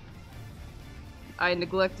raid, I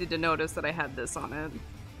neglected to notice that I had this on it.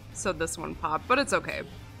 So this one popped, but it's okay.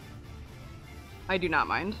 I do not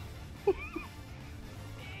mind.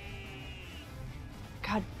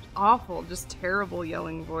 God, awful, just terrible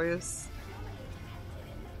yelling voice.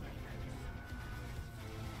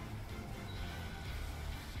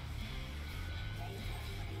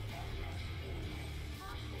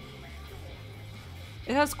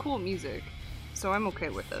 It has cool music, so I'm okay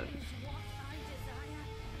with it. What I desire,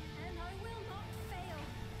 and I will not fail.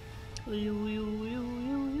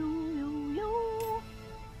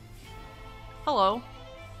 Hello.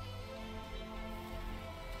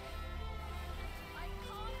 I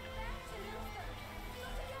can't bear to lose them.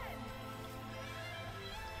 Not again.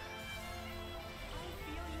 I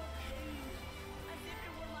feel your pain as if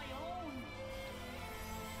it were my own.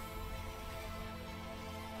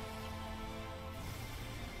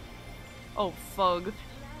 Oh, fug. At last,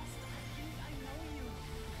 I think I know you.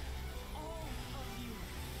 All of you.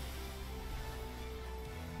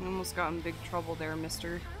 You almost got in big trouble there,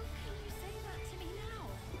 mister. How can you say that to me now?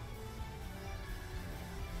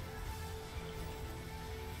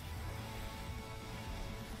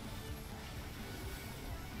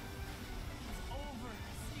 It's over,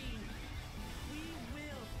 Steen. We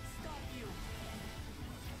will stop you.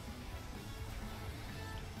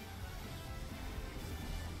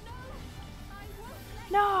 No, I won't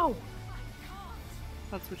let No! I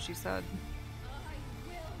can't. That's what she said. I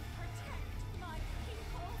will protect my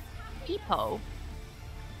people's happiness. Peepo.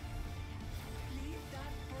 Leave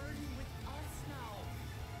that burden with us now.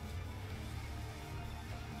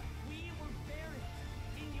 We will bear it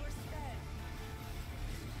in your stead.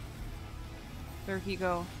 There he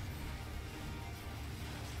go.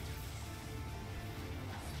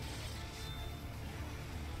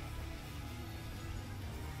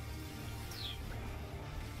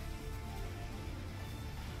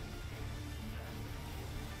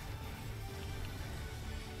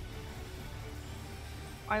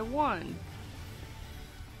 I won.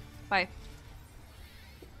 Bye.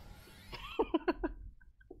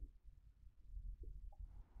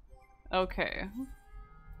 Okay.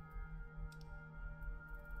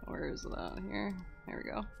 Where is that? Here? There we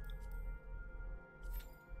go.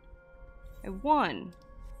 I won!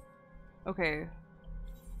 Okay.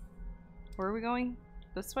 Where are we going?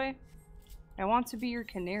 This way? I want to be your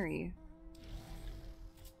canary.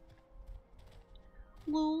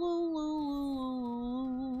 Loo.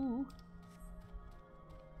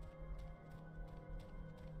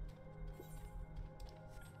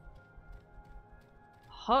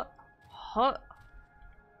 Huh? Huh?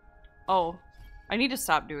 Oh, I need to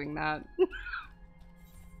stop doing that.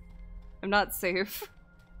 I'm not safe.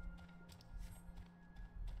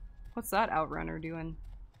 What's that outrunner doing?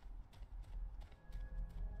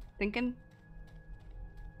 Thinking?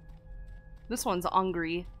 This one's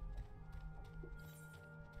hungry.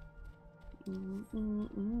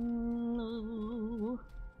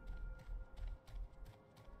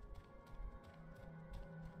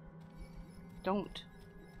 Don't.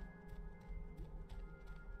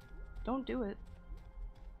 Don't do it.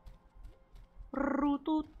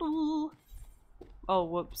 Oh,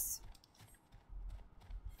 whoops.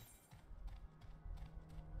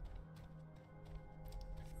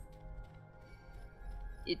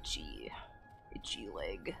 Itchy. Itchy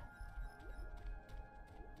leg.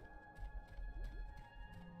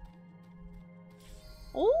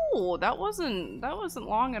 Oh, that wasn't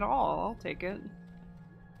long at all. I'll take it.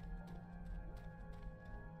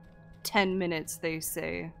 10 minutes, they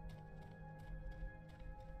say.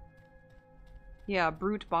 Yeah,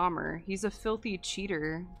 brute bomber. He's a filthy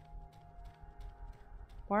cheater.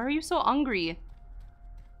 Why are you so hungry?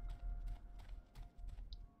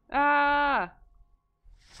 Ah!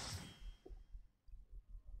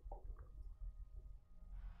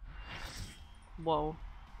 Whoa.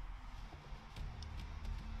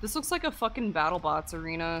 This looks like a fucking BattleBots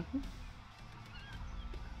arena.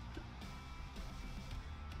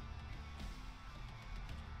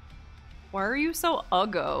 Why are you so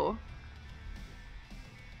uggo?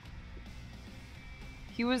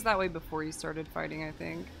 He was that way before he started fighting, I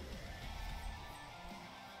think.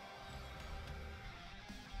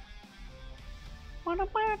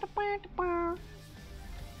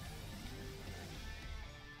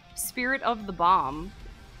 Spirit of the Bomb.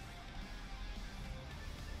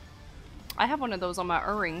 I have one of those on my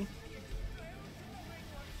earring.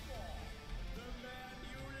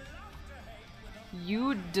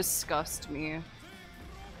 You disgust me.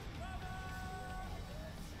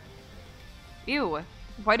 Ew.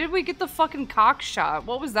 Why did we get the fucking cock shot?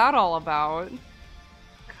 What was that all about?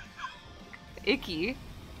 Icky.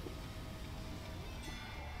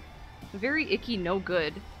 Very icky, no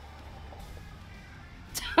good.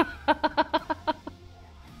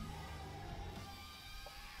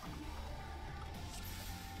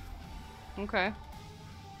 Okay.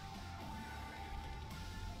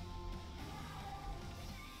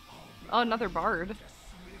 Oh, another bard.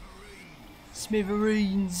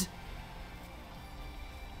 Smithereens.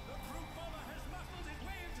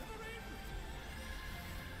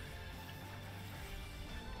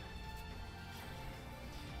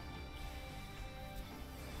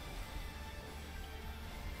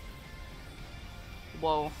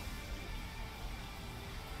 Whoa.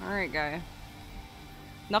 Alright, guy.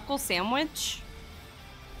 Knuckle sandwich?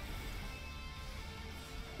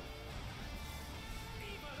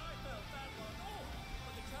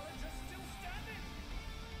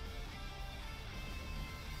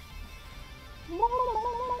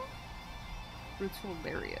 Brutal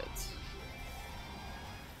lariat.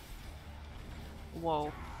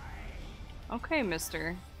 Whoa. Okay,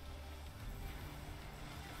 mister.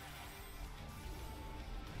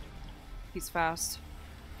 He's fast.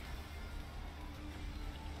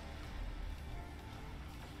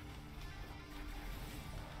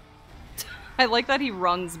 I like that he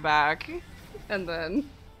runs back and then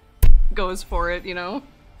goes for it, you know?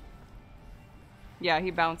 Yeah,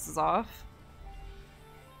 he bounces off.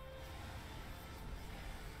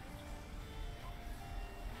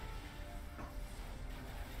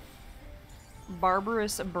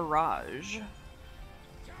 Barbarous Barrage.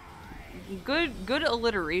 Good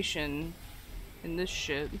alliteration in this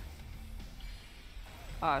shit.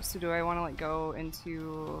 So do I want to like go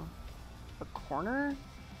into a corner?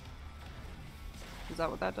 Is that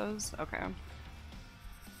what that does? Okay.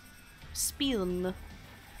 Spin.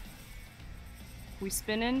 We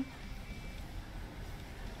spinning?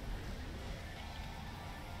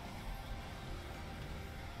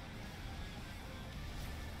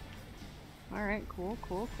 Alright, cool,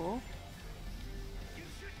 cool, cool.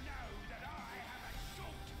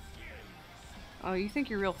 Oh, you think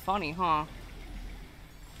you're real funny, huh?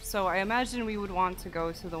 So I imagine we would want to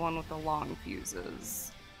go to the one with the long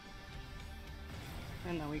fuses.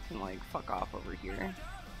 And then we can, like, fuck off over here.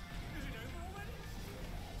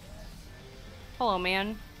 Hello,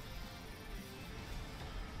 man.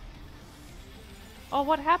 Oh,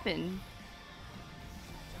 what happened?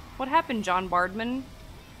 What happened, John Bardman?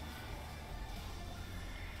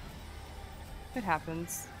 It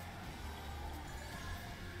happens.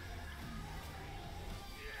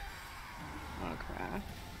 Okay.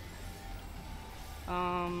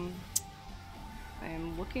 I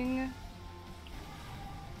am looking. I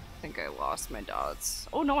think I lost my dots.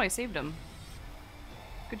 Oh no, I saved them.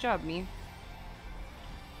 Good job, me.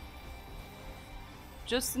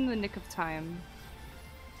 Just in the nick of time.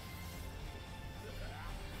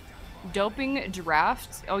 Doping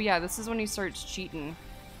draft? Oh yeah, this is when he starts cheating.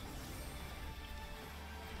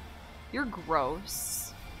 You're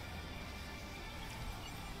gross.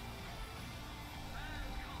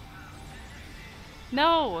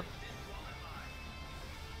 No!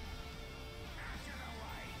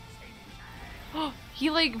 He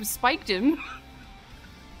like spiked him.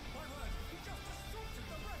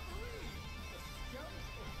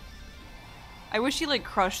 I wish he like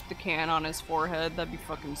crushed the can on his forehead. That'd be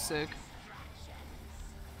fucking sick.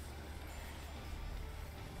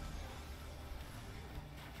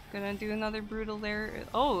 Gonna do another brutal there.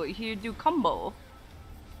 Oh, he'd do combo.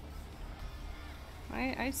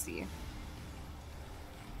 I see.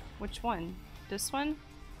 Which one? This one?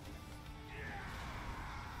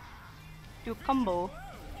 Do a combo.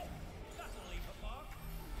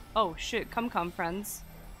 Oh shit, come friends.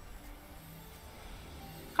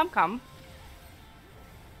 Come.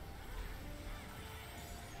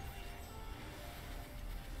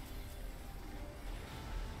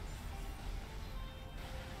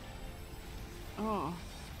 Oh.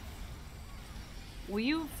 Will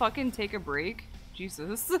you fucking take a break?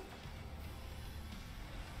 Jesus.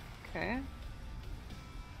 Okay.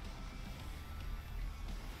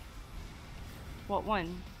 What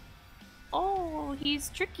one? Oh, he's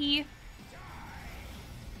tricky.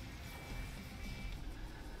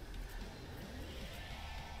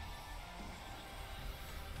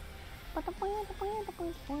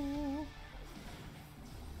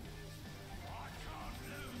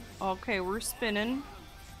 Okay, we're spinning.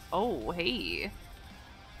 Oh, hey.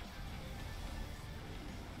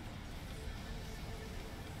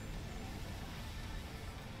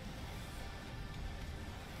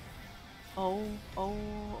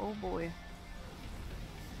 Oh boy.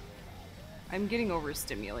 I'm getting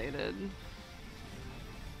overstimulated.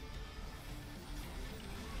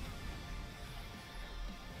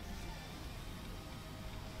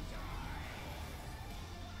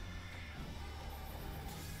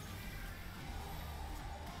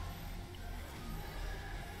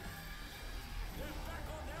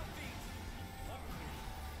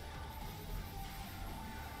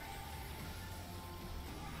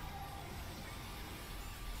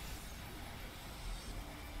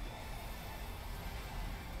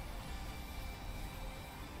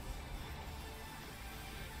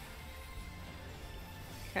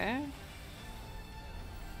 Okay.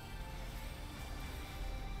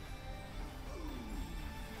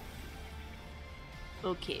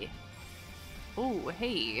 Okay. Oh,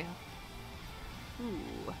 hey.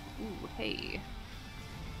 Ooh, hey.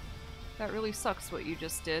 That really sucks what you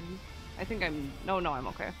just did. I think I'm... No, I'm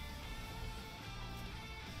okay.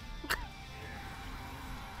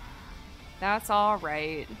 That's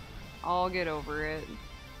alright. I'll get over it.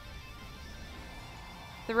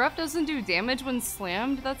 The ref doesn't do damage when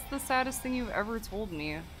slammed? That's the saddest thing you've ever told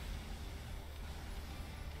me.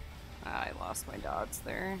 I lost my dots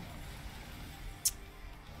there.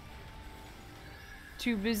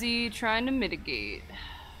 Too busy trying to mitigate.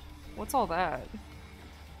 What's all that?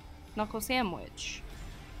 Knuckle sandwich.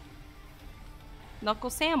 Knuckle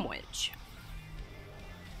sandwich.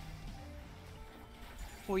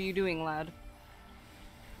 What are you doing, lad?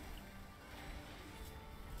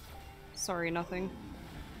 Sorry, nothing.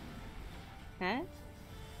 Huh?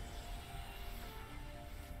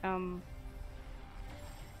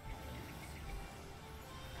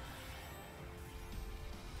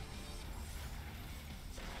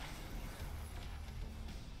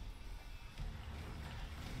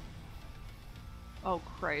 Oh,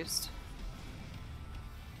 Christ.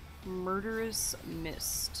 Murderous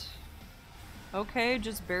Mist. Okay,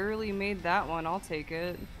 just barely made that one. I'll take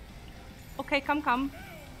it. Okay, come.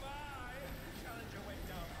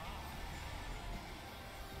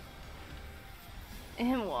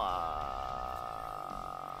 And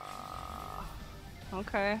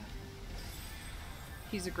okay.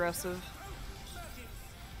 He's aggressive.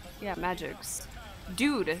 Yeah, magics.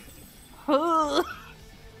 Dude.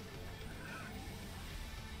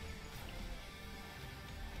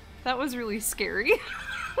 That was really scary.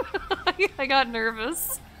 I got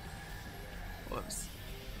nervous. Whoops.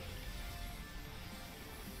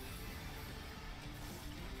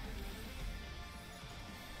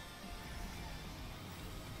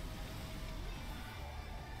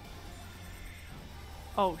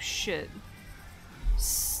 Oh shit.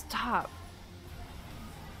 Stop.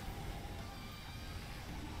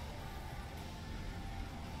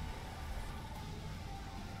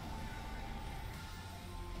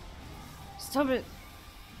 Stop it.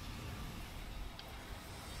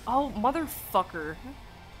 Oh, motherfucker.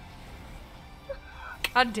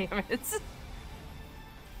 God damn it.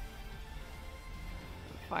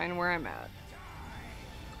 Fine where I'm at.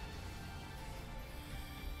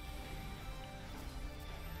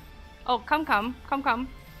 Oh, come,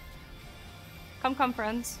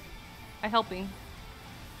 friends. I helping.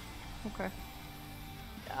 Okay.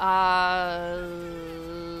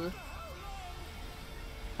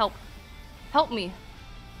 Help. Help me.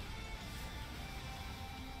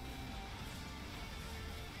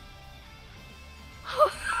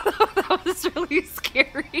 That was really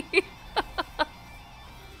scary.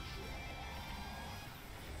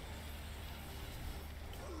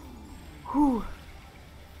 Whew.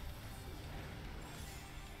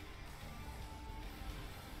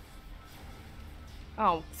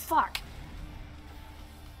 Oh, fuck.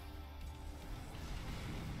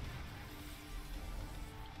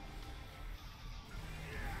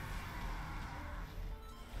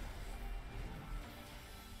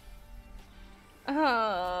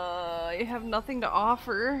 I have nothing to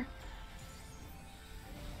offer.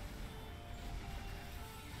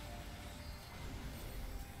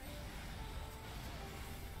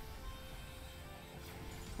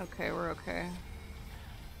 Okay, we're okay.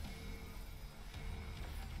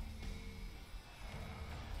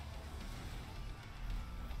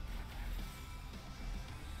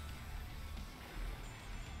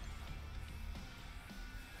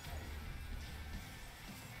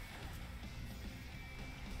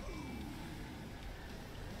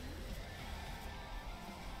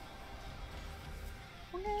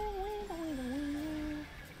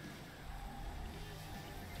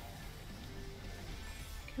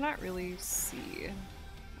 Cannot really see.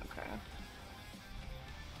 Okay.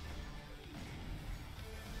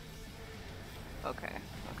 Okay.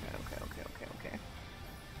 Okay.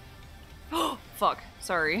 Oh, fuck.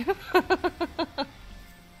 Sorry.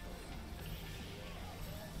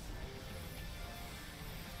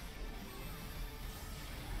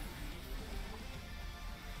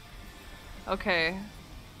 Okay.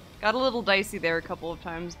 Got a little dicey there a couple of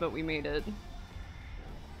times, but we made it.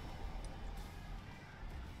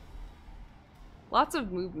 Lots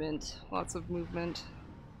of movement,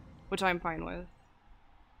 which I'm fine with.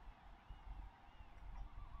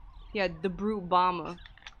 Yeah, the brute bomber.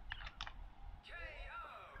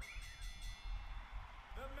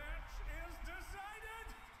 The match is decided!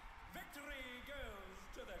 Victory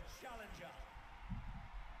goes to the challenger.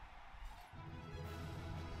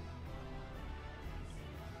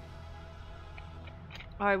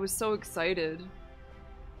 I was so excited.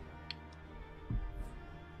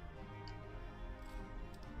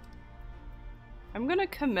 I'm gonna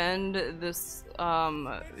commend this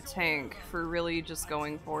tank for really just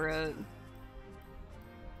going for it.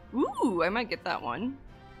 Ooh, I might get that one.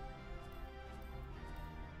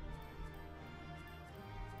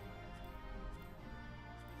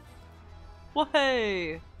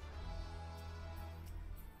 Way!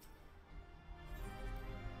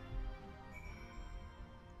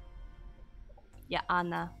 Yeah,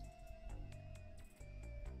 Anna.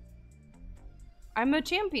 I'm a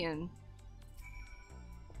champion.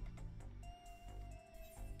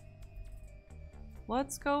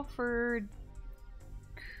 Let's go for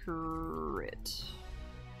crit.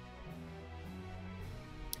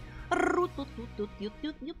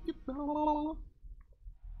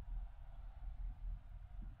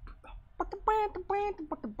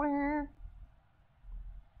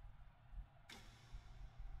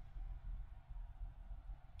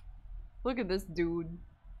 Look at this dude.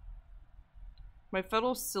 My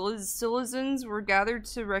fellow citizens were gathered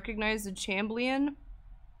to recognize the champion.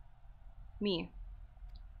 Me.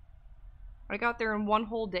 I got there in one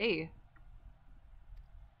whole day.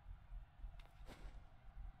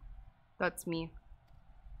 That's me.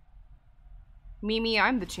 Mimi,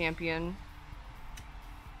 I'm the champion.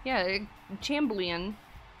 Yeah, champion.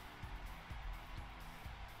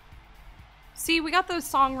 See, we got the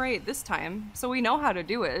song right this time, so we know how to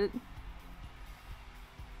do it.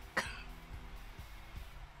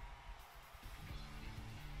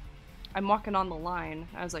 I'm walking on the line,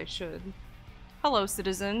 as I should. Hello,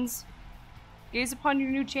 citizens. Gaze upon your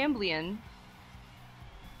new champion.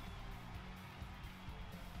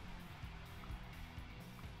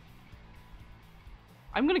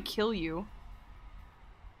 I'm gonna kill you.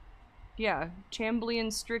 Yeah,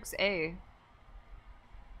 champion Strix A.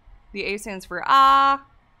 The A stands for ah.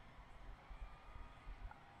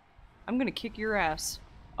 I'm gonna kick your ass.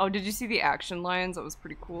 Oh, did you see the action lines? That was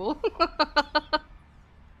pretty cool.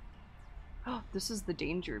 Oh, this is the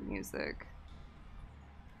danger music.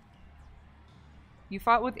 You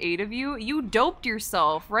fought with 8 of you? You doped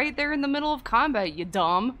yourself right there in the middle of combat, you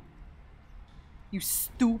dumb. You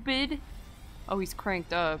stupid. Oh, he's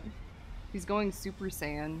cranked up. He's going Super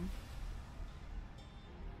Saiyan.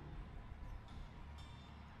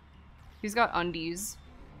 He's got undies.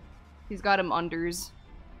 He's got him unders.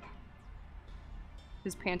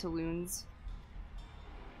 His pantaloons.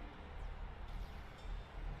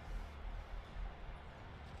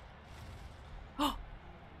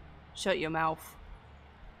 Shut your mouth.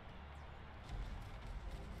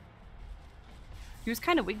 He was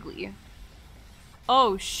kind of wiggly.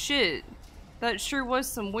 Oh shit. That sure was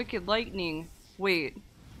some wicked lightning. Wait.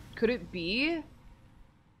 Could it be?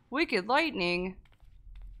 Wicked lightning?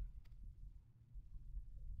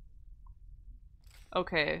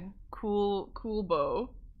 Okay. Cool bow.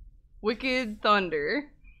 Wicked thunder.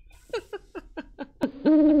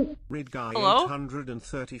 Red guy Hello?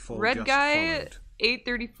 834 Red just guy followed.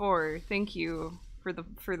 834. Thank you for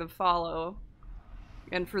the follow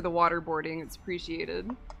and for the waterboarding. It's appreciated.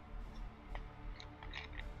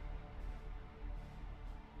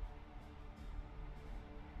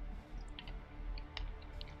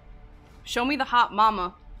 Show me the hot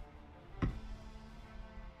mama.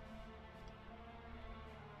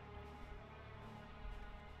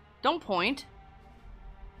 Don't point.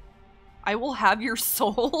 I will have your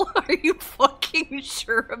soul? Are you fucking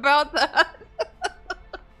sure about that?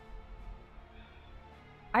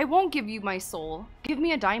 I won't give you my soul. Give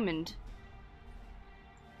me a diamond.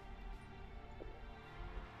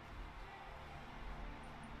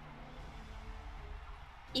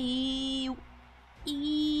 Ew.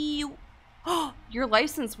 Ew. Your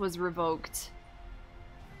license was revoked.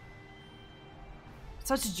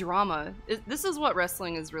 Such drama. This is what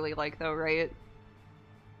wrestling is really like though, right?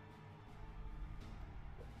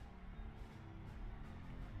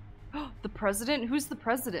 The president? Who's the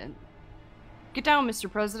president? Get down, Mr.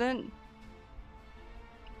 President.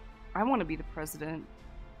 I want to be the president.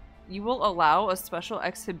 You will allow a special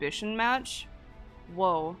exhibition match?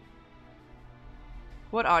 Whoa.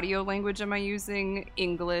 What audio language am I using?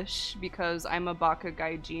 English, because I'm a Baka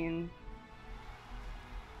Gaijin.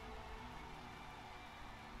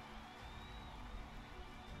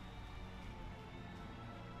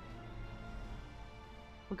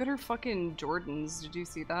 Look at her fucking Jordans. Did you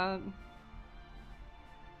see that?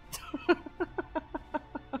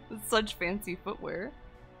 Such fancy footwear.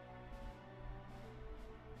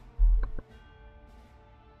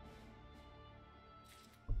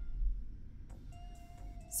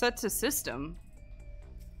 Set to system.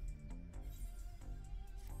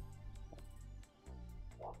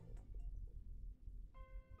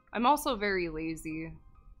 I'm also very lazy.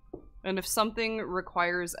 And if something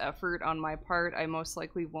requires effort on my part, I most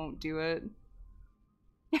likely won't do it.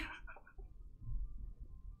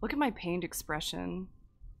 Look at my pained expression.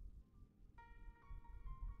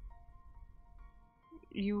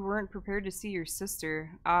 You weren't prepared to see your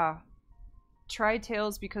sister. Ah. Try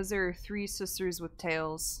tails because there are 3 sisters with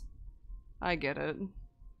tails. I get it.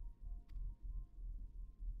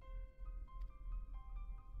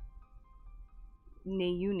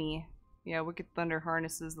 Nayuni. Yeah, Wicked Thunder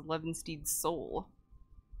harnesses the Levensteed's soul.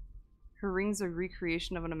 Her ring's a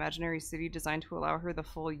recreation of an imaginary city designed to allow her the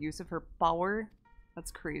full use of her power.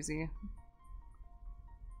 That's crazy.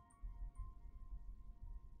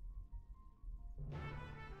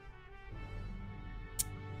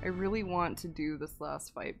 I really want to do this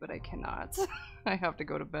last fight, but I cannot. I have to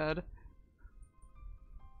go to bed.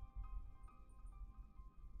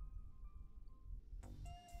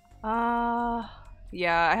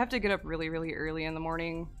 Yeah, I have to get up really, really early in the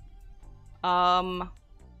morning. No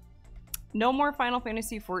more Final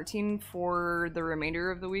Fantasy XIV for the remainder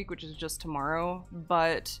of the week, which is just tomorrow,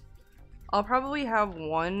 but I'll probably have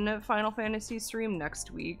one Final Fantasy stream next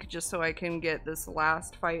week, just so I can get this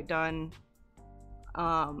last fight done.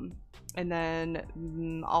 And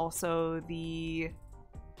then also the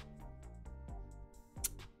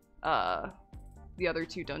other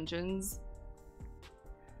 2 dungeons.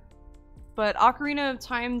 But Ocarina of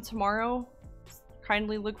Time tomorrow,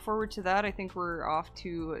 kindly look forward to that. I think we're off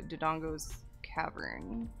to Dodongo's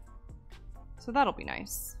Cavern, so that'll be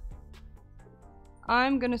nice.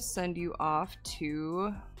 I'm gonna send you off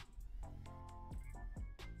to...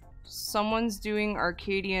 Someone's doing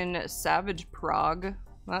Arcadian Savage Prog.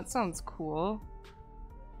 That sounds cool.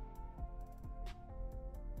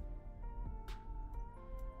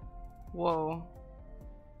 Whoa.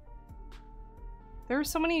 There are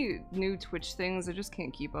so many new Twitch things, I just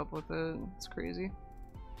can't keep up with it. It's crazy.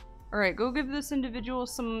 Alright, go give this individual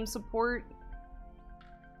some support.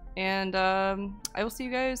 And I will see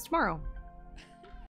you guys tomorrow.